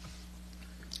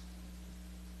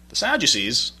 The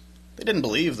Sadducees, they didn't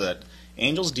believe that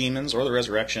angels, demons, or the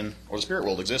resurrection, or the spirit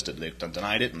world existed. They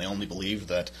denied it, and they only believed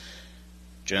that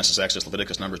Genesis, Exodus,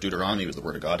 Leviticus, Numbers, Deuteronomy was the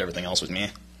Word of God. Everything else was meh.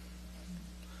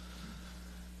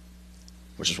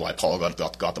 Which is why Paul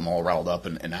got them all riled up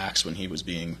in Acts when he was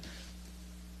being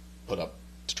put up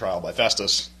to trial by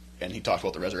Festus, and he talked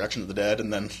about the resurrection of the dead,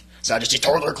 and then Sadducees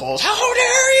tore their clothes. How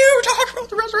dare you talk about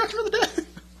the resurrection of the dead?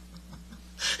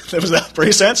 That was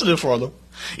pretty sensitive for them.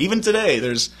 Even today,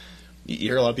 you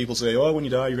hear a lot of people say, oh, when you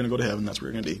die, you're going to go to heaven. That's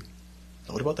where you're going to be.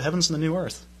 But what about the heavens and the new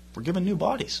earth? We're given new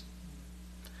bodies.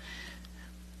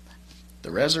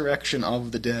 The resurrection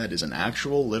of the dead is an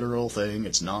actual, literal thing.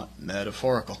 It's not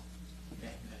metaphorical.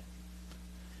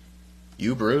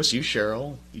 You, Bruce, you,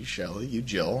 Cheryl, you, Shelley, you,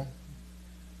 Jill,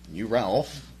 you,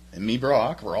 Ralph, and me,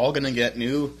 Brock, we're all going to get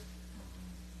new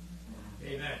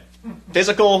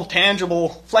physical, tangible,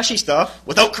 fleshy stuff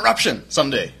without corruption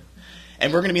someday.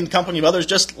 And we're going to be in the company of others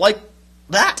just like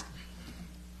that.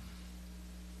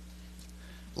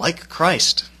 Like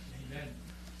Christ. Amen.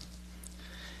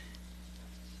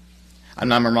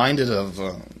 And I'm reminded of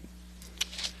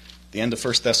the end of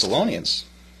 1 Thessalonians.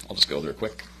 I'll just go there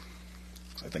quick,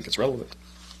 because I think it's relevant.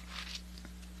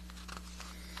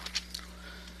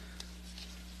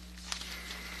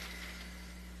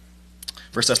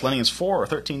 First Thessalonians 4,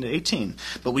 13 to 18.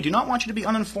 But we do not want you to be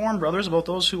uninformed, brothers, about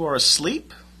those who are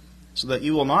asleep, so that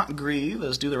you will not grieve,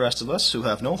 as do the rest of us, who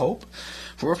have no hope.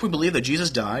 For if we believe that Jesus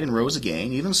died and rose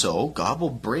again, even so, God will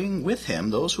bring with him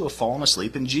those who have fallen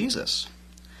asleep in Jesus.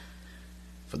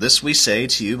 For this we say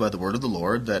to you by the word of the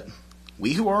Lord, that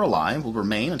we who are alive will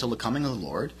remain until the coming of the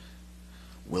Lord,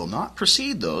 will not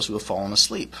precede those who have fallen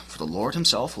asleep. For the Lord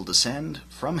himself will descend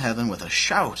from heaven with a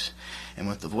shout, and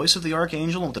with the voice of the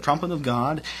archangel, and with the trumpet of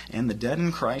God, and the dead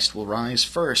in Christ will rise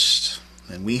first.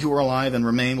 And we who are alive and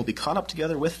remain will be caught up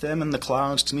together with them in the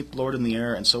clouds to meet the Lord in the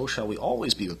air, and so shall we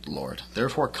always be with the Lord.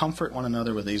 Therefore comfort one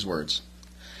another with these words.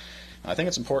 I think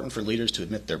it's important for leaders to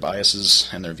admit their biases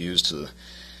and their views to the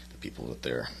people that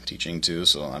they're teaching to,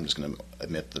 so I'm just going to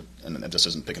admit that, and this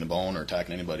isn't picking a bone or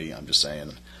attacking anybody, I'm just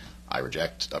saying I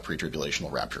reject a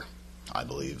pre-tribulational rapture. I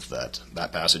believe that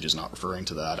that passage is not referring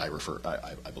to that. I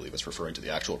believe it's referring to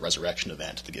the actual resurrection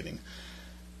event, the giving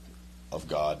of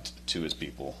God to his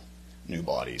people new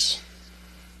bodies.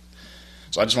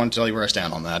 So I just want to tell you where I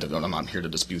stand on that. I'm not here to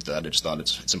dispute that. I just thought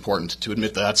it's important to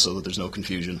admit that so that there's no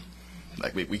confusion.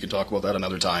 Like we can talk about that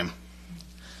another time.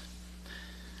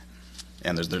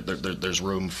 And there's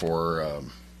room for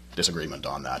disagreement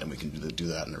on that, and we can do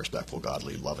that in a respectful,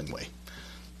 godly, loving way.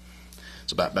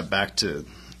 So back to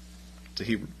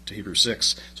Hebrews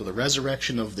 6. So the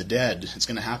resurrection of the dead, it's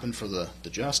going to happen for the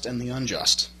just and the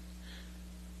unjust.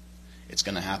 It's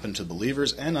going to happen to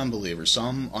believers and unbelievers,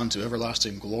 some unto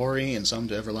everlasting glory and some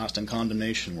to everlasting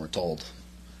condemnation, we're told.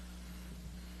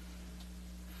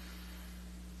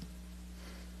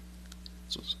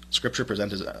 So Scripture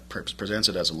presents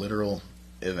it as a literal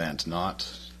event, not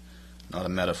a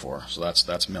metaphor. So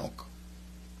that's milk.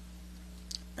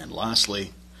 And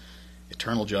lastly,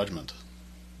 eternal judgment.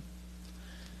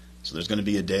 So there's going to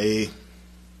be a day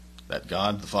that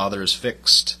God the Father has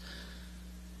fixed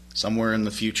somewhere in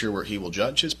the future where he will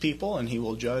judge his people and he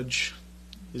will judge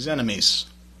his enemies.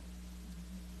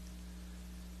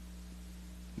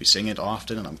 We sing it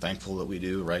often, and I'm thankful that we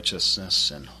do. Righteousness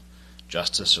and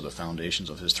justice are the foundations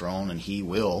of his throne, and he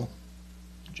will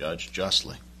judge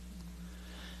justly.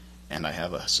 And I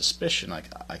have a suspicion,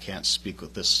 I can't speak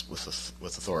with this with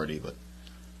authority, but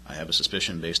I have a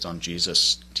suspicion based on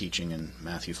Jesus' teaching in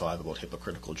Matthew 5 about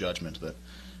hypocritical judgment, that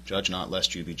judge not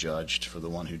lest you be judged, for the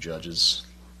one who judges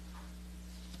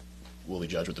will be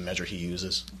judged with the measure he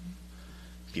uses.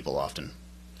 People often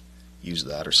use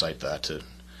that or cite that to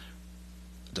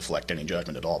deflect any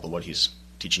judgment at all, but what he's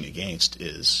teaching against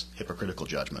is hypocritical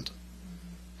judgment.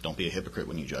 Don't be a hypocrite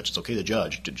when you judge. It's okay to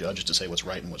judge. To judge is to say what's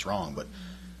right and what's wrong, but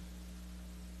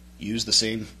use the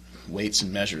same weights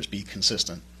and measures. Be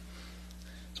consistent.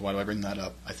 So why do I bring that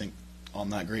up? I think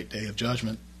on that great day of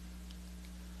judgment,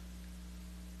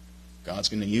 God's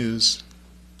going to use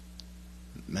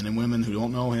men and women who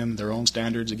don't know him, their own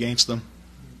standards against them.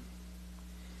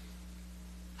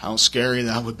 How scary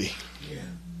that would be. Yeah.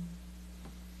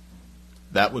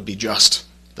 That would be just.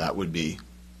 That would be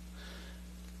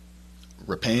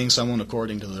repaying someone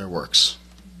according to their works.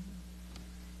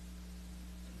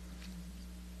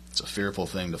 It's a fearful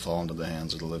thing to fall into the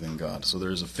hands of the living God. So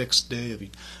there's a fixed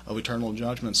day of eternal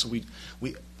judgment. So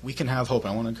we can have hope.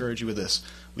 I want to encourage you with this.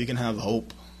 We can have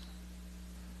hope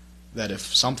that if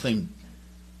something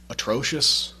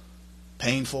atrocious,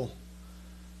 painful,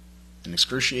 and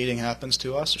excruciating happens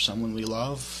to us or someone we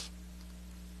love,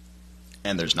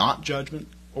 and there's not judgment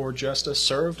or justice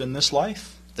served in this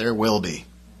life, there will be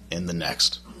in the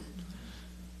next.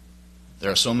 There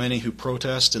are so many who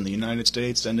protest in the United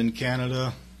States and in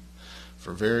Canada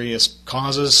for various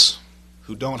causes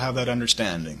who don't have that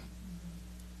understanding.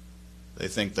 They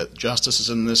think that justice is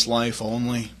in this life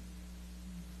only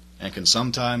and can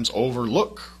sometimes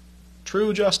overlook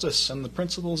true justice and the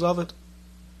principles of it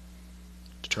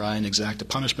to try and exact a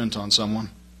punishment on someone,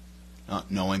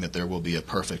 not knowing that there will be a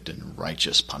perfect and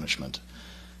righteous punishment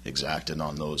exacted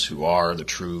on those who are the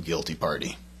true guilty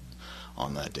party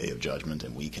on that day of judgment,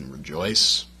 and we can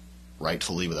rejoice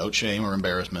rightfully without shame or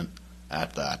embarrassment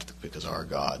at that, because our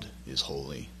God is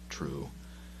holy, true,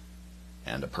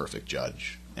 and a perfect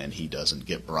judge, and he doesn't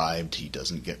get bribed, he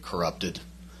doesn't get corrupted,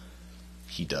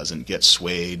 he doesn't get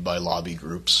swayed by lobby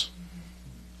groups.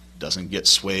 doesn't get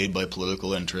swayed by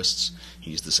political interests.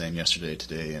 He's the same yesterday,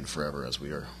 today, and forever, as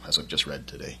I've just read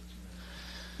today.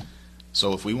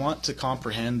 So if we want to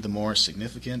comprehend the more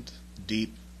significant,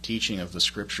 deep teaching of the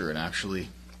Scripture and actually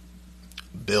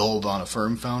build on a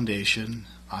firm foundation,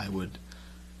 I would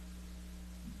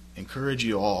encourage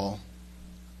you all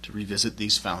to revisit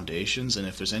these foundations, and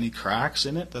if there's any cracks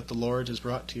in it that the Lord has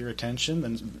brought to your attention,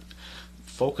 then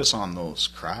focus on those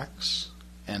cracks,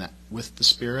 and with the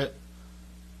Spirit,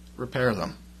 repair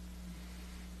them.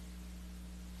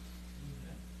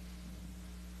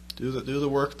 Do the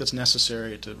work that's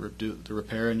necessary to do the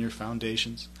repair in your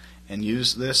foundations, and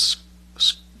use this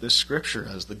Scripture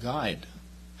as the guide.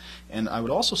 And I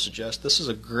would also suggest this is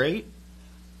a great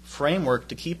framework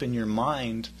to keep in your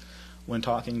mind when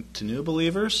talking to new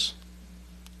believers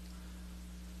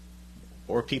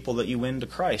or people that you win to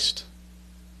Christ.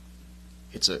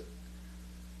 It's a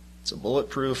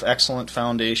bulletproof, excellent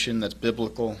foundation that's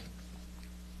biblical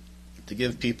to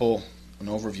give people an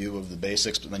overview of the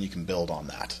basics, but then you can build on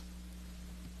that.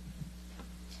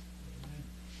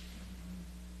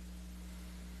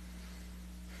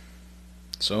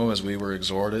 So, as we were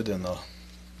exhorted at the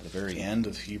very end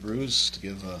of Hebrews to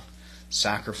give a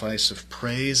sacrifice of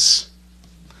praise,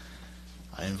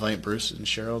 I invite Bruce and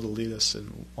Cheryl to lead us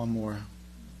in one more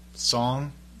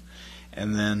song,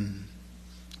 and then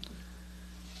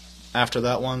after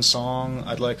that one song,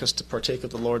 I'd like us to partake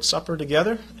of the Lord's Supper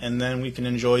together, and then we can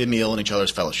enjoy a meal in each other's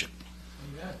fellowship.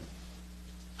 Amen.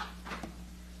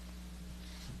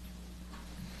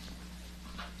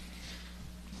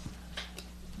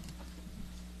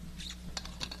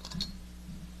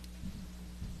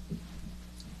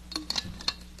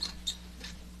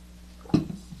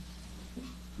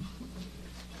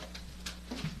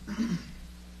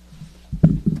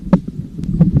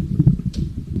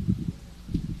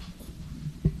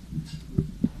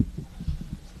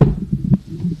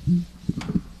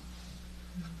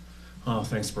 Oh,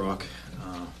 thanks, Brock.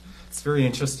 It's very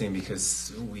interesting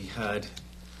because we had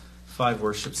 5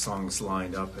 worship songs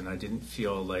lined up, and I didn't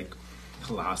feel like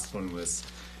the last one was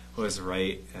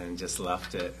right, and just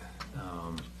left it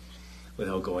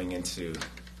without going into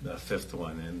the 5th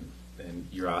one. And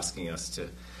you're asking us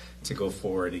to go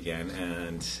forward again,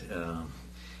 and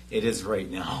it is right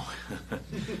now.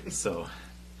 So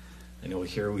I know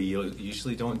here we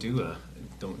usually don't do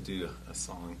a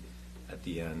song at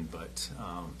the end, but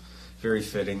very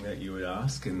fitting that you would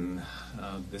ask, and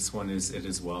this one is it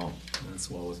as well. And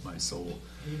it's well with my soul.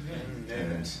 Amen.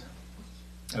 And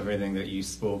everything that you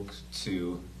spoke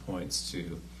to points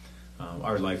to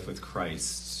our life with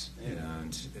Christ. Amen.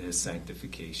 And His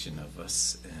sanctification of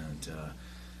us,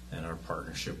 and our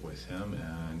partnership with Him.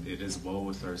 And it is well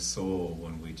with our soul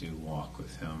when we do walk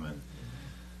with Him,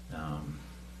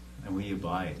 and we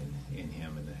abide in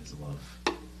Him and His love.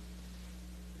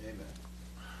 Amen.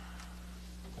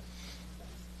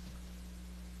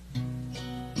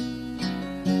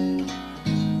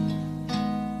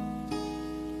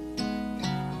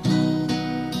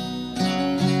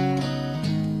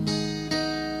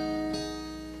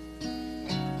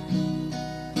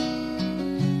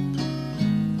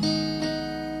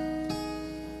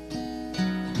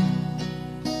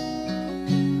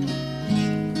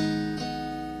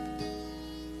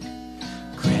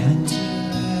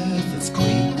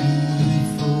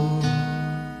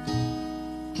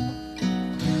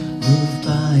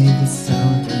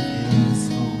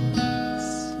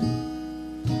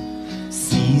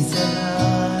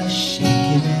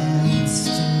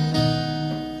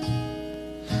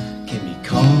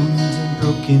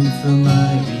 From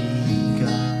my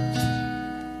regard,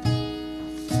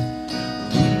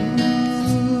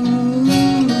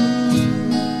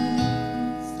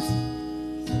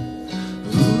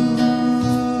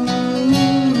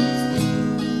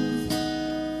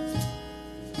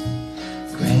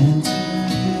 grant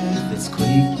earth that's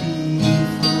quake before,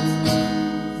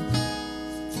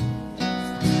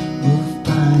 moved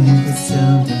by the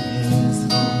sound of His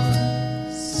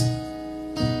voice,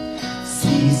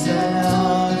 seas that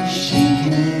are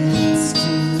shaken and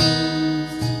still,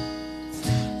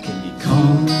 can be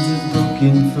calmed and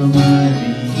broken from my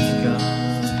regard.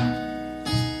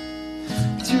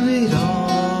 Through it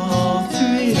all,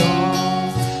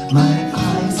 my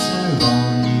eyes are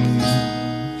on you.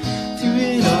 Through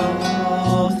it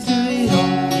all,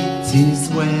 it is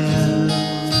well.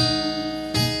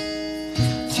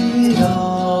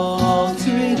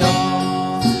 Through it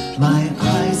all, my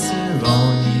eyes are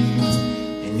on you,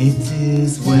 and it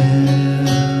is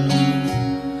well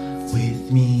with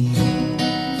me.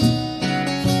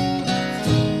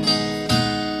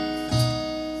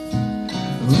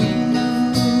 Ooh.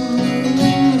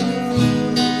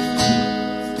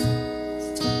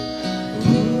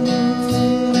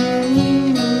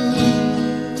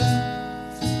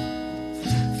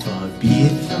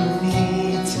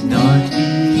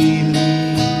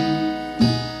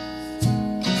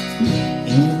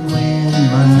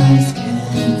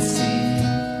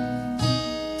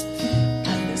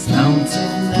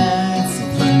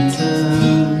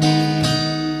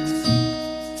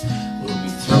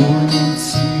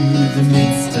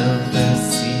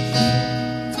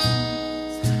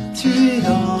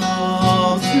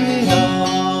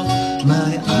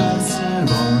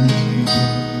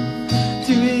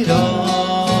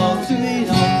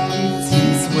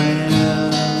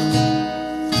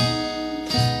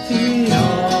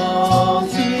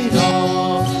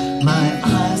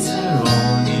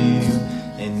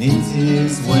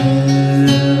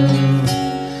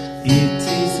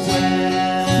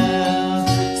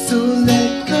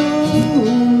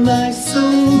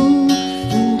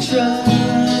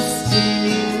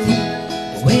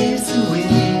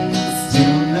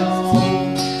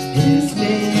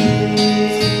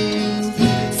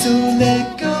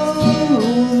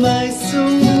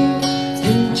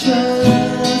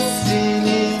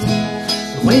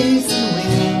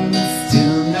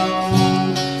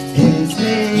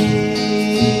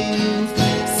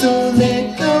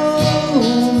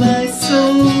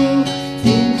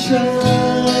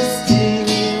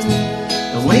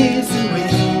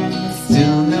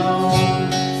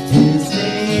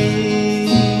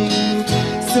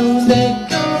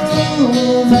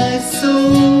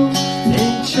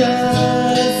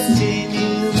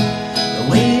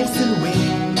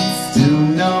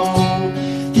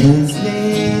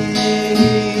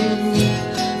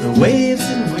 waves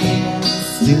and winds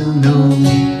still know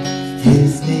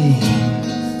his name.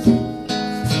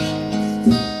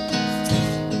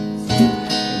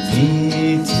 And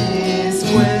it is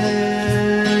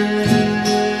well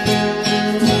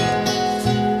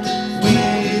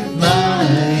with my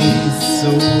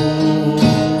soul.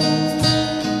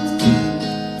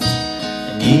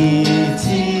 And it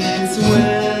is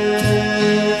well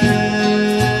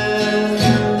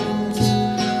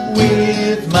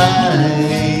with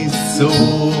my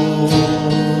soul.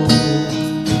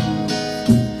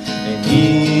 And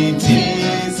it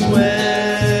is well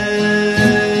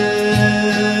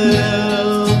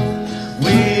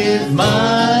with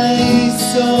my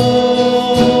soul.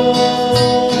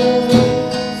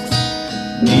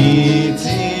 It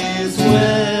is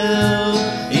well,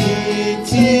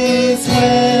 it is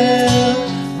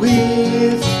well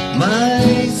with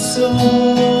my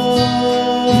soul.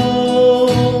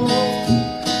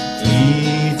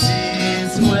 It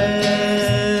is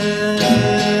well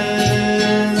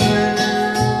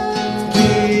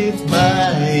with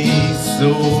my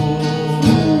soul.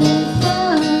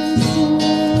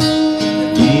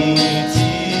 It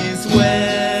is well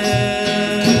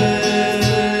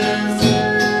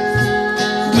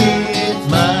with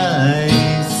my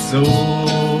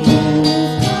soul.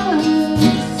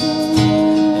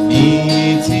 And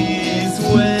it is well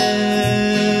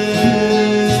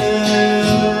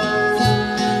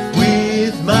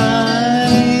with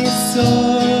my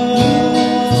soul.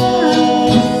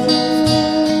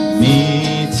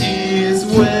 It is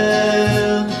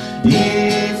well,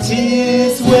 it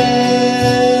is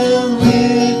well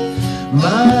with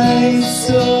my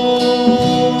soul.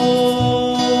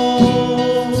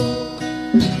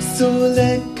 So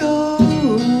let go,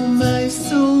 my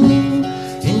soul,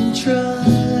 and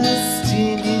trust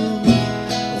in you.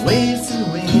 Waves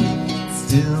and winds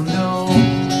still know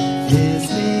his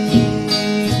name.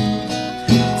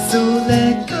 So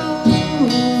let go,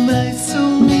 my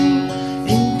soul,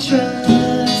 and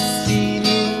trust in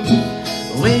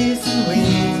you. Waves and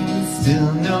winds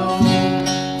still know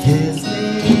his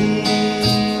name.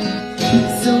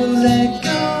 So let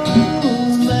go,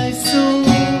 my soul,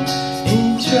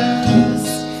 and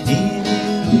trust in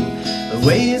you.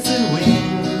 Waves and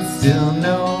winds still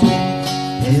know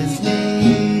his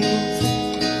name.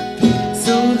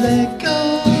 So let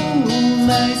go,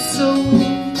 my soul,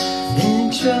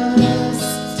 and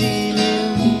trust in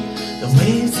you. The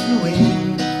waves and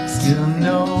winds still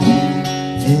know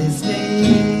his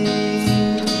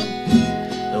name.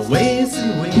 The waves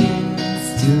and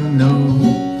winds still know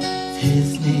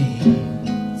his name.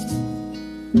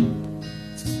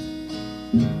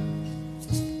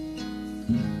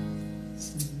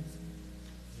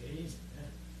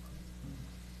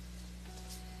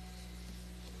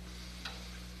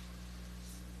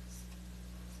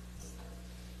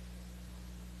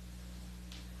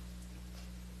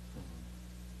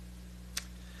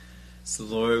 So,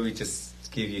 Lord, we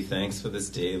just give you thanks for this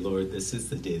day, Lord. This is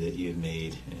the day that you have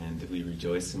made, and we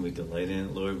rejoice and we delight in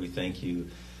it, Lord. We thank you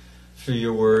for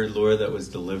your word, Lord, that was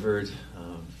delivered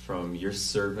from your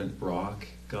servant, Brock,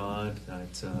 God,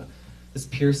 that has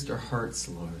pierced our hearts,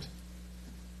 Lord.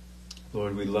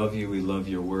 Lord, we love you. We love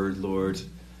your word, Lord.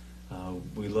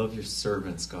 We love your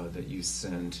servants, God, that you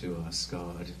send to us,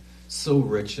 God. So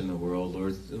rich in the world,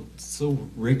 Lord. So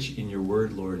rich in your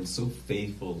word, Lord, and so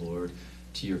faithful, Lord,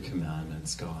 to your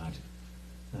commandments, God.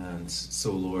 And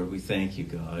so, Lord, we thank you,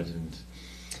 God, and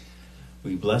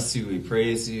we bless you, we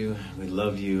praise you, we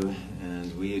love you,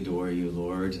 and we adore you,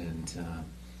 Lord. And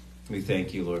we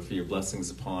thank you, Lord, for your blessings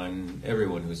upon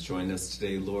everyone who's joined us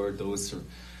today, Lord. Those who are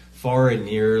far and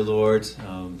near, Lord,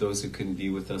 those who couldn't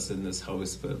be with us in this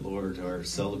house, but, Lord, are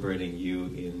celebrating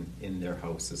you in their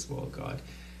house as well, God.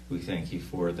 We thank you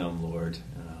for them, Lord.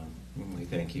 We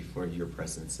thank you for your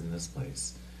presence in this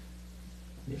place.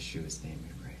 In Yeshua's name we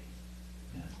pray.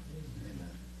 Amen. Amen.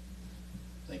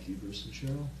 Thank you, Bruce and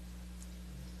Cheryl.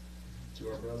 To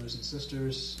our brothers and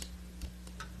sisters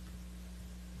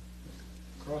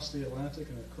across the Atlantic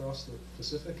and across the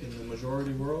Pacific in the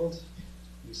majority world,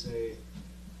 we say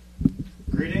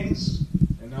greetings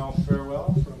and now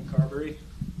farewell from Carberry.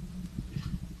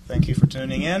 Thank you for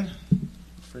tuning in,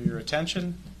 for your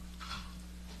attention.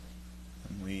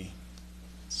 And we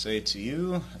say to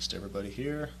you, as to everybody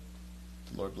here,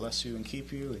 the Lord bless you and keep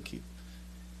his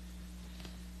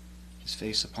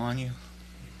face upon you.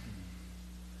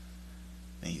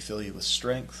 May he fill you with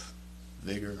strength,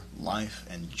 vigor, life,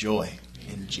 and joy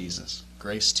in Jesus.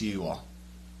 Grace to you all.